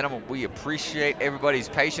 Ladies and gentlemen, we appreciate everybody's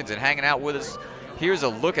patience and hanging out with us. Here's a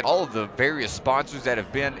look at all of the various sponsors that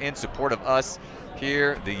have been in support of us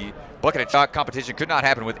here. The Bucket of Chalk competition could not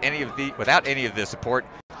happen without any of the support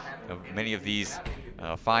of many of these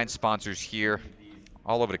fine sponsors here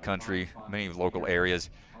all over the country, many local areas,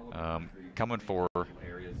 coming for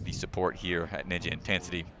the support here at Ninja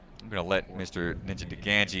Intensity. I'm going to let Mr. Ninja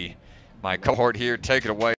DeGangi, my cohort here, take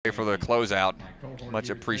it away for the closeout. Much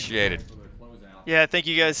appreciated. Yeah, thank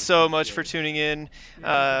you guys so much for tuning in.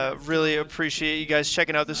 Really appreciate you guys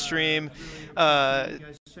checking out the stream,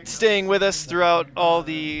 staying with us throughout all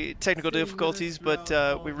the technical difficulties, but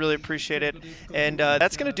we really appreciate it. And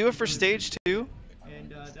that's going to do it for stage 2.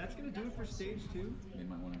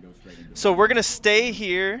 So we're going to stay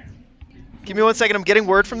here. Give me 1 second. I'm getting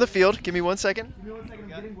word from the field. Give me 1 second.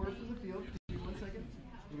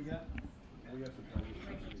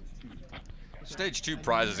 Stage 2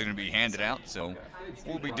 prizes are going to be handed out, so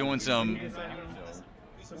we'll be doing some.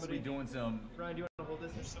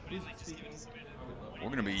 We're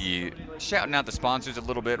going to be shouting out the sponsors a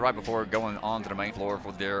little bit right before going on to the main floor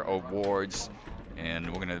for their awards, and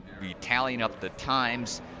we're going to be tallying up the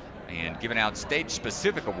times and giving out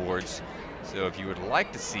stage-specific awards. So if you would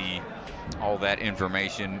like to see all that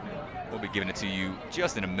information, We'll be giving it to you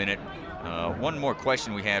just in a minute. One more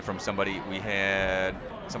question we had from somebody. We had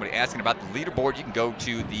somebody asking about the leaderboard. You can go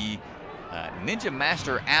to the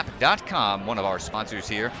ninjamasterapp.com, one of our sponsors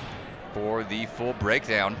here, for the full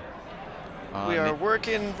breakdown. We are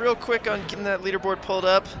working real quick on getting that leaderboard pulled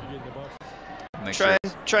up.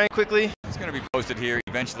 Trying quickly. It's going to be posted here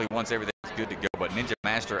eventually once everything's good to go. But Ninja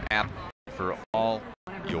Master app for all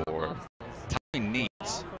your timing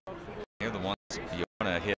needs. They're the ones you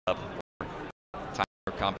want to hit up for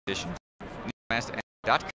timer competition.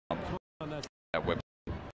 NinjaMasterApp.com. That website.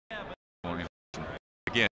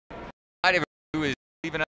 Again, not everyone who is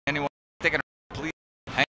leaving us, anyone taking a please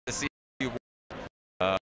hang to see you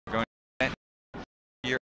going to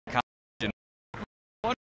your competition.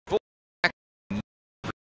 One full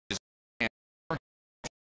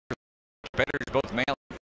competitors, both male and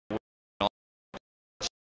female.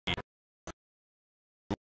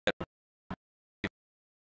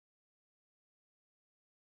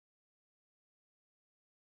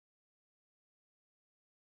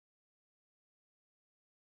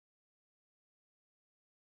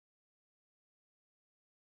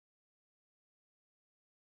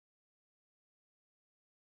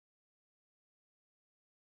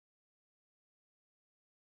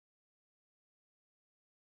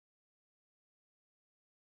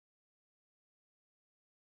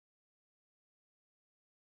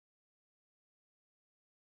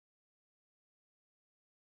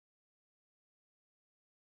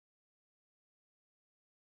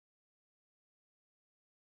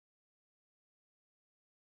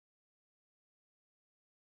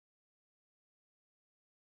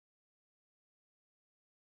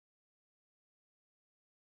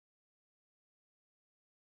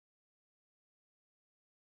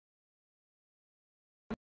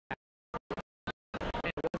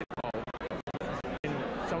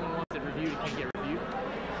 Someone wants it reviewed, it can get reviewed?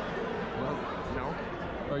 No?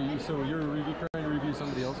 Are you, so you're trying to review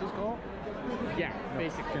somebody else's call? Yeah,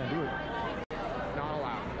 basically. Can't do it. Not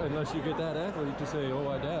allowed. Unless you get that athlete to say, oh,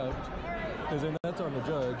 I dabbed. Because then that's on the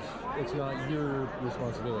judge. It's not your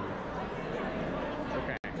responsibility.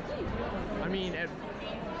 Okay. I mean,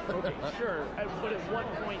 okay, sure. But at what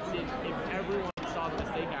point if everyone saw the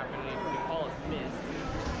mistake happen and the call is missed,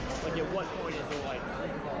 like at what point is it like,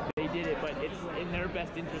 they did it, but it's in their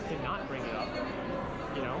best interest to not bring it up,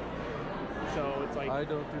 you know? So it's like... I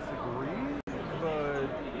don't disagree, but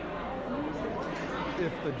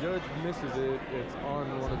if the judge misses it, it's on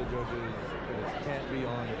one of the judges, and it can't be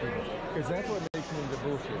on the people. Because that's what makes Ninja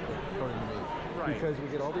bullshit, according to me. Right. Because we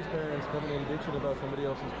get all these parents coming in bitching about somebody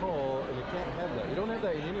else's call, and you can't have that. You don't have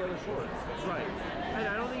that in any other sport. Right. And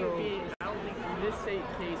I don't think I don't think in this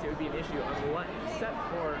case it would be an issue unless, except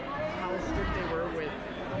for how strict they were with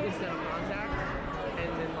instant contact, and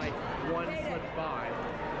then like one slipped by,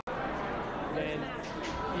 then,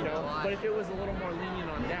 you know, but if it was a little more lenient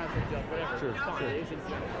on dabs, it'd be like, whatever, Sure, it's fine, sure. it's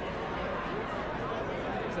instant.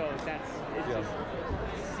 So it just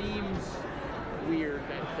seems weird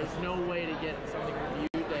that there's no way to get something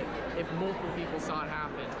reviewed that if multiple people saw it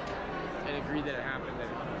happen and agreed that it happened, that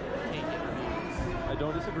it can't get reviewed. I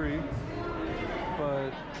don't disagree,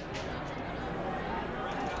 but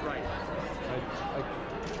Right.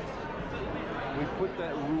 we put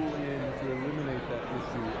that rule in to eliminate that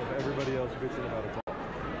issue of everybody else bitching about a call.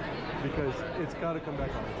 Because it's got to come back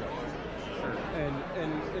on the judge. Sure. And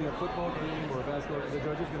in a football game or a basketball, the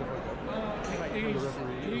judge is going to fuck up. Or the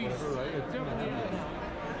referee or whatever, right? It's going to happen.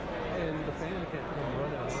 And the fan can't come run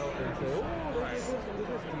out and say, oh, don't do this, don't do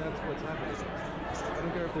this. And that's what's happening. I don't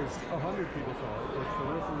care if there's 100 people saw it, if the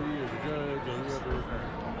referee or the judge or whoever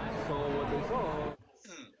saw what they saw.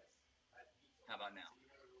 How about now?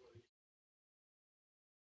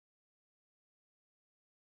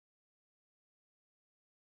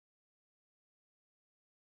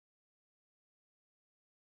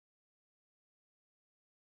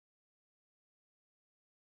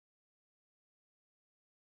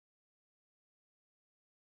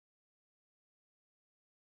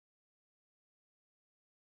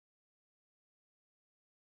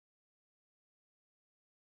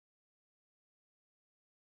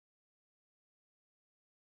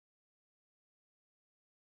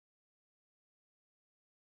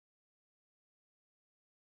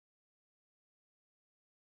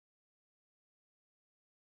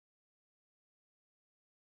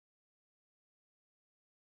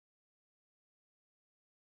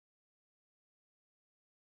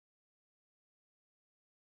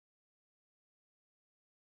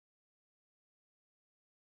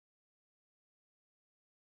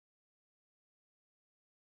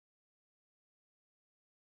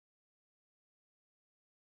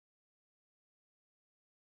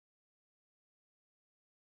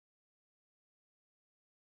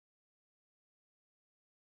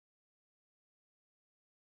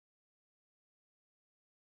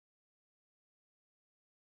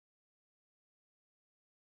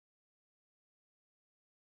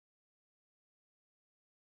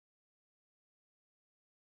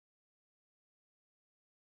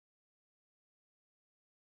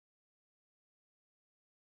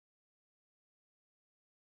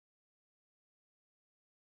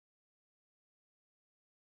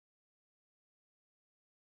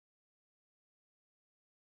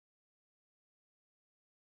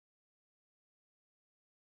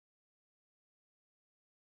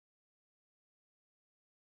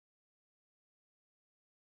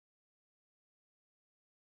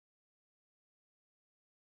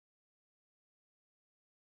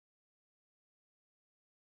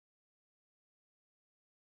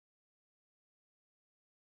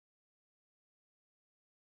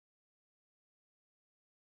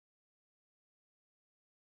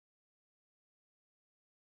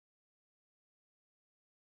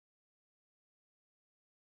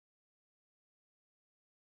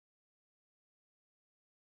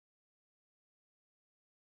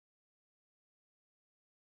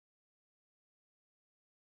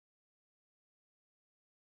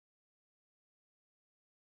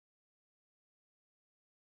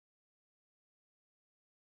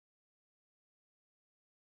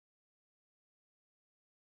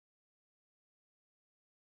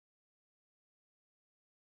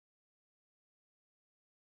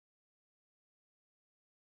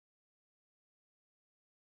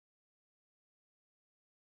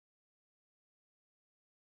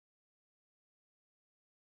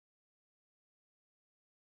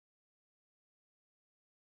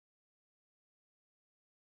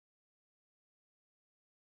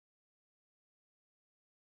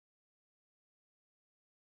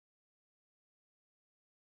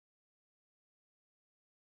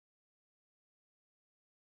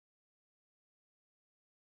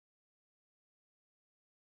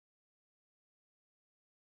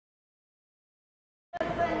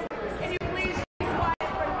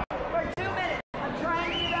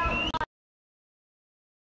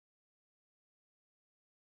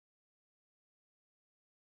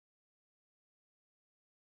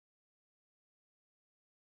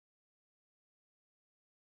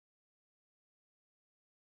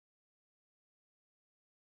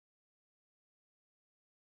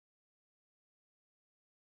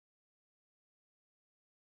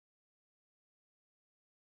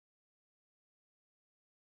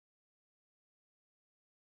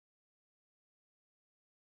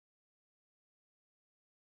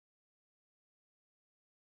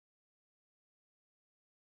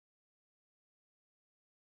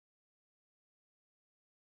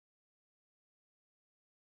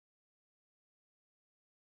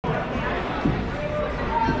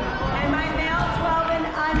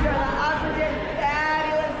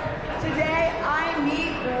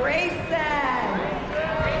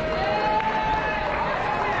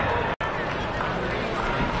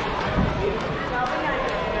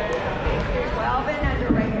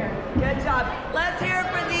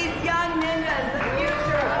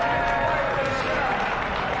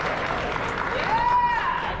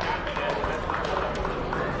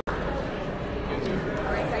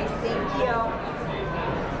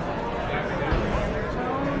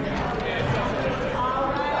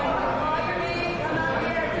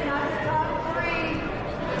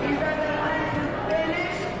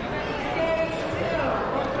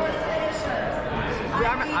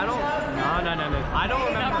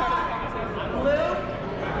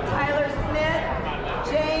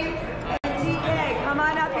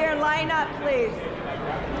 please.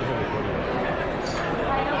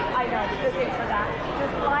 I know, just wait for that.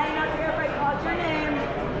 Just line up here if I called your name.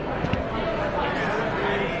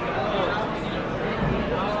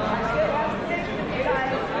 I should have 6 of you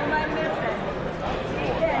guys. Who am I missing?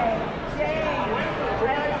 TJ, James,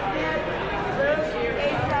 Tyler Smith, Luke,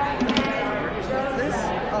 Asa, and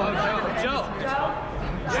Joseph. Joe. Joe?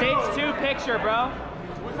 Stage 2 picture, bro.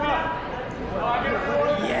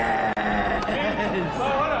 Yes!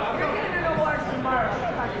 You're getting an award tomorrow.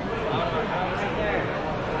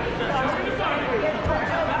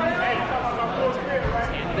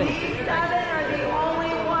 These 7 are the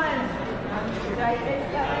only ones. Did I say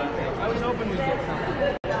 7? I was hoping we'd get something.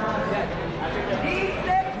 These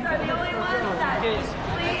 6 are the only ones that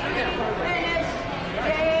completely finished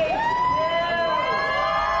stage 2.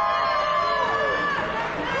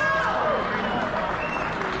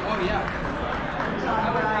 Oh, yeah.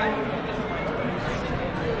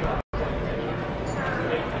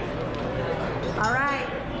 All right,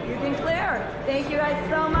 you can clear. Thank you guys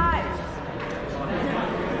so much.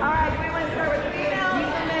 All right, we want to start with females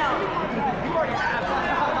or males? You already have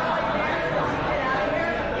Get out of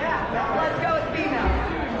here? Yeah, let's go with females.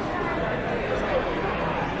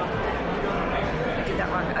 I did that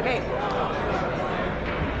wrong. Okay.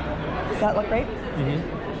 Does that look right? Mm-hmm.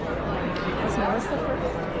 Was Melissa first?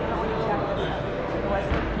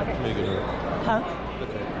 Yeah. Okay. Make it hurt. Huh?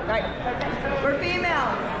 Okay. All right, perfect. We're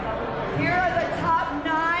females. Here are the top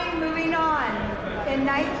 9 moving on. In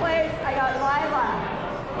 9th place, I got Lila.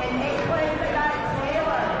 In 8th place, I got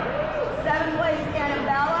Taylor. 7th place,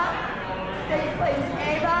 Annabella. 6th place,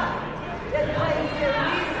 Ava. 5th place,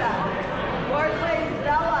 Elisa. 4th place,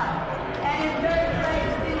 Bella. And in 3rd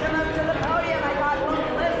place, please come up to the podium, I got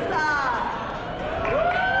Melissa.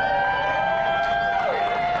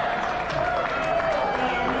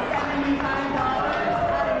 And $75.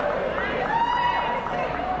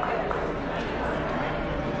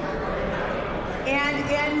 And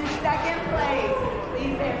in 2nd place,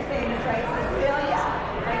 please say this right, Cecilia.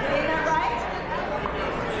 Am I saying that right?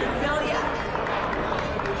 Cecilia.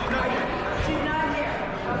 She's not here.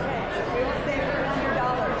 Okay, we will save her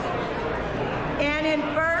 $100. And in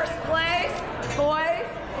 1st place, boys,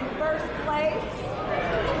 in 1st place,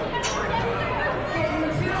 getting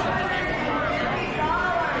 $250.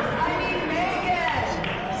 I mean, Megan.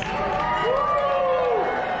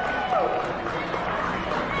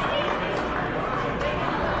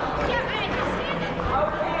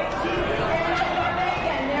 Okay, she's standing for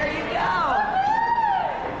Megan. There you go.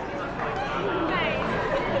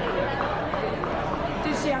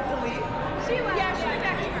 Did she have to leave? Yeah, she'll be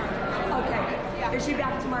back tomorrow. Okay. Is she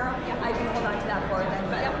back tomorrow? Yeah. I can hold on to that for her then.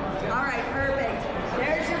 But all right, perfect.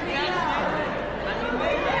 There's your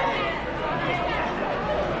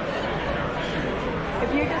If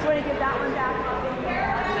you just want to give that one back.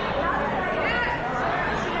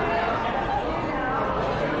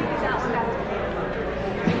 That one back.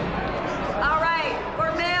 All right, for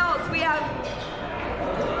males, we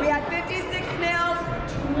had 56 males,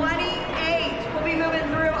 28 will be moving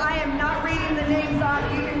through. I am not reading the names off.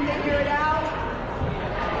 You can figure it out.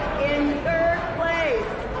 In 3rd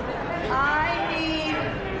place, I need.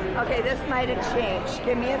 Okay, this might have changed.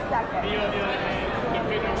 Give me a second.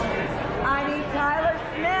 I need Tyler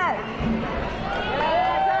Smith.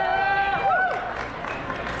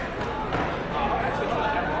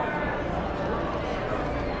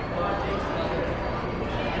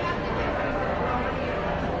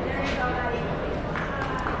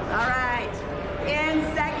 All right. In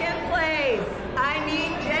 2nd place, I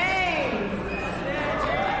need James.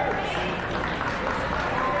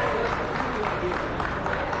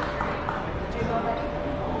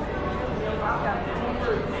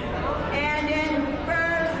 And in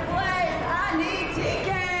 1st place, I need TK.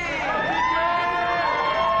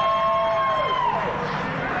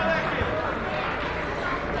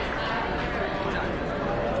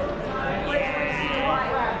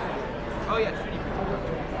 Oh, yes.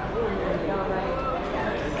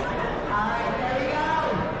 All right, there we go.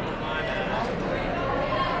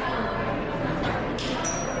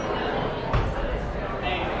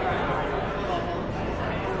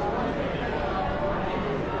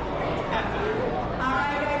 All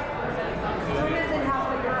right, guys. We're missing half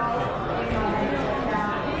the girls.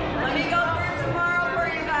 Let me go through tomorrow for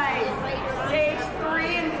you guys. Stage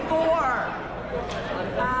 3 and 4.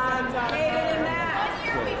 David and Matt.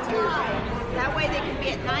 That way they can be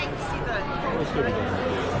at night and see the. What do you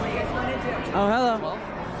guys want to do? Oh, hello.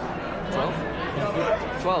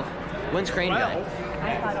 12? 12. When's Crane Guy? I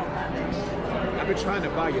thought 11. I've been trying to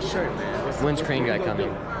buy your shirt, man. When's Crane Guy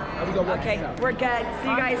coming? Okay, we're good. See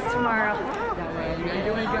you guys tomorrow.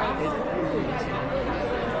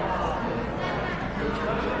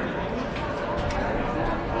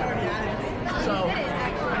 So,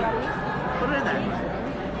 put it in there.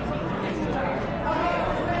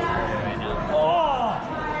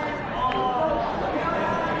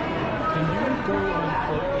 Can you go on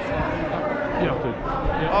foot?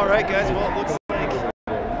 Yeah. All right, guys. Well, it looks like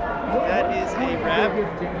that is a wrap.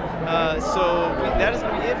 That is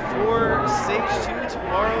going to be it for stage 2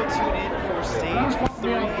 tomorrow. Tune in for stage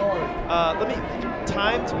 3.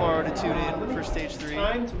 Time tomorrow to tune in for stage 3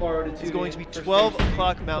 is going to be 12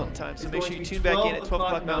 o'clock Mountain Time. So make sure you tune back in at 12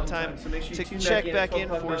 o'clock Mountain Time to check back in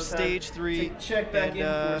for stage 3.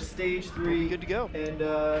 And good to go.